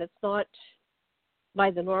information that's not by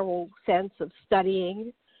the normal sense of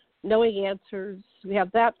studying, knowing answers. We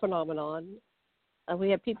have that phenomenon. We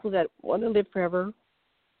have people that want to live forever,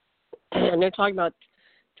 and they're talking about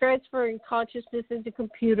transferring consciousness into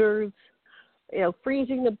computers,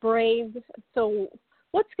 freezing the brain. So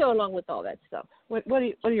what's going on with all that stuff? What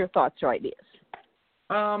are your thoughts or ideas?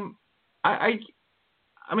 I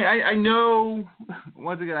know,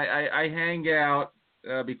 once again, I hang out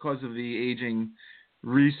because of the aging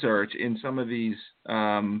research in some of these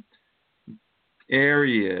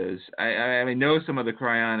areas. I know some of the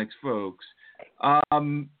cryonics folks. I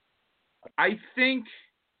think,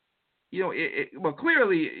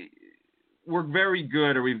 clearly we're very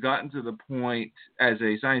good, or we've gotten to the point as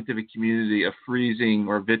a scientific community of freezing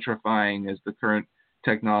or vitrifying, as the current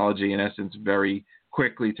technology, in essence, very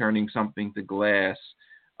quickly turning something to glass.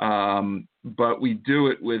 But we do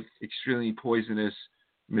it with extremely poisonous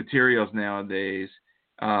materials nowadays.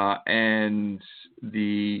 And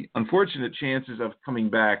the unfortunate chances of coming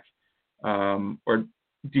back or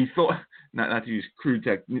not to use crude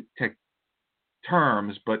tech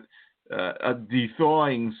terms, but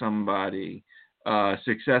thawing somebody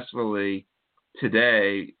successfully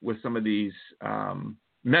today with some of these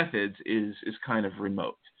methods is kind of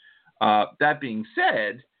remote. That being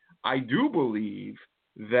said, I do believe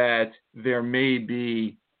that there may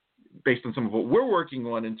be, based on some of what we're working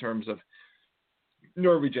on in terms of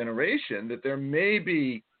neuroregeneration, that there may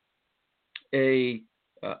be a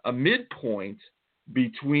midpoint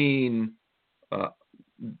between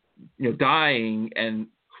dying and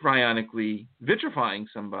cryonically vitrifying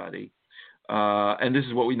somebody. And this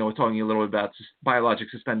is what we know, we're talking a little bit about biologic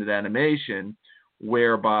suspended animation,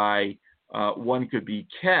 whereby one could be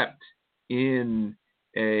kept in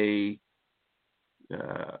a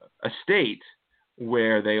state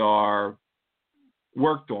where they are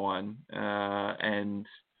worked on, and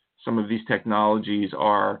some of these technologies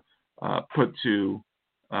are put to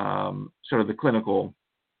sort of the clinical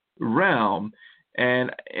realm.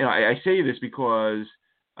 And I say this because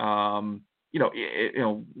once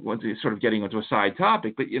it's sort of getting onto a side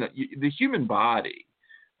topic, but the human body,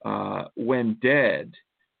 when dead,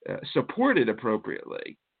 supported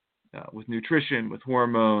appropriately with nutrition, with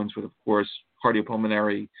hormones, with, of course,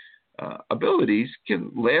 cardiopulmonary abilities, can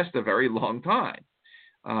last a very long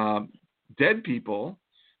time. Dead people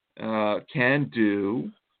can do,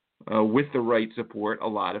 with the right support, a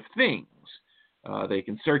lot of things. They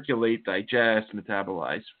can circulate, digest,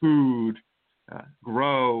 metabolize food,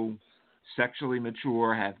 grow, sexually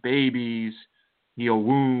mature, have babies, heal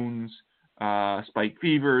wounds, spike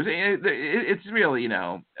fevers. It's really,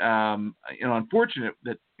 unfortunate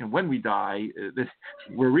that when we die, that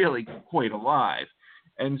we're really quite alive.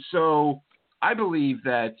 And so I believe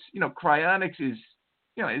that, cryonics is,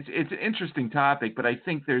 it's an interesting topic, but I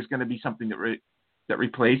think there's going to be something that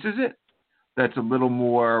replaces it. that's a little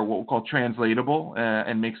more what we'll call translatable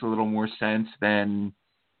and makes a little more sense than,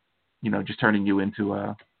 just turning you into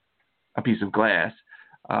a piece of glass,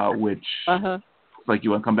 which like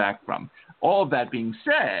you want to come back from. All of that being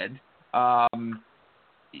said,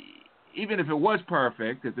 even if it was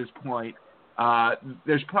perfect at this point,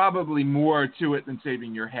 there's probably more to it than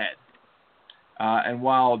saving your head. And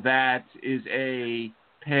while that is a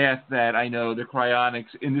path that I know the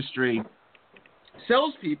cryonics industry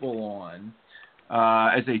sells people on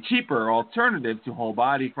as a cheaper alternative to whole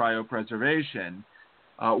body cryopreservation,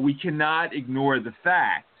 we cannot ignore the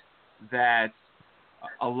fact that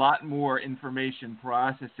a lot more information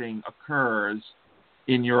processing occurs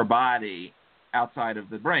in your body outside of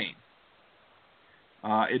the brain.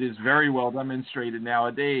 It is very well demonstrated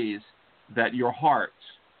nowadays that your heart,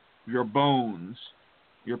 your bones,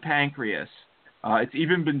 your pancreas, it's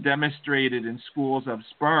even been demonstrated in schools of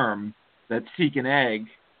sperm that seek an egg.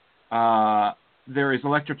 There is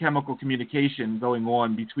electrochemical communication going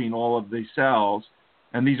on between all of these cells,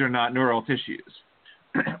 and these are not neural tissues.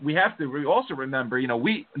 We have to also remember,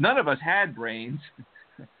 none of us had brains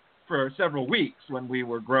for several weeks when we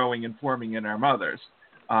were growing and forming in our mothers.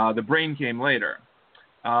 The brain came later.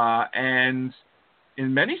 And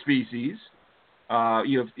in many species,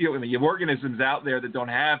 you have organisms out there that don't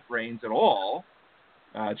have brains at all,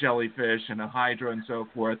 jellyfish and a hydra and so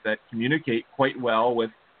forth, that communicate quite well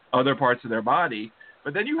with other parts of their body.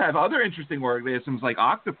 But then you have other interesting organisms like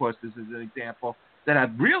octopuses, as an example, that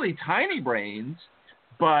have really tiny brains,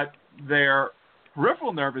 but their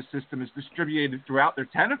peripheral nervous system is distributed throughout their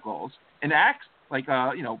tentacles and acts like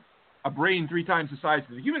a brain 3 times the size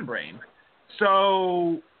of the human brain.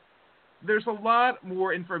 So there's a lot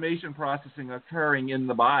more information processing occurring in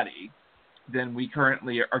the body than we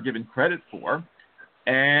currently are given credit for.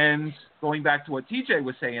 And going back to what TJ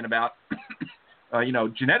was saying about,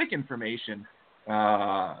 genetic information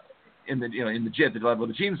in the level of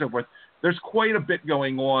the genes and so forth, there's quite a bit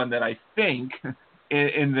going on that I think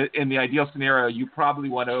in the ideal scenario, you probably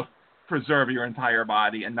want to preserve your entire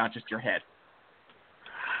body and not just your head.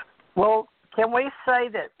 Well, can we say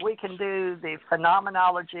that we can do the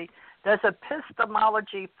phenomenology? Does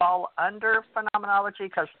epistemology fall under phenomenology?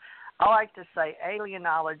 Because I like to say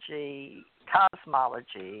alienology,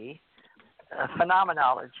 cosmology,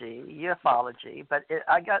 phenomenology, ufology, but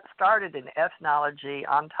I got started in ethnology,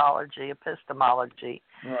 ontology, epistemology,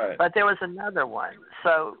 right. But there was another one.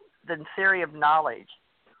 So the theory of knowledge.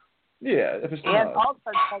 Yeah, epistemology. And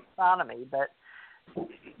also taxonomy, but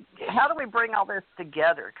how do we bring all this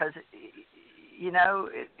together? Because,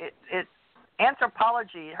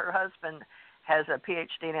 anthropology, her husband has a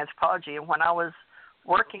PhD in anthropology, and when I was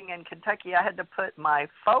working in Kentucky, I had to put my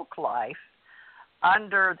folk life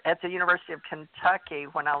at the University of Kentucky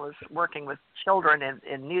when I was working with children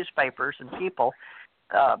in newspapers and people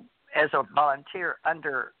as a volunteer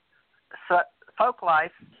under folk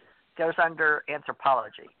life goes under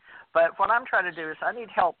anthropology. But what I'm trying to do is I need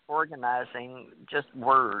help organizing just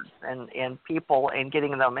words and people and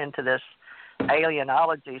getting them into this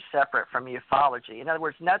alienology separate from ufology. In other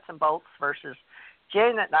words, nuts and bolts versus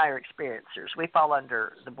Janet and I are experiencers. We fall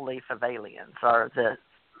under the belief of aliens, or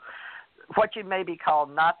what you maybe call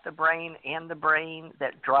not the brain and the brain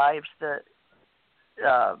that drives the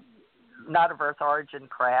not of Earth origin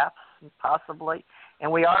crafts, possibly.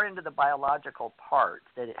 And we are into the biological part,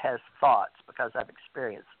 that it has thoughts, because I've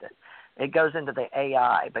experienced it. It goes into the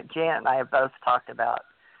AI. But Jan and I have both talked about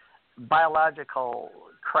biological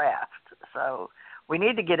craft. So we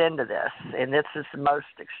need to get into this. And this is the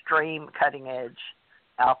most extreme cutting edge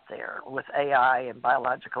out there with AI and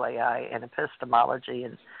biological AI and epistemology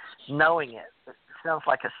and knowing it. It sounds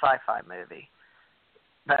like a sci-fi movie.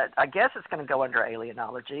 But I guess it's going to go under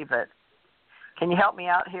alienology, but can you help me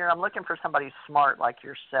out here? I'm looking for somebody smart like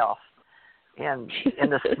yourself and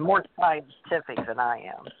this more scientific than I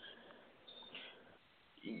am.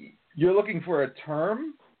 You're looking for a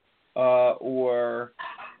term or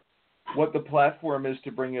what the platform is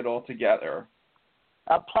to bring it all together?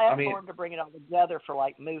 A platform to bring it all together for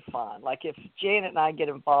like MUFON. Like if Janet and I get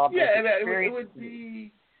involved. Yeah, it would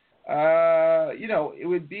be, it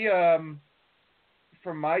would be,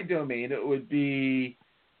 from my domain, it would be,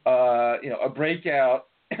 a breakout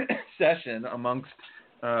session amongst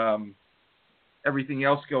everything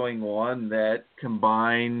else going on that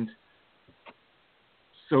combined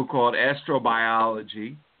so-called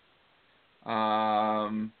astrobiology,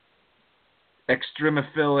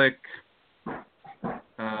 extremophilic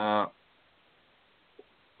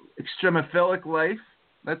life,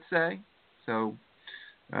 let's say. So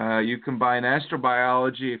you combine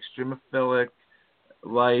astrobiology, extremophilic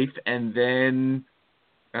life, and then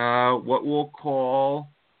what we'll call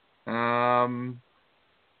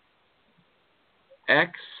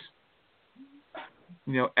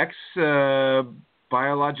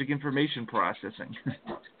biologic information processing.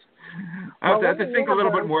 I have to think a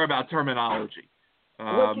little bit more about terminology.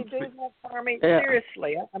 Would you do that for me? Yeah.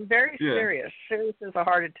 Seriously, I'm very serious. Serious as a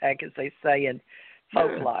heart attack, as they say in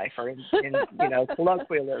folk life or in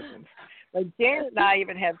colloquialisms. But Janet and I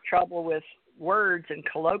even have trouble with words and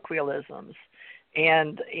colloquialisms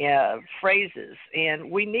and phrases, and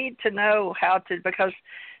we need to know how to, because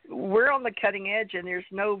we're on the cutting edge, and there's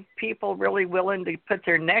no people really willing to put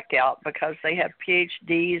their neck out because they have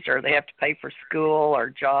PhDs or they have to pay for school or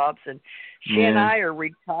jobs. And she and I are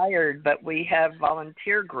retired, but we have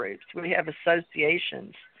volunteer groups. We have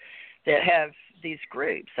associations that have these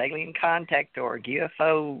groups, Alien Contact Org,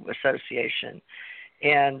 UFO Association,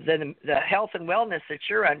 and then the health and wellness that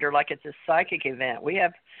you're under, like it's a psychic event. We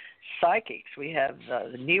have psychics. We have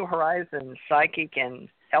the New Horizon Psychic and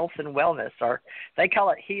Health and Wellness, or they call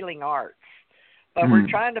it Healing Arts. But we're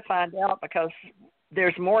trying to find out, because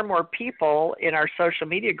there's more and more people in our social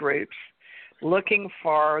media groups looking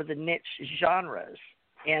for the niche genres,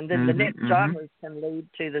 and then the niche genres can lead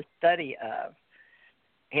to the study of.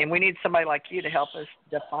 And we need somebody like you to help us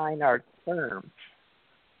define our terms.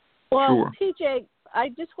 Well, TJ, I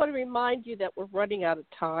just want to remind you that we're running out of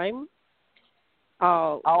time.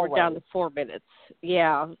 We're down to 4 minutes.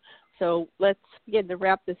 Yeah. So let's begin to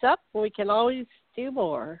wrap this up. We can always do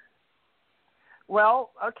more.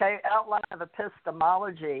 Well, okay, outline of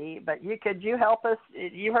epistemology, but could you help us?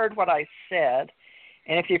 You heard what I said,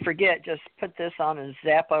 and if you forget, just put this on and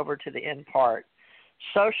zap over to the end part.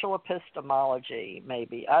 Social epistemology,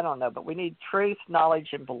 maybe. I don't know, but we need truth, knowledge,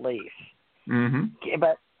 and belief.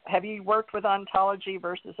 But have you worked with ontology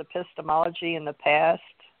versus epistemology in the past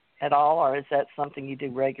at all, or is that something you do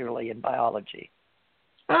regularly in biology?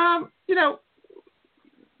 Those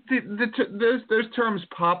terms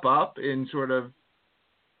pop up in sort of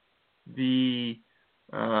the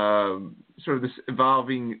this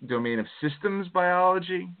evolving domain of systems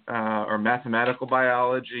biology or mathematical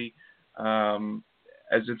biology,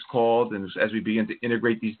 as it's called, and as we begin to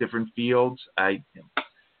integrate these different fields, we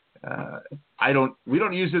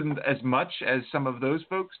don't use it as much as some of those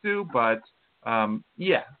folks do, but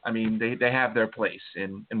they have their place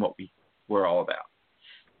in what we're all about.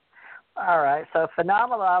 All right, so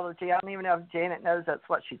phenomenology, I don't even know if Janet knows that's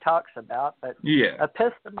what she talks about, but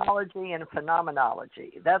epistemology and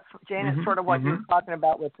phenomenology, that's, Janet, sort of what you're talking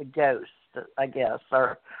about with the ghost, I guess,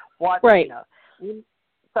 or what, right.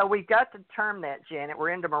 So we got to term that, Janet.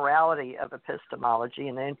 We're into morality of epistemology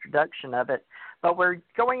and the introduction of it, but we're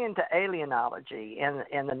going into alienology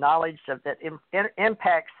and the knowledge of that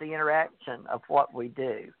impacts the interaction of what we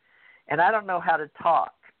do. And I don't know how to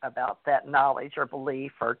talk about that knowledge or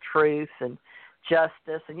belief or truth and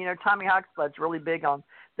justice. And, Tommy Hawksblood's really big on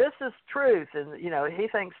this is truth. And, he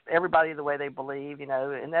thinks everybody the way they believe,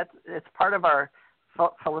 and it's part of our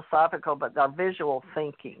philosophical, but our visual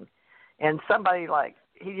thinking. And somebody like,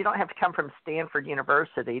 you don't have to come from Stanford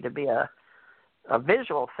University to be a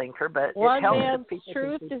visual thinker, but one it helps man's people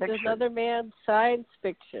truth is pictures. Another man's science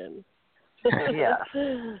fiction. Yeah.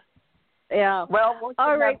 Yeah. Well,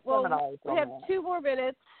 all right. Well, we have 2 more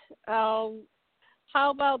minutes. How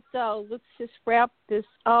about let's just wrap this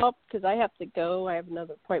up, because I have to go. I have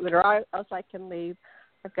another appointment, or else I can leave.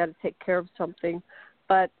 I've got to take care of something.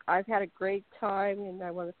 But I've had a great time, and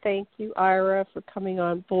I want to thank you, Ira, for coming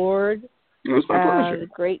on board. It was my pleasure. A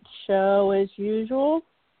great show as usual,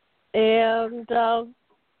 and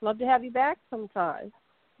love to have you back sometime.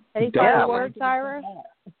 Any final words, Ira?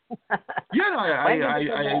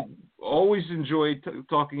 I always enjoy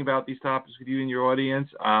talking about these topics with you and your audience.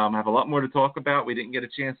 I have a lot more to talk about. We didn't get a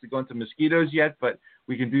chance to go into mosquitoes yet, but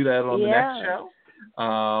we can do that on the next show.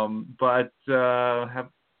 But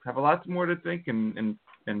have a lot more to think and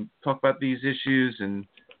talk about these issues, and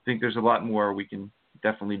think there's a lot more we can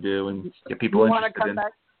definitely do and get people interested in.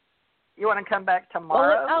 You want to come back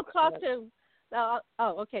tomorrow? Well, I'll talk to.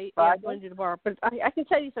 Okay. Yeah, I'm going to do tomorrow, but I can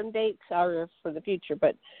tell you some dates for the future.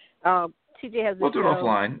 But TJ has. We'll do it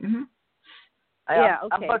offline. Mm-hmm. Okay.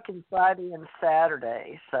 I'm booking Friday and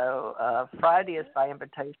Saturday, so Friday is by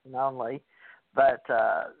invitation only. But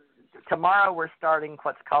tomorrow we're starting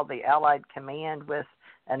what's called the Allied Command with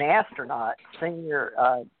an astronaut, Senior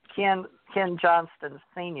Ken Johnston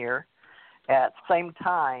Senior, at the same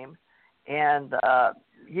time, and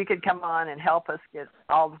you could come on and help us get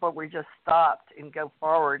all of what we just stopped and go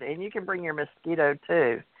forward. And you can bring your mosquito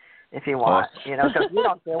too, if you want. Because we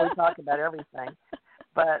don't care. We talk about everything.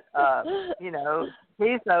 But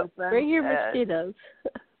he's open. Bring your mosquitoes.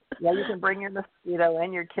 Yeah, you can bring your mosquito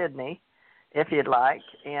and your kidney if you'd like.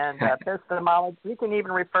 And epistemology, you can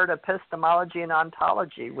even refer to epistemology and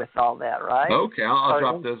ontology with all that, right? Okay, I'll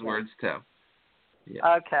drop those words too.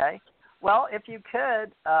 Yeah. Okay. Well, if you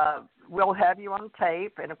could, we'll have you on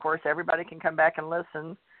tape, and of course everybody can come back and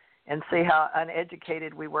listen and see how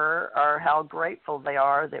uneducated we were or how grateful they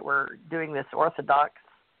are that we're doing this orthodox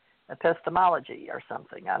epistemology or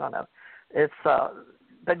something. I don't know. It's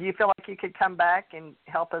but do you feel like you could come back and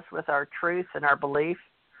help us with our truth and our belief?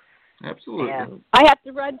 Absolutely. And I have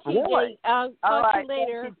to run to you. Really? I'll talk to you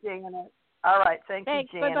later. Thank you, Janet. All right. Thanks,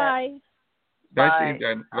 you, Janet. Bye-bye. Bye,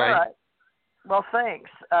 Janet. Bye. All right. Well,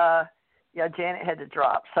 thanks. Yeah, Janet had to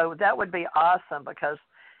drop. So that would be awesome because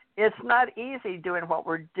it's not easy doing what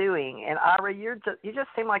we're doing. And Ira, you just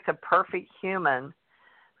seem like the perfect human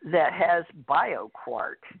that has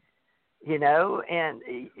bioquark, you know, and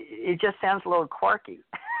it just sounds a little quirky.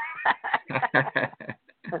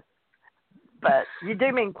 But you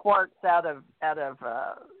do mean quarks out of the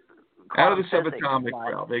subatomic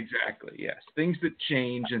right? realm, exactly. Yes, things that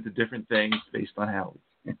change into different things based on how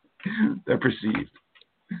they're perceived.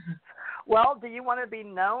 Well, do you want to be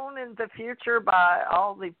known in the future by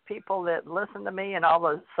all the people that listen to me and all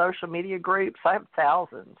the social media groups? I have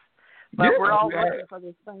thousands. But we're all looking for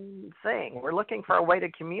the same thing. We're looking for a way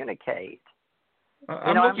to communicate.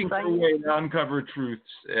 I'm looking for a way to uncover truths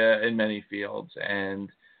in many fields. And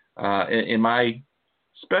in my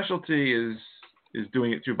specialty is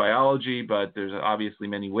doing it through biology, but there's obviously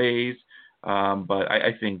many ways. But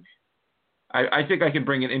I think I can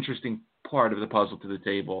bring an interesting part of the puzzle to the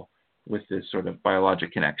table with this sort of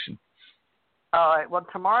biologic connection. All right. Well,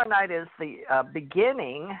 tomorrow night is the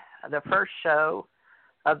beginning, the first show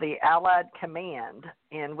of the Allied Command,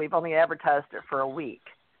 and we've only advertised it for a week.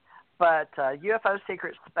 But UFO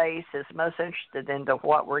Secret Space is most interested into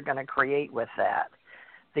what we're going to create with that.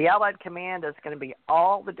 The Allied Command is going to be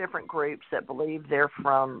all the different groups that believe they're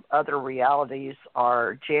from other realities,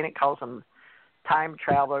 or Janet calls them time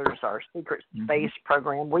travelers, our secret space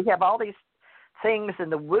program. We have all these things in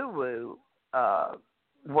the woo-woo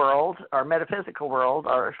world, or metaphysical world,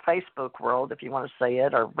 or Facebook world, if you want to say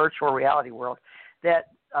it, or virtual reality world, that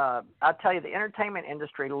I'll tell you, the entertainment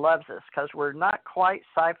industry loves us because we're not quite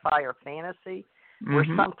sci-fi or fantasy. We're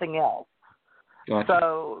something else. Gotcha.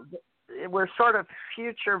 So we're sort of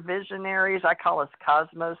future visionaries. I call us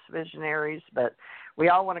cosmos visionaries, but we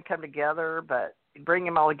all want to come together, but bring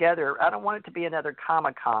them all together. I don't want it to be another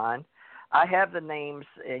Comic-Con. I have the names,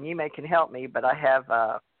 and you can help me, but I have,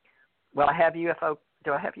 I have UFO.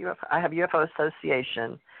 Do I have UFO? I have UFO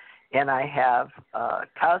Association, and I have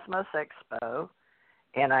Cosmos Expo,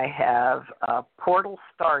 and I have Portal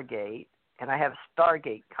Stargate, and I have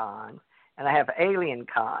Stargate Con, and I have Alien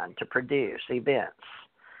Con to produce events.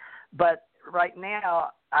 But right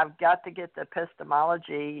now, I've got to get the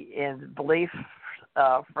epistemology and belief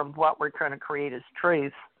from what we're trying to create as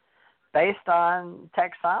truth based on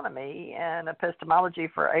taxonomy and epistemology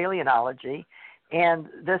for alienology. And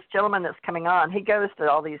this gentleman that's coming on, he goes to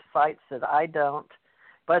all these sites that I don't,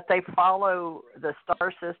 but they follow the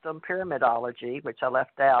star system pyramidology, which I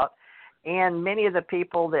left out. And many of the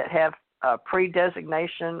people that have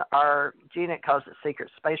pre-designation are, Janet calls it Secret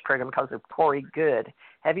Space Program because of Corey Good.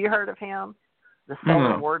 Have you heard of him? The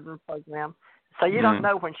Solar Warden Program? So you don't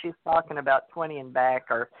know when she's talking about 20 and back,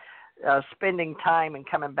 or spending time and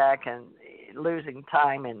coming back and losing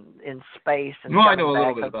time in space. And I know a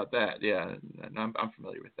little bit about that, yeah. I'm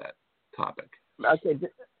familiar with that topic. Okay,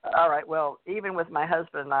 all right. Well, even with my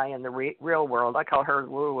husband and I in the real world, I call her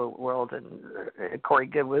woo-woo world, and Corey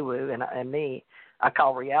Good woo-woo, and me, I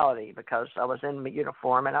call reality, because I was in the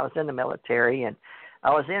uniform and I was in the military and I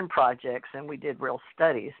was in projects and we did real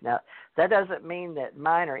studies. Now, that doesn't mean that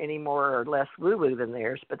mine are any more or less woo-woo than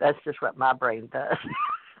theirs, but that's just what my brain does.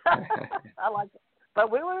 I like it.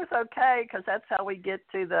 But woo-woo is okay because that's how we get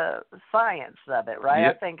to the science of it, right?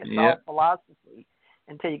 Yep. I think it's all philosophy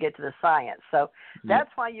until you get to the science. So that's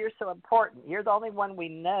why you're so important. You're the only one we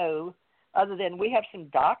know, other than we have some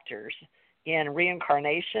doctors in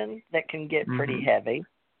reincarnation that can get pretty heavy.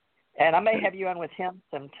 And I may have you on with him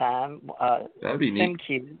sometime. That'd be neat.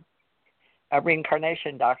 Simq, a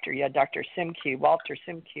reincarnation doctor. Yeah, Dr. Simq, Walter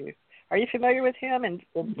Simq. Are you familiar with him and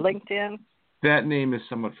LinkedIn? That name is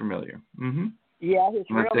somewhat familiar. Yeah, he's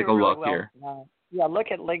I'm going to take a look here. Yeah, look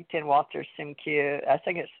at LinkedIn, Walter Simq. I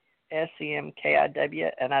think it's SEMKIW,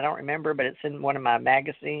 and I don't remember, but it's in one of my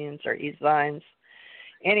magazines or e-signs.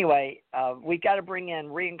 Anyway, we got to bring in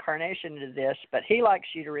reincarnation into this, but he likes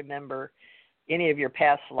you to remember any of your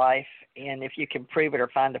past life, and if you can prove it or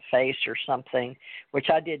find a face or something, which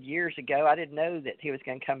I did years ago. I didn't know that he was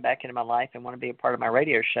going to come back into my life and want to be a part of my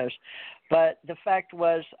radio shows. But the fact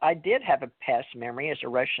was I did have a past memory as a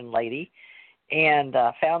Russian lady, and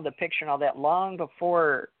found the picture and all that long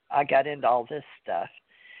before I got into all this stuff.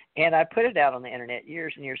 And I put it out on the internet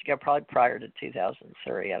years and years ago, probably prior to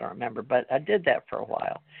 2003. I don't remember, but I did that for a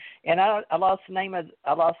while. And I lost the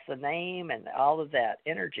name and all of that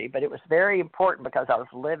energy, but it was very important because I was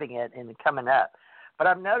living it and coming up. But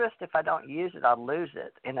I've noticed if I don't use it, I'll lose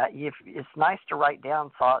it. And it's nice to write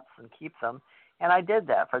down thoughts and keep them. And I did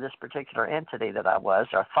that for this particular entity that I was,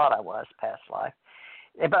 or thought I was, past life.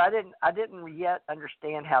 But I didn't yet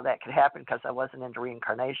understand how that could happen because I wasn't into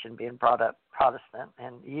reincarnation, being brought up Protestant.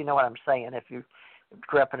 And you know what I'm saying. If you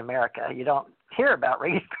grew up in America, you don't hear about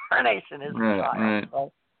reincarnation as a child. Right.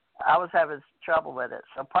 So I was having trouble with it.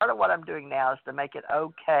 So part of what I'm doing now is to make it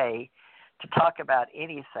okay to talk about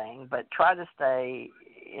anything, but try to stay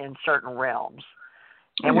in certain realms.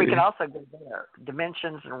 And we can also go there,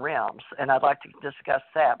 dimensions and realms. And I'd like to discuss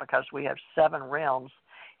that because we have 7 realms.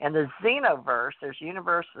 And the Xenoverse, there's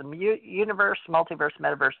universe, multiverse,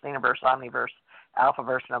 metaverse, Xenoverse, Omniverse,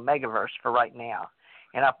 Alphaverse, and Omegaverse for right now.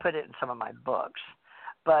 And I put it in some of my books.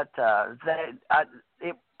 But I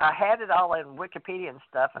had it all in Wikipedia and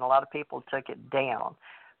stuff, and a lot of people took it down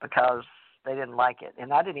because they didn't like it.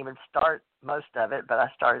 And I didn't even start most of it, but I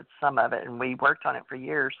started some of it, and we worked on it for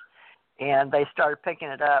years. And they started picking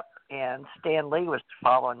it up, and Stan Lee was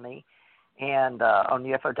following me. And on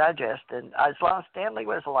UFO Digest, and as long as Stanley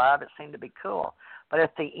was alive, it seemed to be cool. But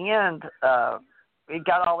at the end, it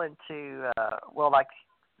got all into like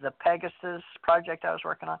the Pegasus project I was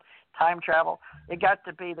working on, time travel. It got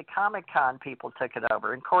to be the Comic-Con people took it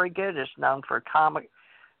over, and Corey Good is known for comic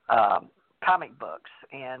books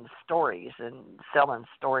and stories and selling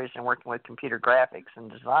stories and working with computer graphics and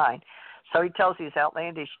design. So he tells these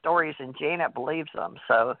outlandish stories, and Janet believes them.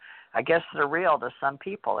 So I guess they're real to some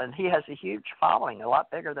people, and he has a huge following, a lot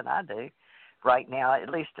bigger than I do right now. At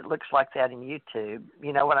least it looks like that in YouTube.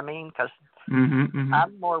 You know what I mean? Because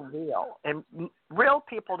I'm more real, and real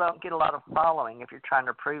people don't get a lot of following if you're trying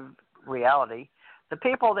to prove reality. The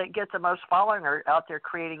people that get the most following are out there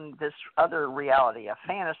creating this other reality, a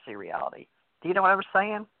fantasy reality. Do you know what I'm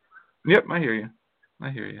saying? Yep, I hear you.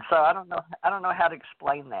 So I don't know how to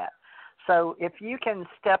explain that. So if you can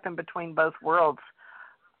step in between both worlds,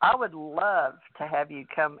 I would love to have you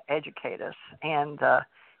come educate us, and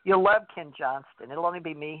you'll love Ken Johnston. It'll only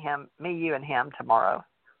be me, you, and him tomorrow.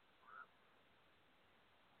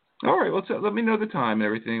 All right, well, let me know the time and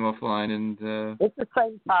everything offline. And it's the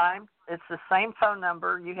same time. It's the same phone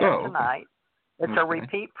number you have tonight. It's a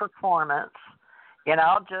repeat performance, and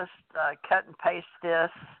I'll just cut and paste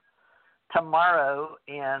this tomorrow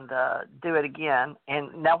and do it again.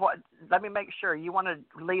 And now, let me make sure you want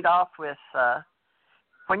to lead off with.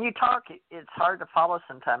 When you talk, it's hard to follow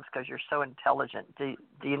sometimes because you're so intelligent. Do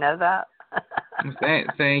you know that?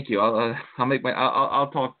 Thank you.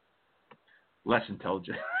 I'll talk less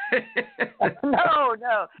intelligent.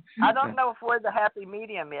 No. I don't know where the happy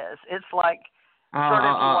medium is. It's like sort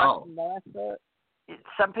of NASA.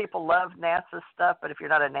 Some people love NASA stuff, but if you're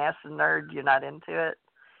not a NASA nerd, you're not into it.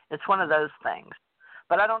 It's one of those things.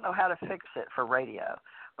 But I don't know how to fix it for radio.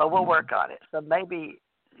 But we'll work on it. So maybe.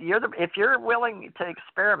 If you're willing to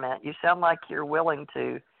experiment, you sound like you're willing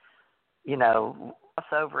to,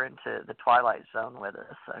 cross over into the Twilight Zone with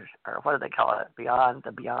us, or what do they call it? Beyond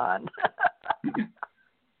the Beyond.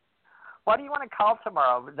 What do you want to call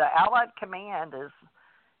tomorrow? The Allied Command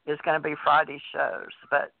is going to be Friday's shows,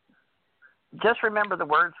 but just remember the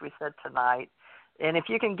words we said tonight, and if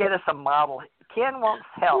you can get us a model, Ken wants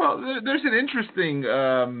help. Well, there's an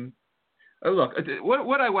interesting. Look,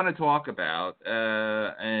 what I want to talk about,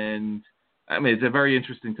 and I mean, it's a very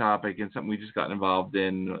interesting topic and something we just got involved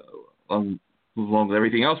in along with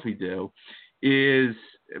everything else we do, is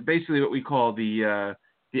basically what we call the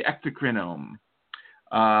ectocrinome.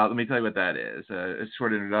 Let me tell you what that is. A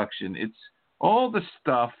short introduction. It's all the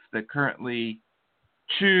stuff that currently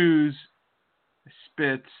chews,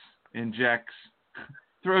 spits, injects,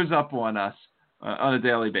 throws up on us on a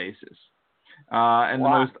daily basis. And the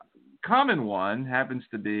most common one happens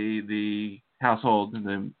to be the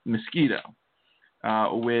mosquito,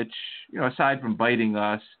 which, aside from biting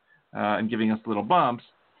us and giving us little bumps,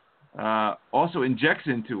 also injects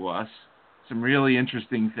into us some really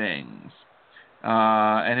interesting things,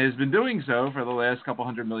 and has been doing so for the last couple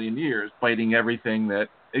 100 million years, biting everything that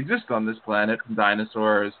exists on this planet, from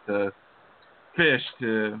dinosaurs to fish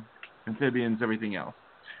to amphibians, everything else.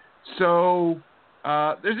 So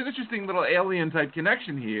there's an interesting little alien-type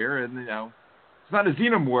connection here, and, it's not a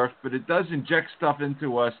xenomorph, but it does inject stuff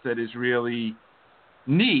into us that is really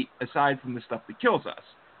neat, aside from the stuff that kills us.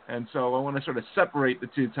 And so I want to sort of separate the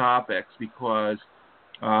two topics because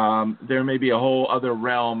there may be a whole other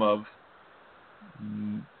realm of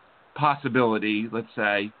possibility, let's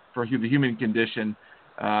say, for the human condition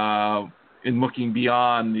in looking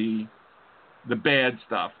beyond the bad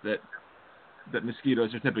stuff that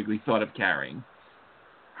mosquitoes are typically thought of carrying.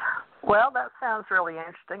 Well, that sounds really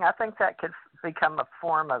interesting. I think that could become a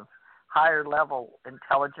form of higher level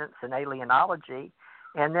intelligence and alienology.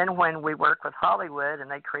 And then when we work with Hollywood and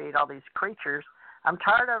they create all these creatures, I'm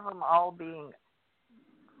tired of them all being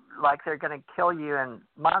like they're going to kill you and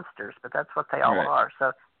monsters, but that's what they all are.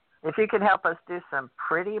 So if you can help us do some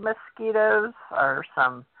pretty mosquitoes or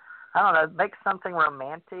some, I don't know, make something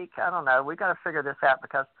romantic, I don't know. We've got to figure this out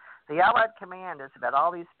because the Allied Command is about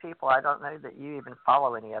all these people. I don't know that you even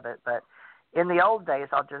follow any of it, but in the old days,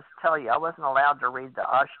 I'll just tell you, I wasn't allowed to read the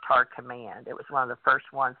Ashtar Command. It was one of the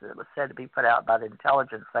first ones that was said to be put out by the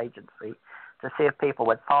intelligence agency to see if people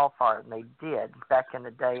would fall for it, and they did back in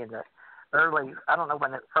the day in the early, I don't know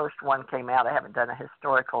when the first one came out. I haven't done a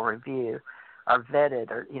historical review or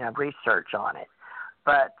vetted or, research on it.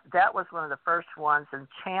 But that was one of the first ones, and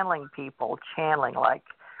channeling like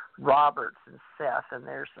Roberts and Seth, and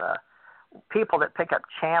there's people that pick up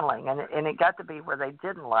channeling, and it got to be where they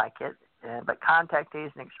didn't like it, but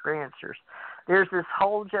contactees and experiencers. There's this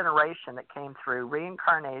whole generation that came through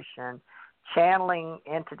reincarnation, channeling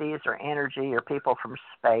entities or energy or people from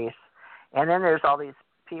space, and then there's all these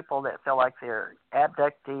people that feel like they're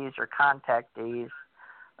abductees or contactees,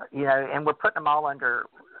 and we're putting them all under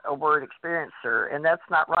a word experiencer, and that's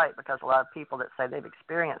not right because a lot of people that say they've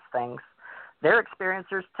experienced things, they're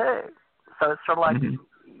experiencers too. So it's sort of like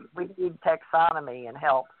we need taxonomy and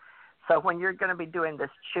help. So when you're going to be doing this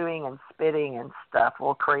chewing and spitting and stuff,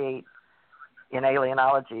 we'll create in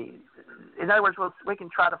alienology. In other words, we can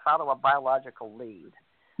try to follow a biological lead.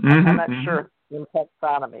 I'm not sure in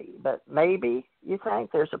taxonomy, but maybe you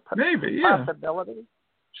think there's a possibility?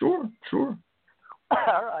 Sure.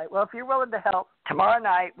 All right. Well, if you're willing to help, tomorrow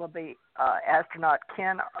night will be astronaut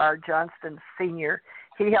Ken R. Johnston Sr.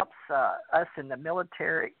 He helps us in the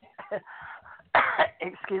military,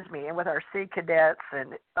 and with our Sea Cadets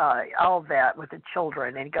and all of that with the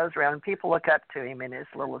children. And he goes around and people look up to him in his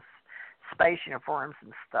little space uniforms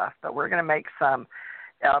and stuff. But we're going to make some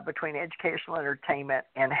between educational entertainment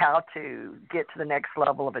and how to get to the next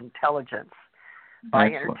level of intelligence by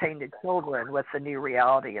entertaining the children with the new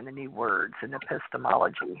reality and the new words and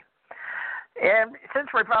epistemology. And since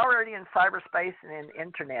we're already in cyberspace and in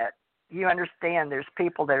internet, you understand there's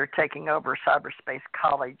people that are taking over cyberspace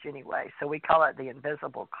college anyway. So we call it the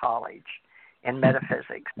invisible college in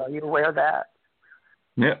metaphysics. Are you aware of that?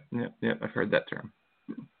 Yep. I've heard that term.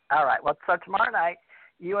 All right. Well, so tomorrow night,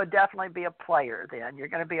 you will definitely be a player then. You're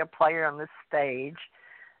going to be a player on this stage.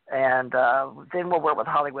 And then we'll work with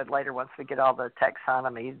Hollywood later once we get all the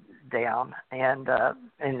taxonomy down and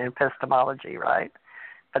epistemology, right?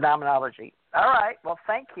 Phenomenology. All right. Well,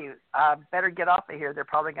 thank you. I better get off of here. They're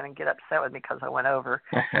probably going to get upset with me because I went over.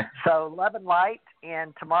 So love and light.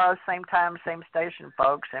 And tomorrow, same time, same station,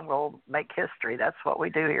 folks, and we'll make history. That's what we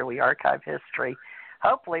do here. We archive history,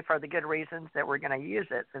 hopefully for the good reasons that we're going to use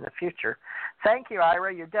it in the future. Thank you,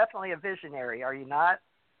 Ira. You're definitely a visionary, are you not?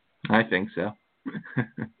 I think so.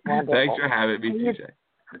 Thanks for having me, TJ.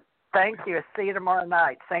 Thank you. See you tomorrow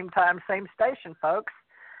night. Same time, same station, folks.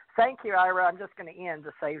 Thank you, Ira. I'm just going to end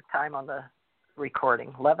to save time on the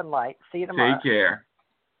recording. Love and light. See you tomorrow. Take care.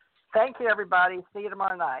 Thank you, everybody. See you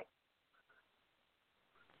tomorrow night.